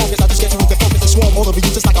hocus pocus, I just get you with the focus and swarm all over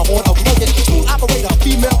you just like a horde of locusts. Smooth operator,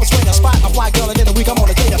 female persuader, spot a fly girl and in a week I'm on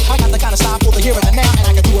a data. I got the kind of style for the here and the now, and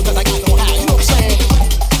I can do it cause I got no how. You know what I'm saying?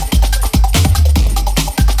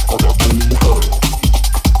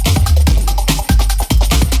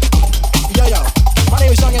 Yo, my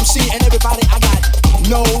name is Young MC, and everybody, I got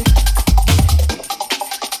no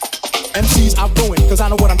MCs I ruin, cause I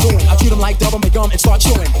know what I'm doing. I treat them like double gum and start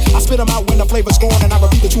chewing. I spit them out when the flavor's gone, and I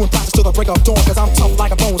repeat the chewing process till the break of dawn. Cause I'm tough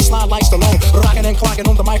like a bone, slide like Stallone, rocking and clocking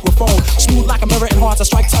on the microphone. Smooth like a mirror and hard to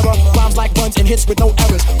strike terror. Rhymes like runs and hits with no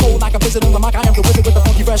errors. Cold like a visit on the mic, I am the wizard with the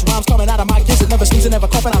funky fresh rhymes coming out of my gizzard. Never sneezing,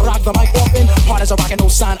 never coughing, I rock the mic often. Hard as a rock and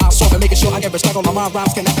no sign, I'll soften, making sure I get respect on my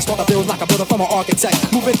rhymes. Connect and spark a build like a builder from an architect.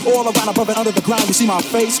 Moving all around above and under the ground, you see my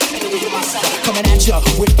face coming at ya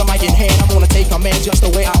with the mic in hand. I'm gonna take a man just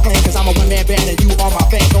the way I plan, cause I'm a one-man band and you are my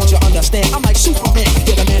fan, don't you understand? I'm like Superman,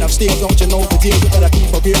 you're the man of steel, don't you know the deal? You better be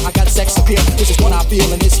for real, I got sex appeal. This is what I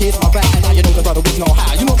feel and this here's my rap, and now you know the brother with no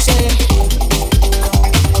how. You know what I'm saying?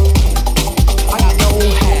 I got no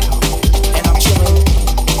how, and I'm chillin',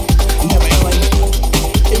 never illin'.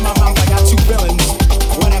 In my mouth I got two villains.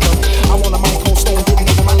 Whenever I want a mic, cold stone, getting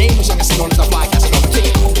over my name is Young and see on as a fly, casting over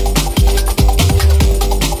ticket.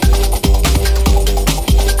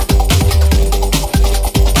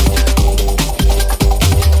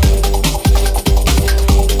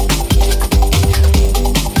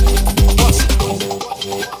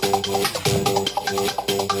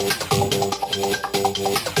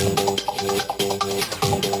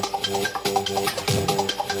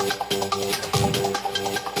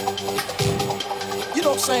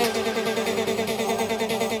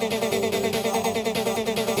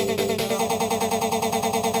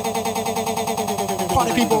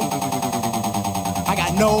 Party people, I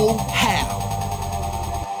got no how.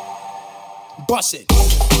 Bust it.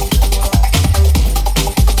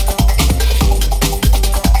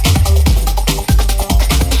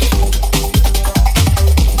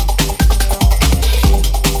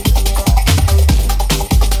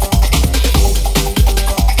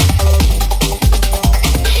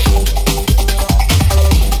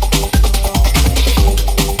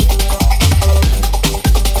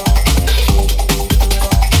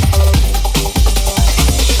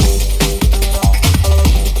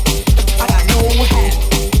 I got no how.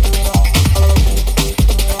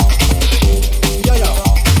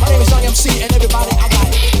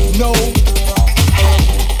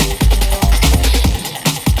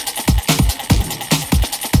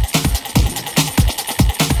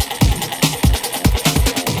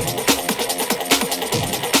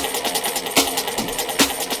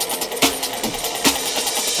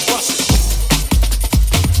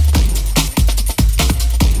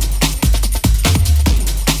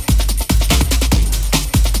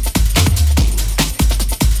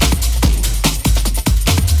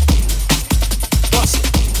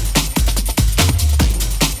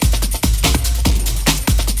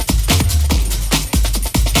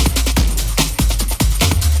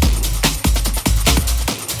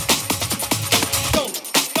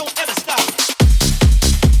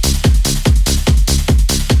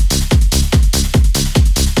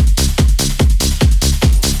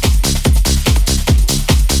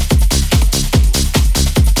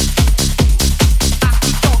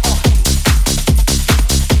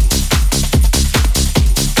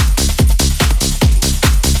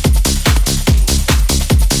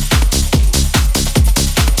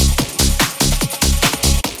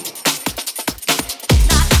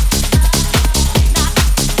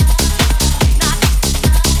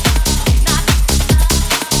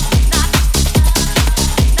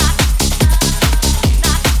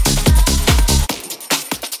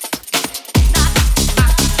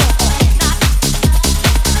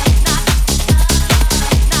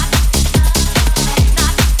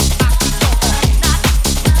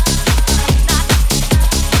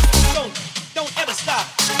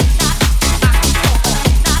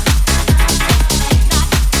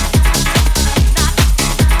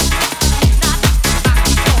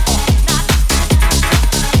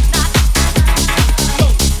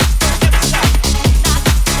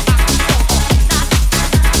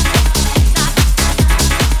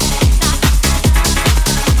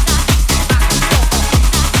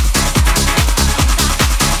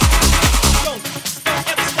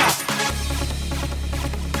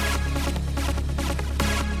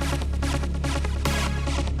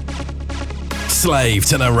 Slave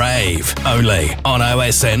to the Rave, only on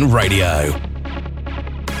OSN Radio.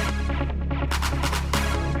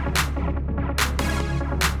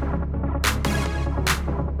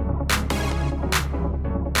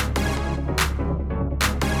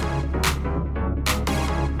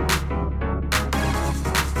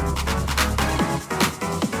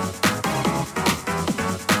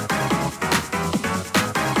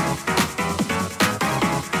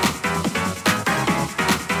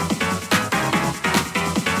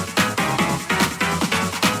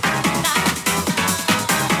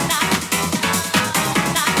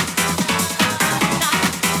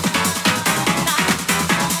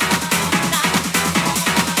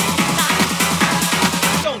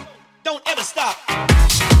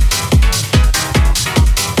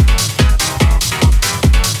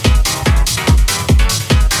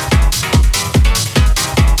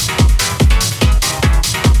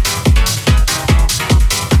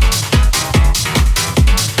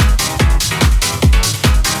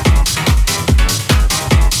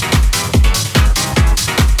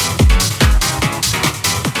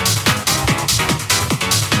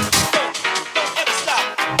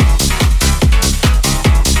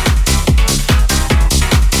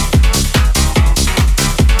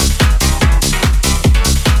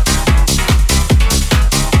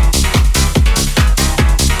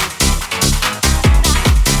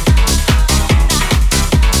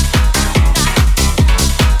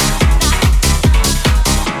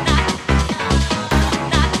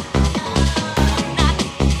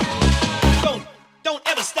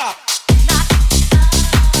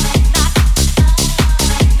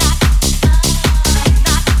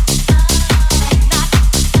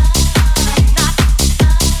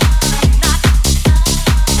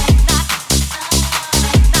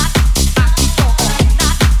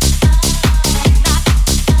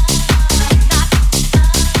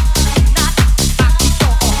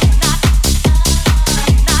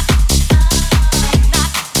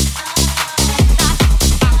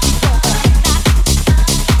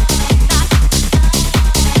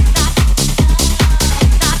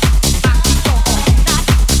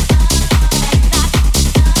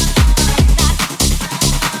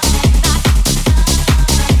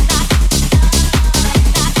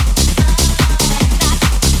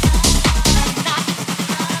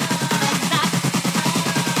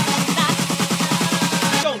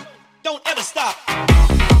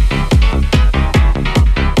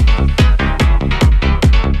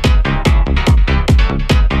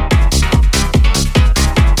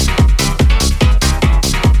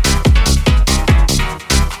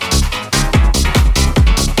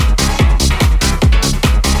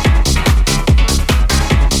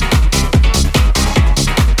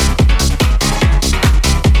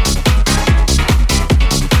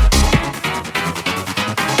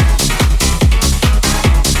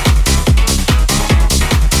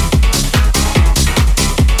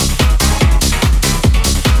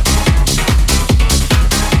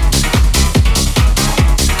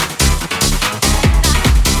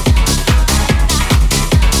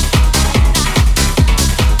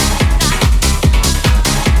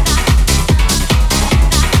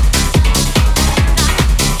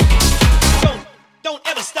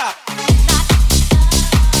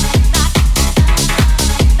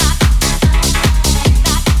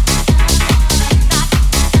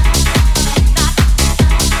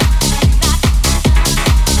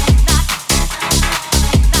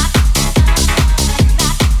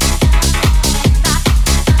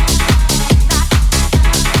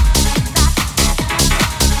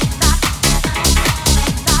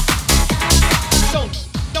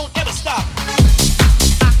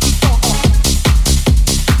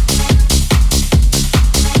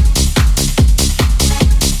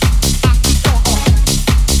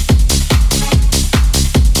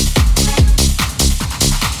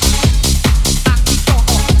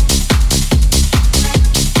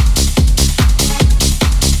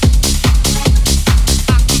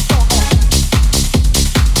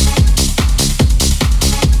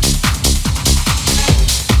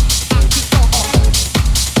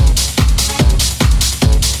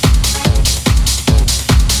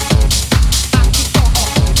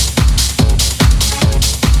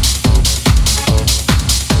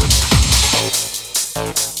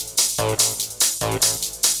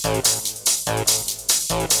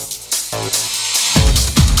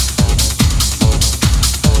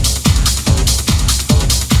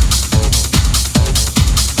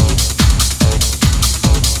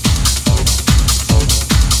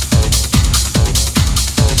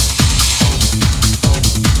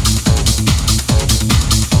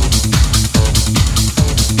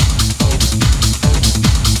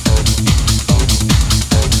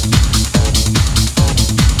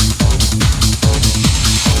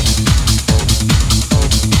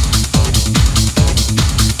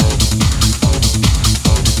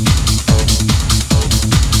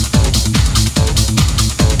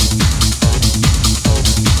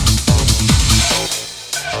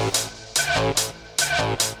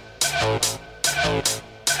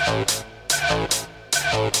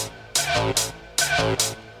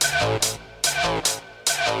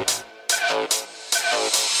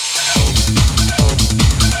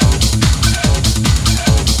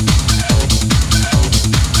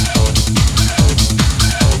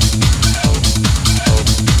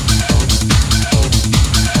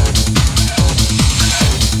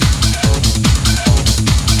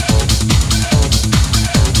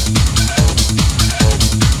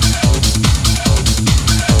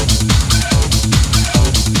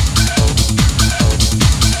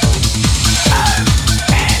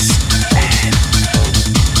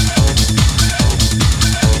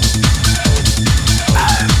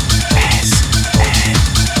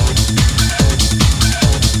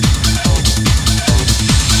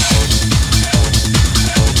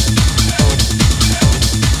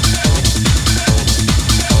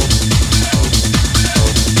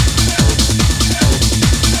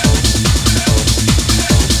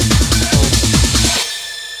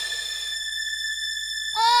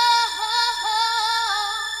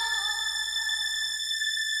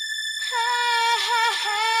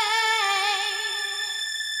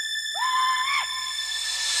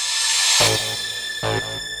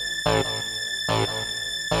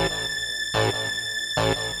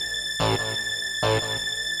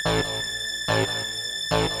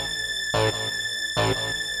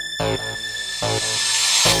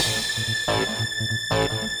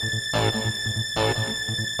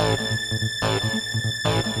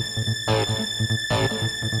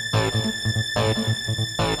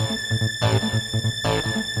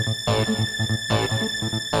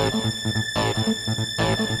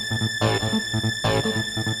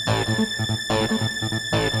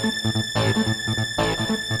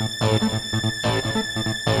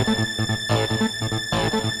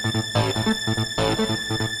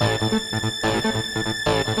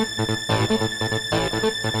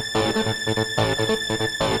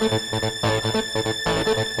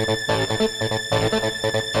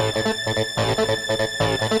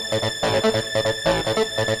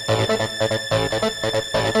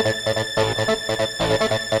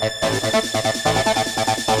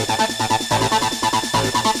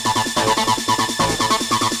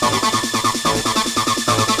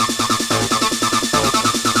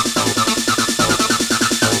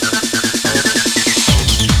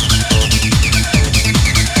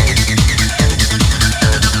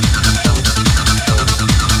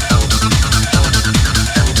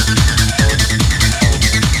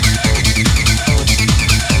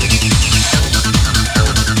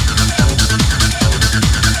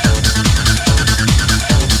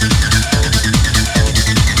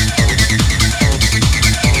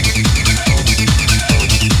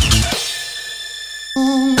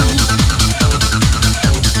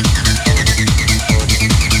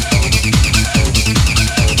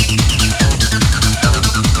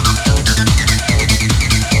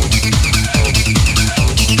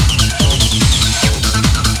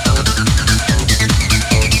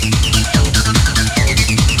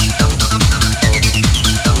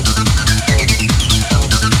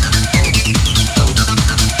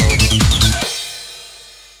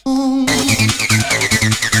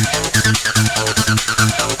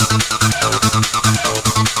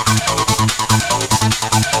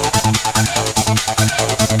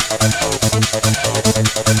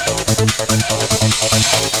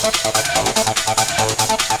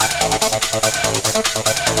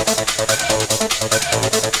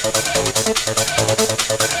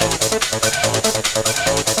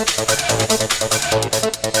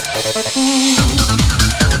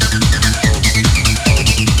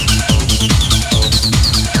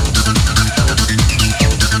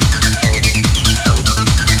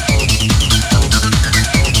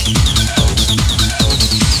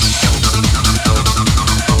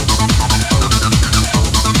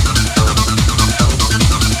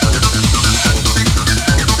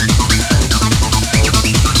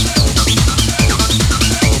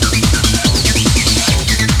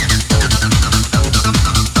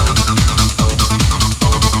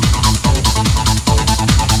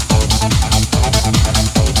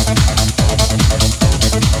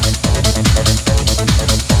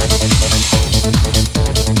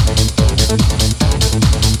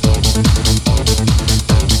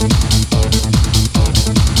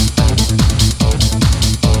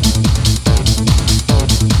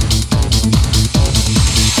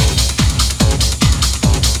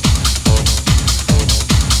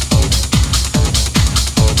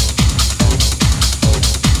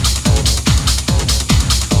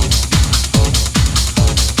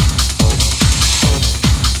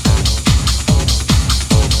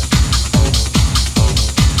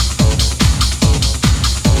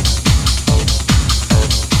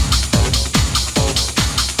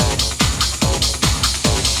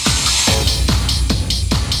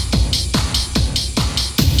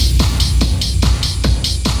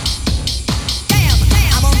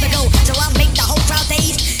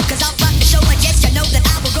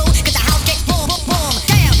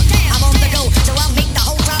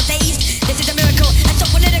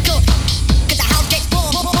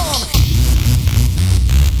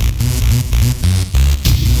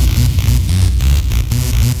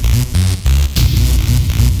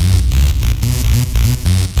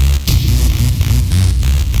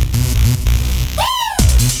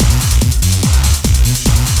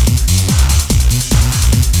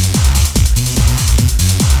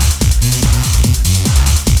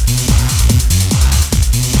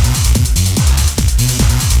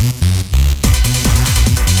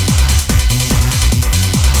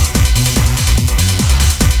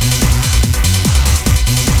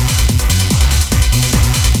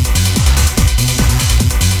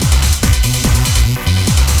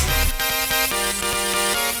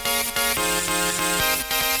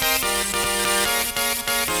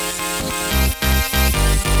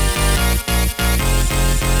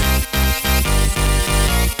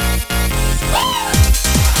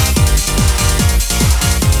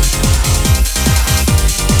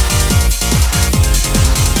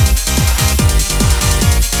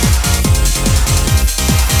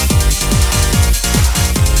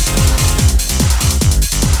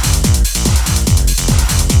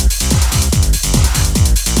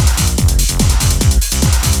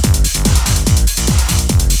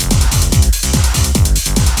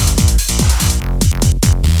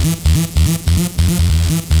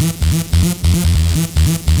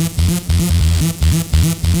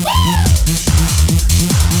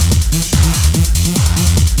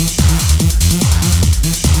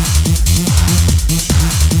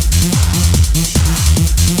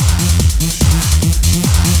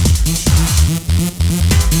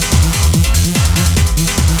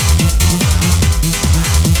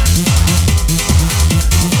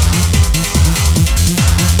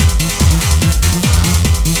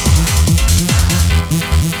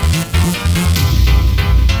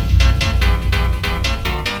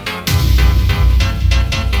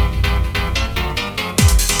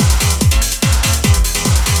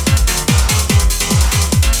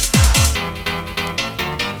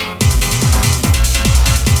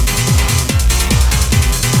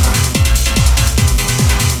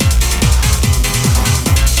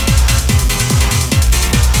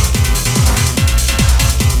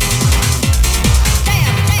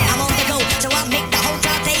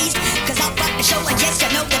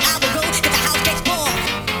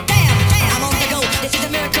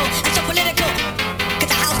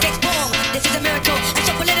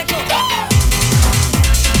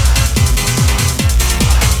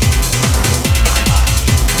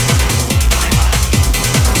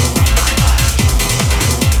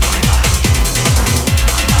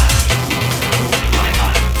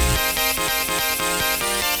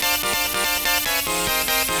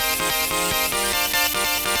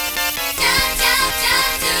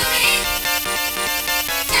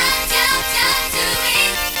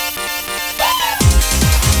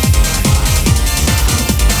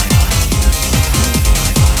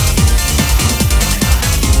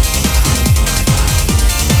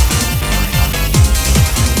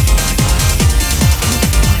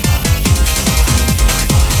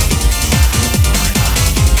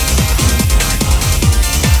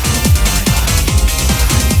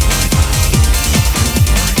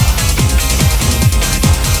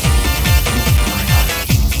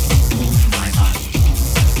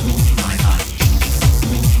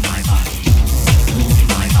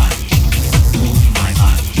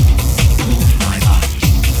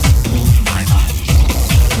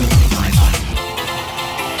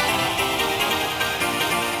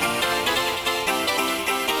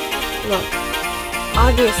 Look,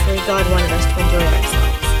 obviously God wanted us to enjoy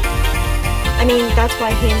ourselves. I mean, that's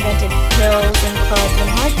why he invented pills and clubs and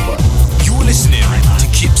hardcore. You're listening to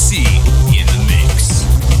KIP-C in the mix.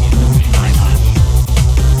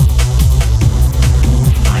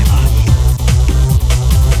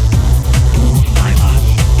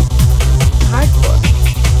 Hardcore.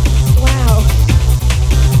 Wow.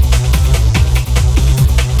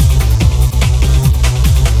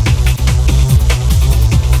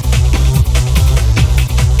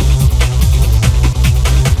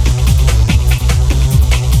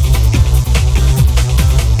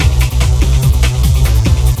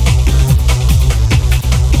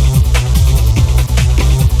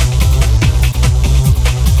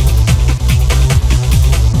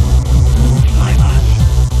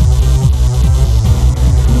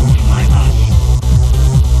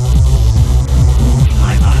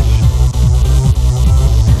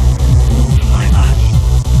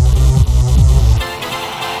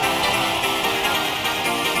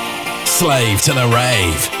 Slave to the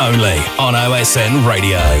Rave, only on OSN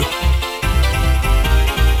Radio.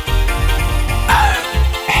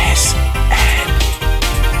 OSN.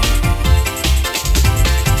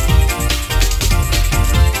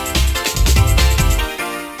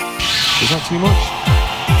 Is that too much?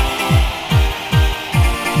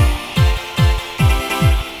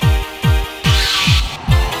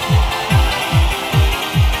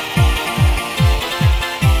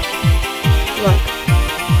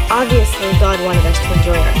 Obviously, God wanted us to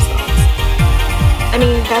enjoy ourselves. I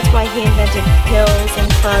mean, that's why he invented pills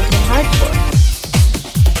and clubs and hardcore.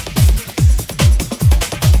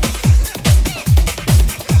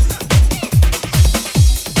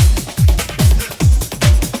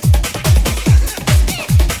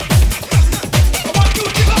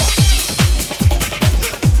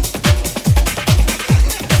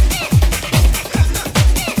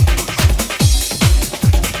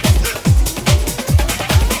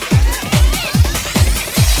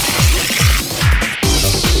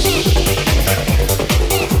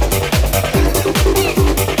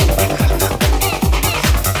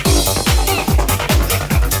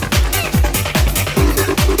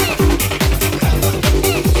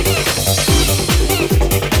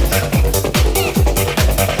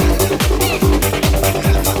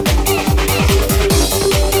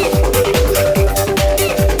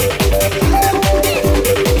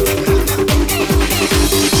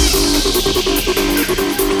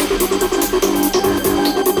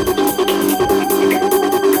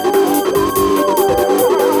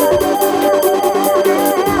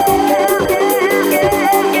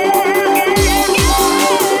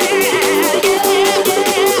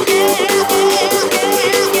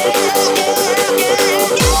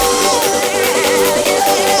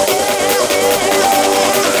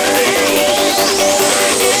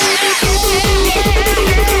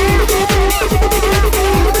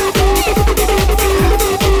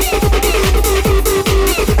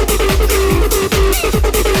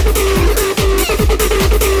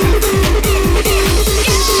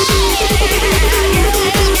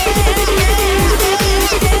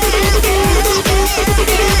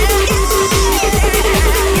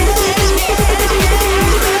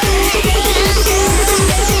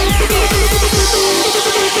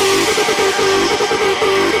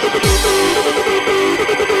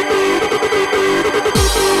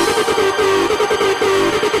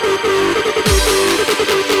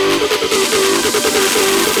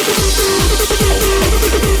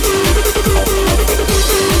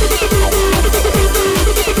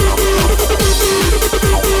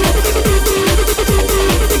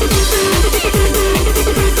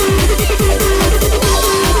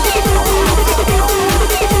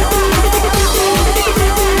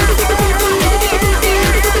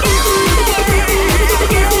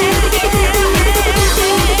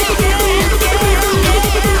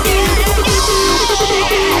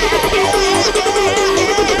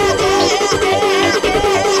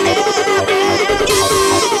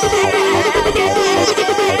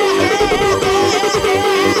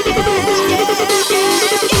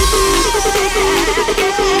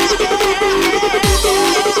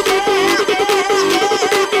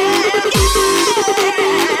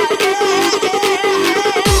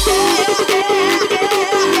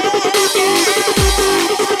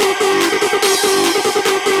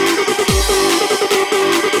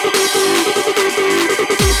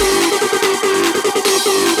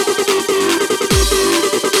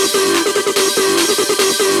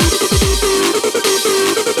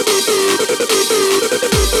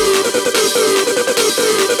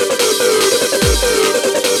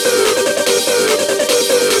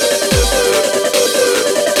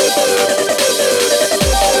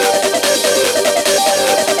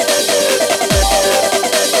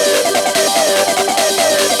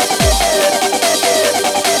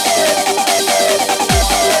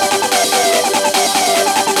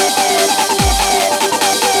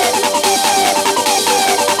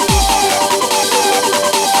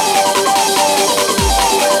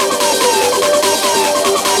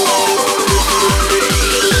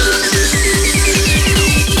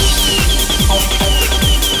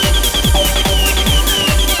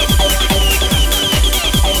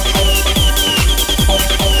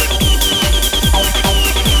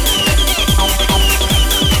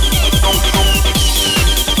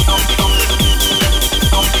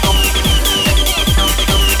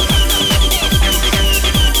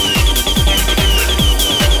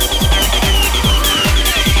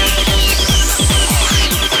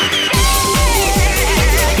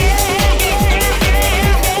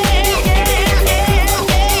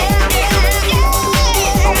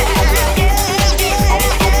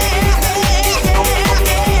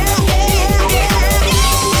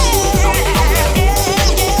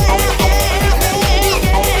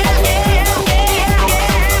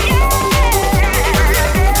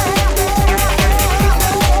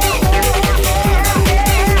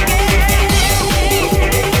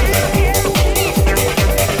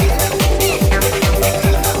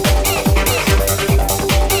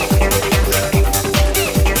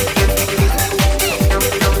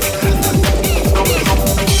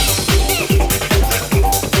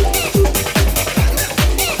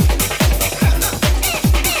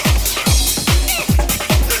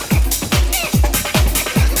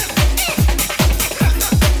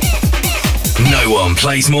 No one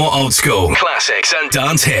plays more old school, classics and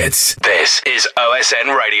dance hits. This is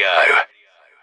OSN Radio.